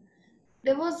there.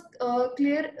 There was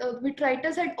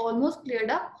vitritis had almost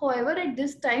cleared up. However, at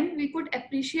this time, we could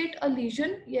appreciate a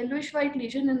lesion, yellowish white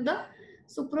lesion in the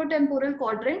supratemporal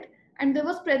quadrant, and there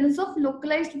was presence of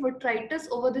localized vitritis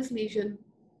over this lesion.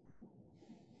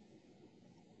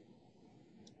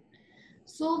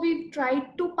 So we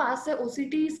tried to pass a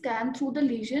OCT scan through the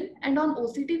lesion, and on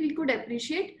OCT we could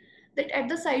appreciate that at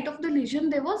the site of the lesion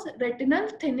there was retinal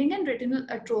thinning and retinal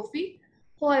atrophy.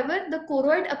 However, the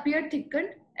choroid appeared thickened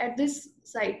at this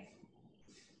site.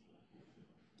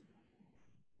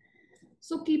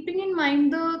 So keeping in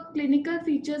mind the clinical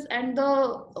features and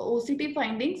the OCT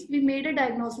findings, we made a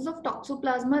diagnosis of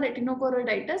Toxoplasma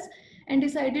retinochoroiditis and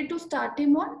decided to start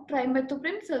him on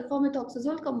trimethoprim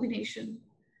sulfamethoxazole combination.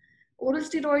 Oral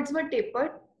steroids were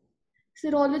tapered.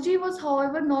 Serology was,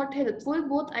 however, not helpful.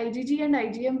 Both IgG and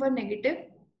IgM were negative.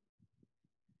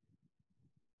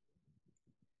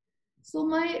 So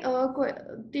my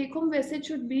take-home message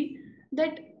should be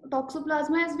that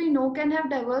Toxoplasma, as we know, can have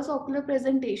diverse ocular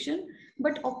presentation,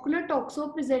 but ocular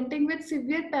toxo presenting with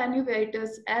severe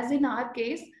panuveitis, as in our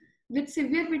case, with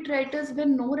severe vitritis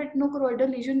when no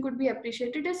retinochoroidal lesion could be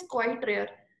appreciated, is quite rare.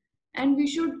 And we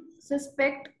should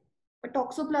suspect a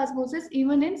toxoplasmosis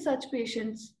even in such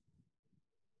patients.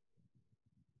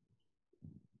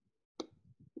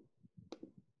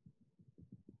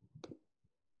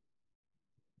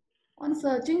 On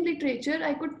searching literature,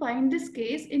 I could find this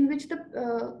case in which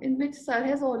Sir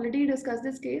has already discussed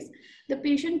this case. The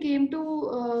patient came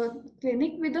to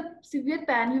clinic with a severe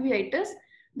panuveitis.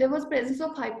 There was presence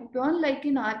of hypopyon like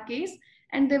in our case,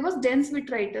 and there was dense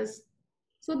vitritis.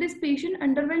 So this patient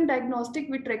underwent diagnostic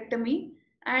vitrectomy,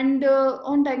 and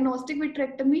on diagnostic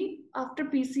vitrectomy after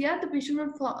PCR, the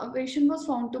patient was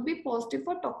found to be positive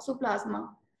for Toxoplasma.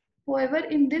 However,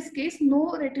 in this case,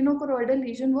 no retinochoroidal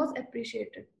lesion was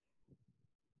appreciated.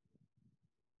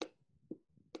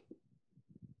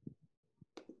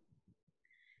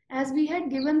 As we had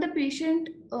given the patient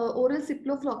oral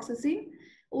ciprofloxacin,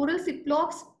 oral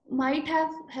ciplox might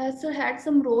have had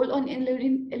some role on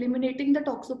eliminating the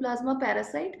Toxoplasma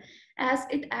parasite, as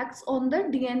it acts on the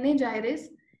DNA gyrase,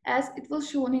 as it was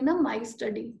shown in a mice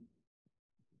study.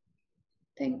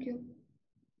 Thank you.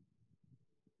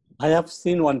 I have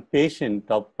seen one patient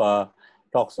of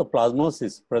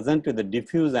toxoplasmosis present with the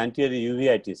diffuse anterior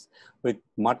uveitis with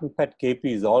mutton fat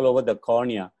KPs all over the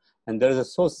cornea. And there is a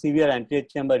so severe anterior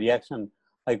chamber reaction,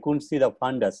 I couldn't see the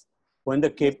fundus. When the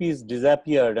KPs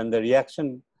disappeared and the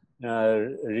reaction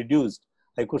reduced,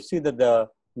 I could see that the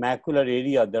macular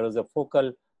area, there was a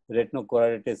focal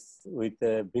retinochoroiditis with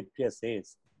vitreous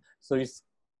haze. So it's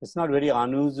not very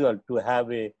unusual to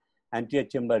have a anterior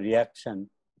chamber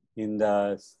reaction in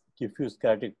the diffuse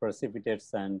keratic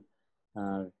precipitates and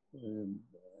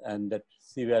that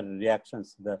severe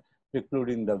reactions,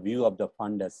 precluding the view of the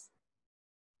fundus.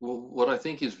 Well, what I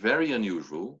think is very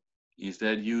unusual is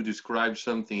that you described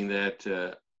something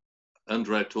that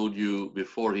Andre told you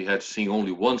before he had seen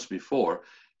only once before,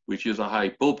 which is a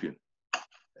hypopyon.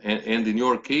 And in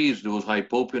your case, there was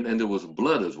hypopyon and there was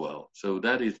blood as well. So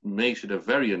that makes it a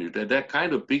very unusual. That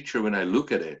kind of picture, when I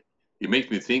look at it, it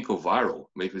makes me think of viral,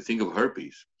 makes me think of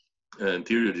herpes,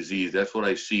 anterior disease. That's what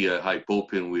I see, a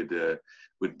hypopyon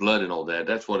with blood and all that.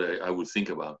 That's what I would think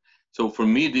about. So for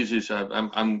me, this is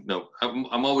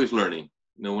I'm always learning.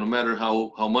 No matter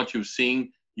how much you've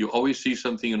seen, you always see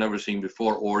something you've never seen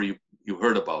before or you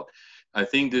heard about. I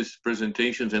think these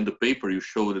presentations and the paper you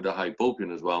showed at the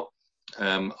hypopyon as well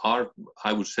are,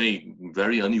 I would say,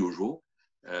 very unusual.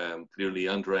 Clearly,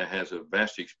 Andre has a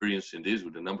vast experience in this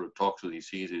with the number of talks that he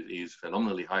sees is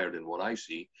phenomenally higher than what I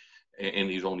see, and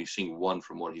he's only seen one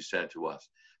from what he said to us.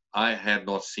 I had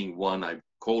not seen one. I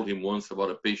called him once about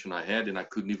a patient I had, and I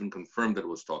couldn't even confirm that it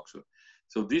was toxo.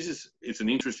 So it's an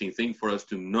interesting thing for us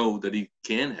to know that it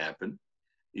can happen.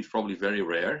 It's probably very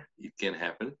rare. It can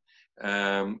happen.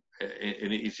 And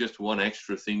it's just one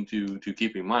extra thing to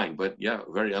keep in mind. But yeah,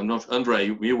 I'm not,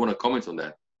 Andre, you want to comment on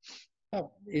that?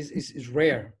 Oh, it's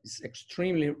rare. It's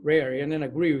extremely rare. And then I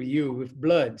agree with you with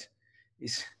blood.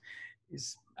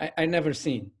 I never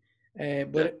seen.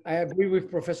 But I agree with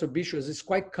Professor Bichos. It's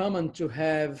quite common to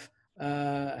have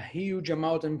a huge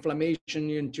amount of inflammation in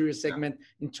the anterior segment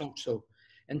in toxo.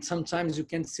 And sometimes you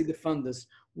can see the fundus.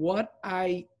 What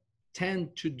I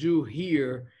tend to do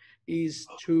here is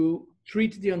to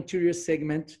treat the anterior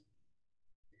segment,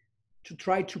 to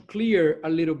try to clear a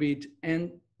little bit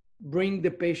and bring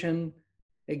the patient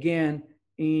again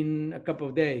in a couple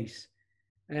of days.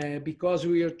 Because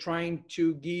we are trying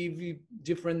to give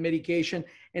different medication.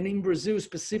 And in Brazil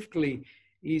specifically,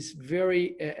 is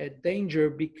very a danger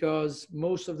because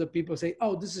most of the people say,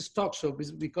 oh, this is toxo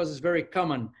because it's very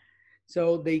common.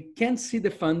 So they can't see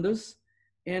the fundus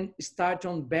and start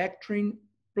on Bactrim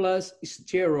plus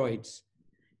steroids.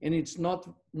 And it's not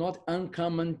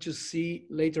uncommon to see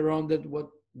later on that what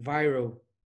viral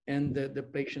and the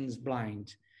patient is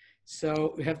blind.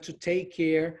 So you have to take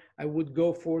care. I would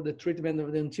go for the treatment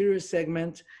of the anterior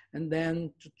segment and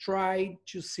then to try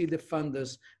to see the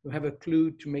fundus. You have a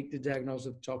clue to make the diagnosis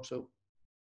of toxo.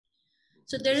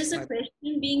 So there is a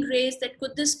question being raised that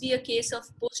could this be a case of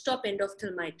post-op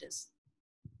endophthalmitis?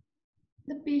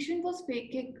 The patient was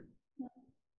faking.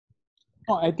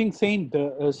 No, I think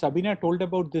Sabina told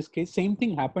about this case. Same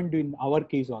thing happened in our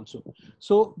case also.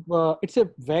 So it's a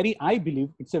very, I believe,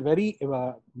 it's a very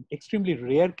extremely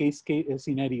rare case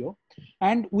scenario.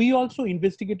 And we also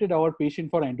investigated our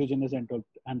patient for endogenous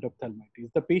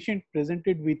endophthalmitis. The patient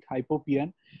presented with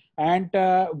hypopyon. And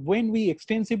when we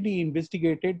extensively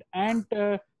investigated and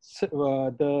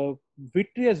the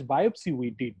vitreous biopsy we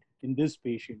did in this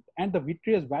patient, and the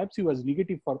vitreous biopsy was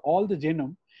negative for all the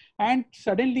genome. And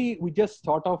suddenly we just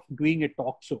thought of doing a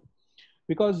toxo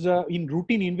because in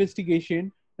routine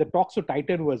investigation, the toxo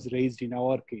titer was raised in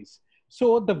our case.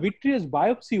 So the vitreous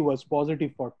biopsy was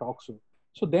positive for toxo.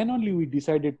 So then only we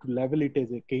decided to label it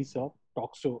as a case of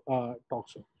toxo.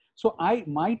 So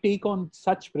my take on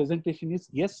such presentation is,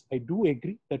 yes, I do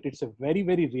agree that it's a very,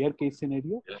 very rare case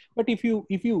scenario. Yeah. But if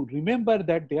you remember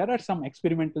that there are some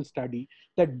experimental study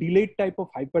that delayed type of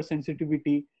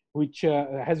hypersensitivity which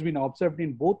has been observed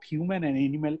in both human and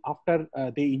animal after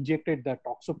they injected the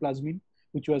toxoplasmin,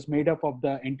 which was made up of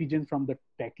the antigen from the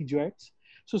tachyzoids.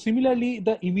 So similarly,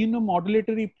 the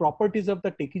immunomodulatory properties of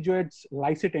the tachyzoids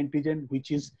lysate antigen,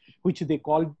 which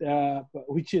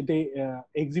they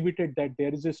exhibited that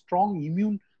there is a strong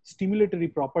immune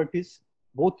stimulatory properties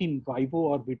both in vivo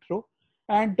or vitro,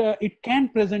 and it can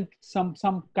present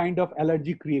some kind of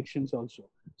allergic reactions also.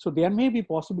 So there may be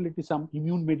possibility some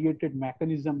immune mediated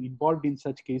mechanism involved in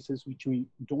such cases which we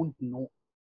don't know.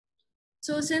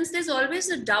 So since there's always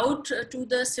a doubt to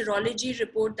the serology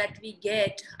report that we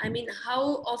get, I mean,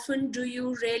 how often do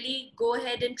you really go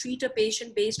ahead and treat a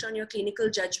patient based on your clinical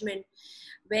judgment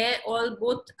where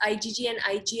both IgG and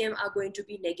IgM are going to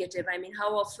be negative? I mean,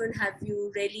 how often have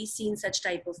you really seen such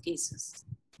type of cases?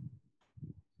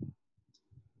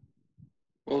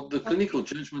 Well, the clinical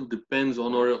judgment depends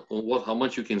on how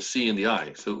much you can see in the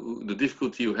eye. So the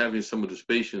difficulty you have in some of these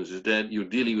patients is that you're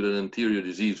dealing with an anterior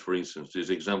disease, for instance, this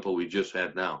example we just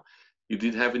had now. You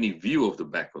didn't have any view of the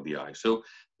back of the eye. So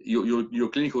your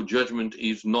clinical judgment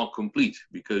is not complete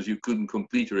because you couldn't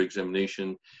complete your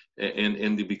examination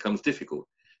and it becomes difficult.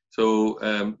 So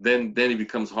then it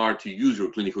becomes hard to use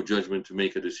your clinical judgment to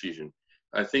make a decision.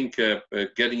 I think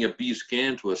getting a B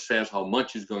scan to assess how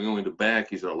much is going on in the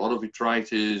back, is there a lot of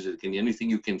vitritis, anything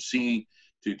you can see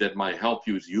that might help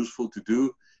you is useful to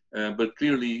do. But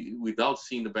clearly, without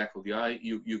seeing the back of the eye,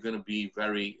 you're going to be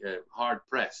very hard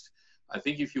pressed. I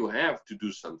think if you have to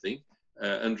do something,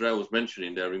 Andrea was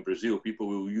mentioning there in Brazil, people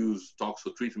will use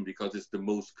toxo treatment because it's the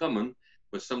most common,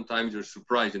 but sometimes they're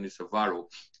surprised and it's a viral.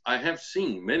 I have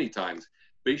seen many times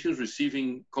patients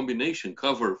receiving combination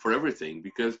cover for everything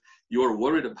because you're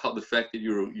worried about the fact that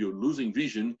you're losing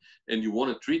vision and you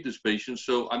want to treat this patient.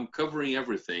 So I'm covering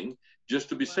everything just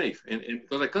to be safe. And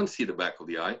because I can't see the back of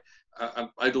the eye,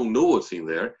 I don't know what's in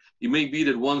there. It may be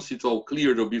that once it's all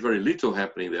clear, there'll be very little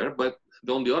happening there. But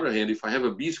on the other hand, if I have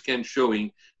a B scan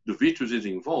showing the vitreous is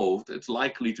involved, it's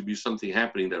likely to be something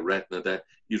happening in the retina that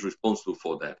is responsible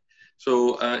for that.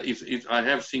 So I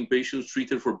have seen patients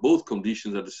treated for both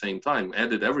conditions at the same time,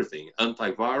 added everything,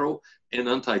 antiviral and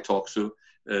anti-toxo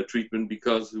treatment,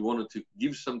 because we wanted to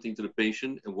give something to the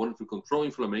patient and wanted to control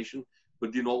inflammation,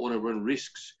 but did not want to run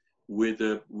risks with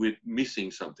missing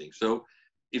something. So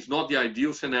it's not the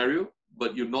ideal scenario,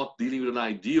 but you're not dealing with an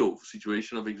ideal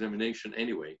situation of examination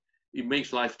anyway. It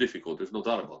makes life difficult. There's no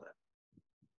doubt about that.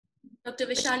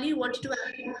 Dr. Vishali, you wanted to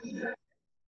add?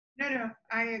 No,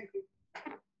 I agree.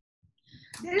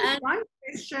 There is one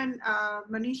question,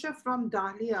 Manisha, from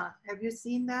Dahlia. Have you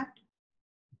seen that?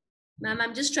 Ma'am,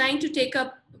 I'm just trying to take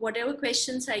up whatever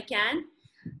questions I can.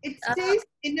 It says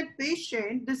in a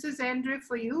patient, this is Andre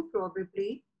for you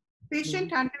probably,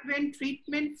 patient underwent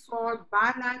treatment for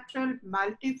bilateral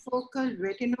multifocal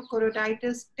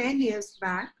retinochoroiditis 10 years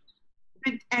back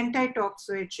with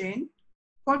anti-toxoagent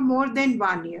for more than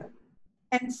 1 year.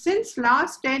 And since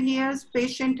last 10 years,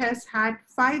 patient has had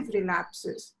 5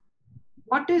 relapses.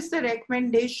 What is the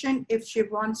recommendation if she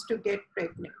wants to get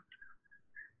pregnant?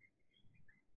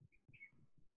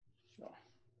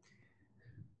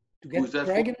 To get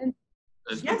pregnant?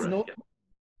 Yes. No.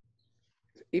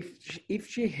 If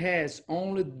she has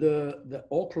only the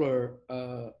ocular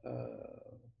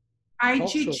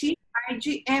IgG,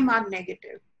 IgM are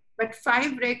negative, but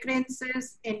 5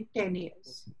 recurrences in 10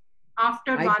 years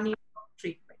after 1 year of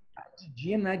treatment.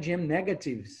 IgG and IgM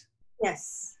negatives.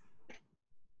 Yes.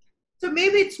 So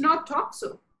maybe it's not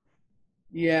toxo.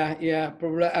 Yeah,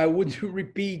 probably I would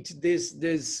repeat this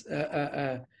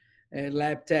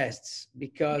lab tests,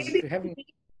 because Maybe if you haven't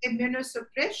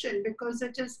immunosuppression, because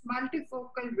it is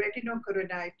multifocal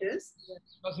retinochoroiditis.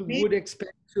 because we would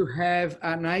expect to have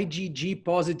an IgG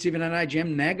positive and an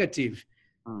IgM negative.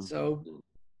 So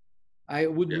I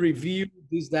would review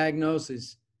this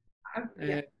diagnosis.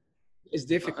 It's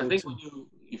difficult. I think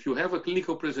if you have a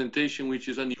clinical presentation which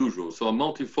is unusual, so a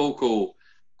multifocal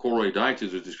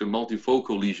choroiditis, which is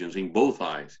multifocal lesions in both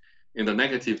eyes, and a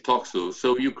negative toxo,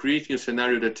 so you're creating a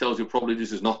scenario that tells you probably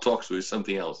this is not toxo, it's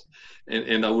something else.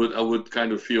 And I would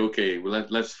kind of feel, okay, well,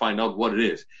 let's find out what it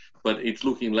is. But it's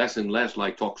looking less and less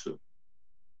like toxo.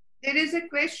 There is a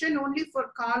question only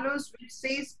for Carlos, which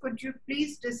says, could you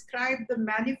please describe the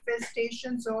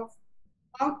manifestations of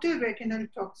outer retinal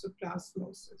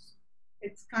toxoplasmosis?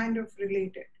 It's kind of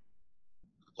related.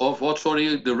 Of what,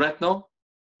 sorry, the retinal?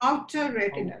 Outer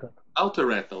retinal. Outer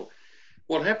retinal.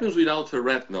 What happens with outer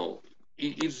retinal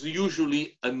is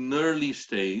usually an early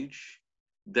stage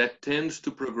that tends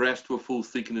to progress to a full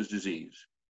thickness disease.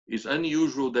 It's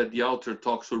unusual that the outer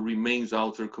toxo remains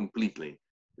outer completely.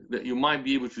 That you might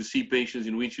be able to see patients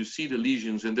in which you see the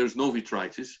lesions and there's no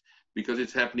vitritis because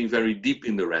it's happening very deep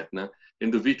in the retina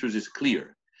and the vitreous is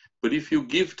clear. But if you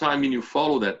give time and you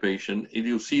follow that patient,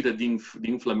 you'll see that the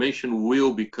inflammation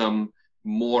will become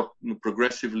more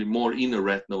progressively more inner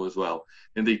retinal as well,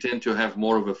 and they tend to have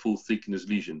more of a full thickness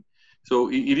lesion.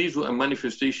 So it is a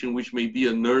manifestation which may be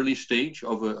an early stage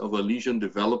of a lesion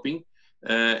developing,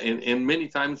 and many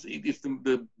times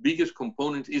the biggest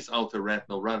component is outer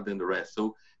retinal rather than the rest.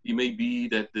 So it may be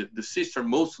that the cysts are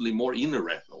mostly more inner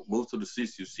retinal. Most of the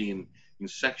cysts you see in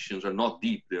sections are not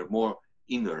deep; they're more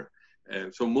inner.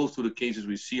 So most of the cases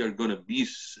we see are going to be,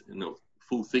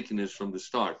 full thickness from the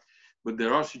start. But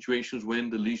there are situations when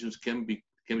the lesions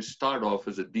can start off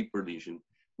as a deeper lesion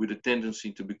with a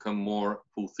tendency to become more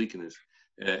full thickness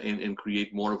and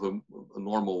create more of a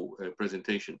normal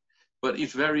presentation. But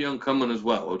it's very uncommon as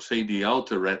well. I would say the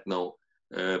outer retinal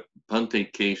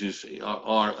puntate cases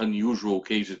are unusual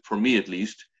cases, for me at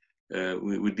least.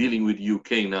 We're dealing with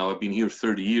UK now. I've been here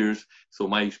 30 years, so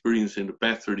my experience in the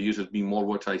past 30 years has been more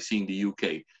what I see in the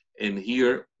UK. And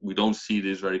here, we don't see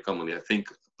this very commonly. I think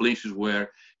places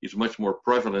where it's much more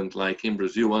prevalent, like in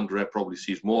Brazil, Andre probably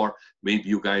sees more. Maybe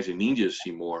you guys in India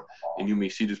see more, and you may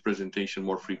see this presentation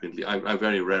more frequently. I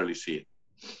very rarely see it.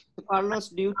 Carlos,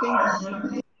 do you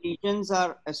think lesions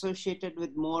are associated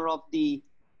with more of the,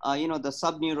 the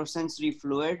subneurosensory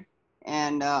fluid?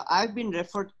 And I've been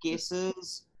referred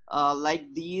cases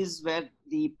like these where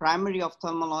the primary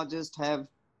ophthalmologists have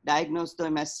diagnosed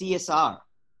them as CSR,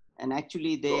 and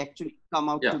actually they come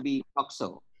out to be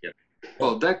toxo.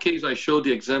 Well, that case I showed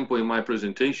the example in my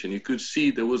presentation. You could see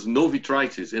there was no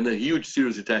vitritis and a huge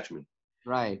serous detachment.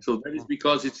 Right. So that is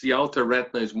because it's the outer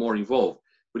retina is more involved.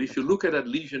 But if you look at that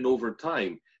lesion over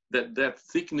time, that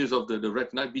thickness of the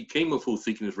retina became a full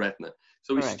thickness retina.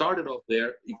 So it started off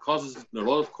there. It causes a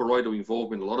lot of choroidal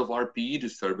involvement, a lot of RPE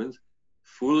disturbance.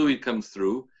 Fluid comes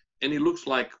through, and it looks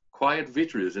like quiet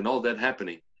vitreous and all that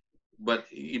happening. But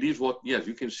it is what, yes,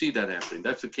 you can see that happening.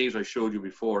 That's the case I showed you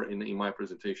before in my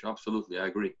presentation. Absolutely, I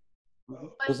agree.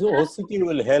 So OCT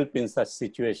will help in such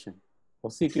situation.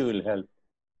 OCT will help.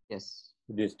 Yes.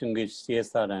 To distinguish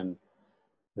CSR and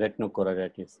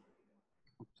retinochoroiditis.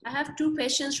 I have two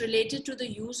questions related to the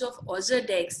use of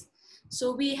Ozurdex.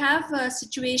 So we have a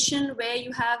situation where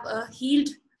you have a healed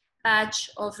patch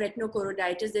of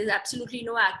retinochoroiditis. There's absolutely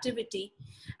no activity.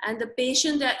 And the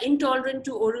patient, are intolerant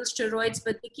to oral steroids,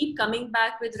 but they keep coming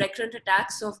back with recurrent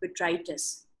attacks of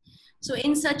vitritis. So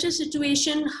in such a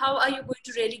situation, how are you going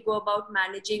to really go about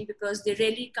managing, because they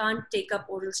really can't take up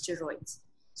oral steroids?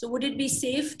 So would it be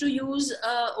safe to use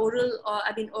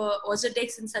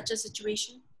Ozurdex in such a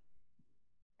situation?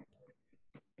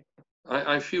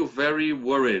 I feel very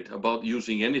worried about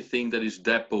using anything that is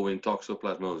depot in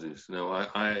toxoplasmosis.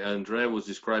 Andrea was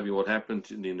describing what happened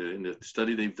in the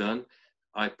study they've done.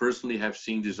 I personally have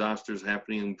seen disasters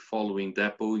happening following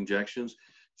depot injections.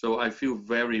 So I feel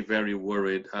very, very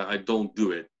worried. I don't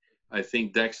do it. I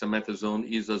think dexamethasone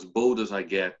is as bold as I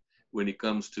get when it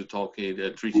comes to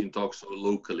treating toxo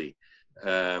locally.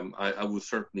 I would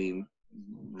certainly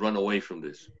run away from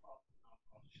this.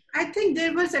 I think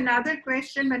there was another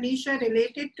question, Manisha,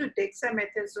 related to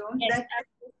dexamethasone, that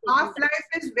half-life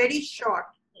is very short.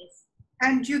 Yes.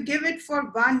 And you give it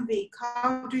for 1 week.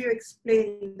 How do you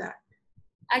explain that?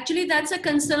 Actually, that's a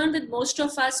concern with most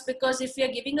of us, because if we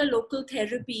are giving a local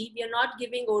therapy, we are not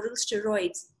giving oral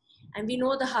steroids. And we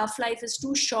know the half-life is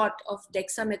too short of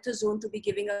dexamethasone to be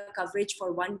giving a coverage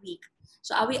for 1 week.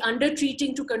 So are we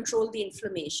under-treating to control the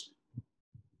inflammation?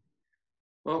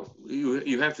 Well,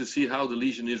 you have to see how the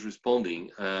lesion is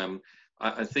responding.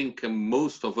 I think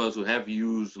most of us who have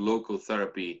used local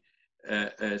therapy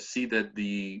see that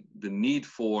the need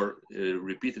for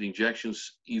repeated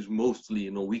injections is mostly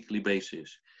on a weekly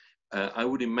basis. I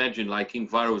would imagine, like in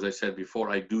viral, as I said before,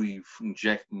 I do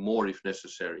inject more if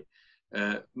necessary.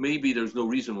 Maybe there's no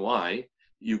reason why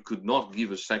you could not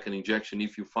give a second injection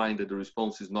if you find that the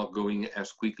response is not going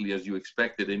as quickly as you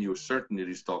expected and you're certain it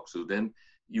is toxic. Then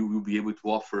you will be able to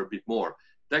offer a bit more.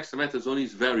 Dexamethasone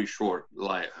is very short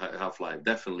half-life,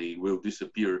 definitely will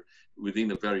disappear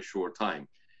within a very short time.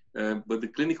 But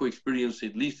the clinical experience,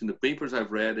 at least in the papers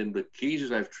I've read and the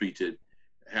cases I've treated,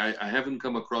 I haven't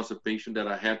come across a patient that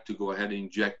I had to go ahead and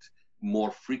inject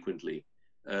more frequently.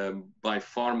 By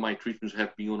far, my treatments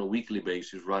have been on a weekly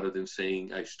basis rather than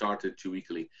saying I started 2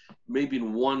 weekly. Maybe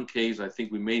in one case, I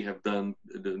think we may have done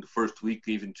the first week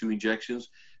even 2 injections,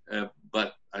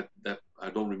 but I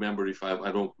don't remember if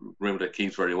I don't remember that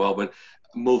case very well. But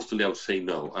mostly I would say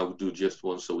no. I would do just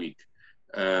once a week.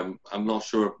 I'm not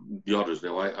sure the others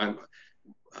now.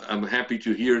 I'm happy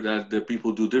to hear that the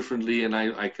people do differently, and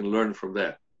I can learn from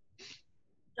that.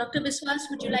 Dr. Biswas,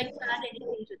 would you like to add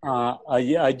anything to that?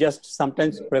 I just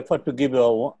sometimes prefer to give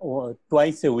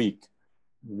twice a week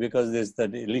because the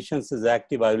lesions is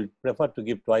active. I will prefer to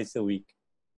give twice a week.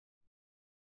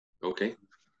 Okay.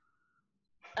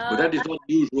 But that is not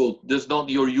usual. That's not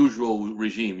your usual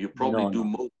regime. You probably do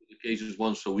most of the cases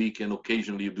once a week, and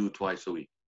occasionally you do twice a week.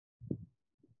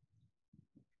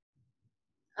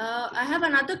 I have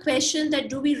another question that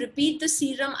do we repeat the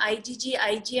serum IgG,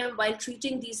 IgM while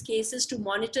treating these cases to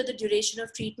monitor the duration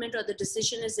of treatment, or the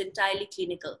decision is entirely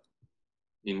clinical?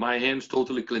 In my hands,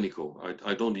 totally clinical.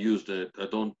 I don't use that. I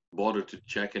don't bother to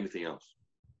check anything else.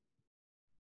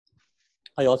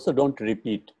 I also don't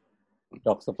repeat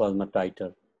Toxoplasma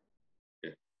titer.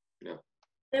 Yeah.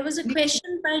 There was a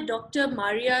question by Dr.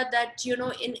 Maria that,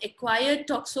 in acquired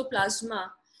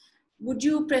Toxoplasma, would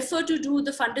you prefer to do the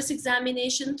fundus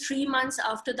examination 3 months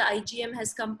after the IgM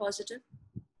has come positive?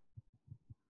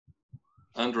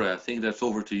 Andre, I think that's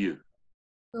over to you.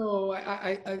 So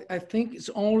I think it's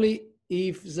only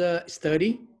if the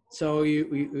study, so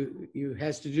you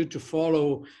has to do to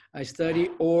follow a study,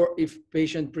 or if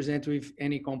patient present with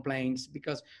any complaints,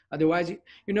 because otherwise,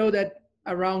 you know that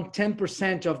around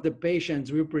 10% of the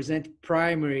patients will present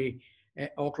primary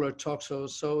ocular toxos,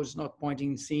 so it's not point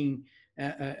in seeing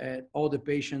all the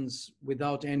patients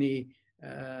without any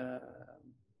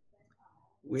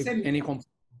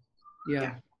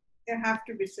Yeah, there have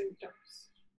to be symptoms.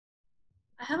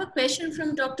 I have a question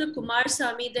from Dr. Kumar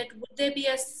Sami that would there be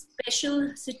a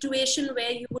special situation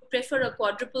where you would prefer a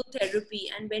quadruple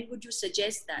therapy, and when would you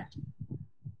suggest that?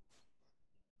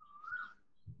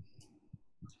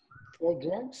 For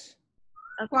drugs?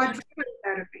 A quadruple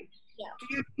therapy. Yeah. Do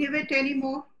you give it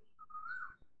anymore?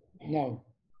 No.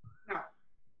 No.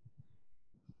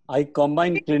 I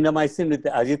combine clindamycin with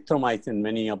azithromycin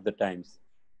many of the times.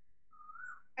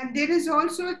 And there is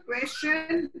also a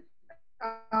question,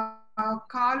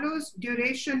 Carlos,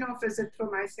 duration of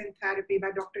azithromycin therapy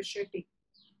by Dr. Shetty.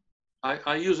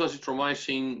 I use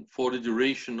azithromycin for the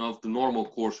duration of the normal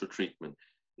course of treatment.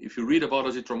 If you read about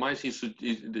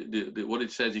azithromycin, what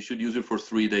it says, you should use it for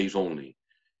 3 days only,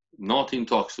 not in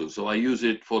toxos. So I use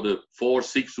it for the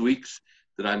 4-6 weeks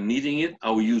that I'm needing it. I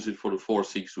will use it for the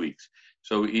 4-6 weeks.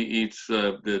 So it's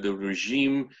the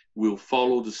regime will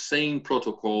follow the same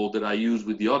protocol that I use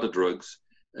with the other drugs,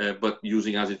 but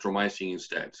using azithromycin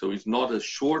instead. So it's not a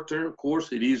shorter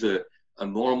course. It is a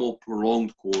normal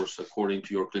prolonged course according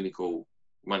to your clinical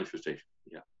manifestation.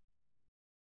 Yeah.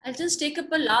 I'll just take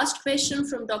up a last question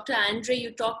from Dr. Andre.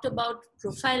 You talked about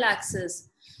prophylaxis.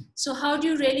 So how do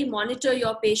you really monitor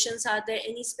your patients? Are there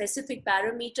any specific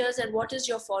parameters, and what is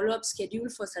your follow-up schedule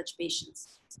for such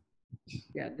patients?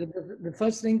 Yeah, the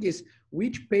first thing is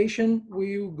which patient will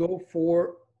you go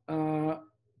for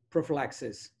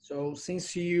prophylaxis. So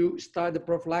since you start the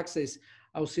prophylaxis,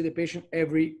 I'll see the patient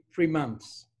every 3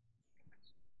 months.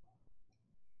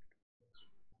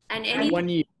 And any 1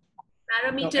 year.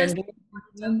 Parameters.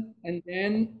 And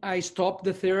then I stop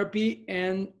the therapy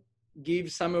and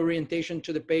give some orientation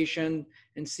to the patient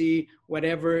and see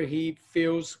whatever he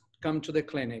feels come to the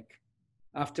clinic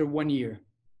after 1 year.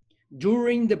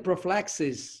 During the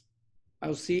prophylaxis,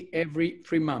 I'll see every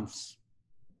 3 months.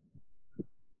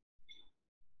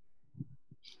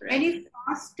 Any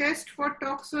fast test for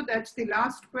toxo? That's the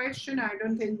last question. I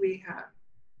don't think we have.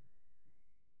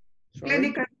 Sorry?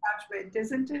 Clinical judgment,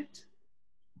 isn't it?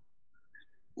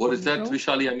 What is that,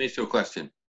 Vishali? I missed your question.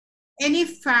 any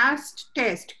fast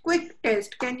test, quick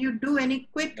test? Can you do any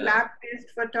quick lab test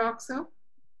for toxo?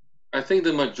 I think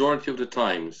the majority of the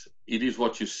times, it is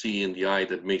what you see in the eye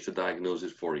that makes the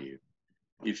diagnosis for you.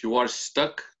 If you are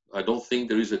stuck, I don't think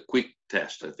there is a quick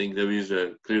test. I think there is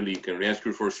clearly you can ask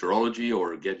you for serology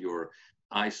or get your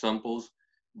eye samples,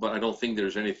 but I don't think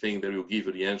there's anything that will give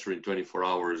you the answer in 24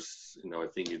 hours. I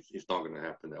think it's not going to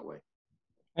happen that way.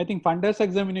 I think fundus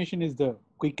examination is the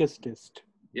quickest test.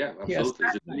 Yeah, absolutely.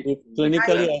 Yes. If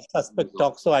clinically I suspect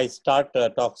toxo, I start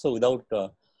toxo without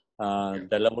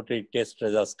the laboratory test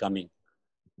results coming.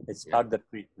 I start the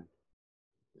treatment.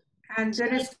 And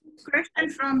there is a question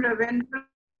from Ravindra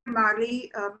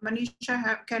Mali.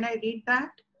 Manisha, can I read that?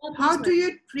 How do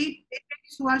you treat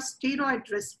patients who are steroid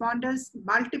responders,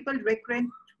 multiple recurrent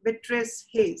vitreous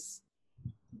haze?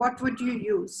 What would you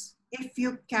use if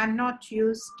you cannot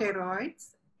use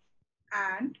steroids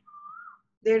and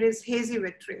there is hazy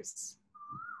vitreous?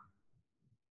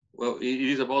 Well, it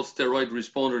is about steroid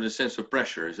responder in the sense of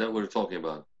pressure. Is that what we're talking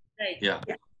about? Right. Yeah.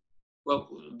 Well,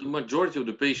 the majority of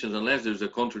the patients, unless there's a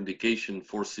contraindication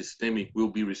for systemic, will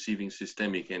be receiving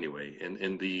systemic anyway.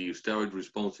 And the steroid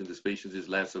response in these patients is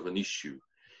less of an issue.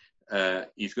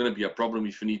 It's going to be a problem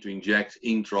if you need to inject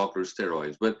intraocular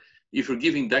steroids. But if you're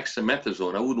giving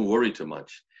dexamethasone, I wouldn't worry too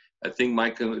much. I think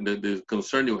the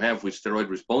concern you have with steroid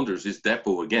responders is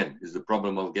depot again, is the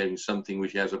problem of getting something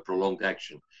which has a prolonged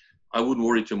action. I wouldn't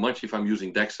worry too much if I'm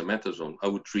using dexamethasone. I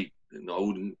would treat, I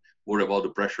wouldn't worry about the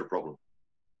pressure problem.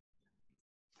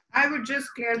 I would just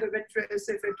clear the vitreous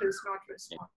if it is not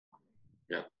responding.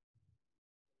 Yeah.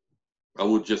 I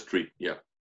would just treat, yeah.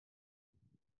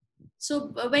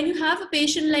 So when you have a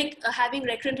patient like having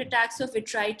recurrent attacks of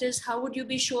vitritis, how would you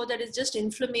be sure that it's just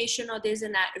inflammation or there's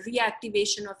a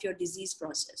reactivation of your disease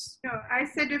process? No, I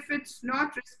said if it's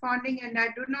not responding and I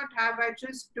do not have, I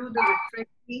just do the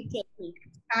vitrectomy,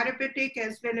 therapeutic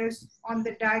as well as on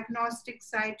the diagnostic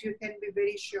side, you can be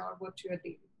very sure what you're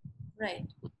doing. Right.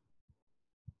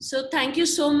 So thank you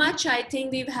so much. I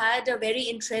think we've had a very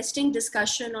interesting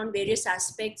discussion on various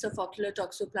aspects of ocular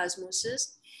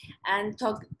toxoplasmosis. And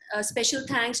special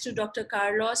thanks to Dr.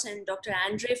 Carlos and Dr.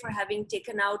 Andre for having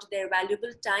taken out their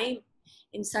valuable time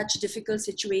in such difficult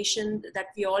situation that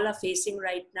we all are facing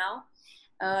right now.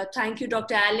 Thank you,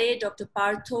 Dr. Ale, Dr.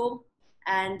 Partho,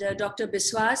 and Dr.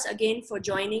 Biswas again for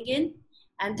joining in.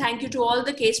 And thank you to all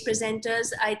the case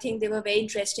presenters. I think they were very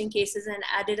interesting cases and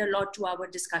added a lot to our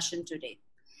discussion today.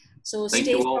 So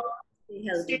stay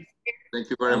healthy. Thank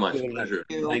you very much. Pleasure.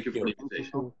 Thank you for the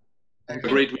invitation. Have a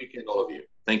great weekend, all of you.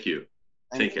 Thank you.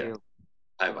 Take care.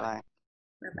 Bye-bye.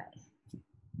 Bye-bye.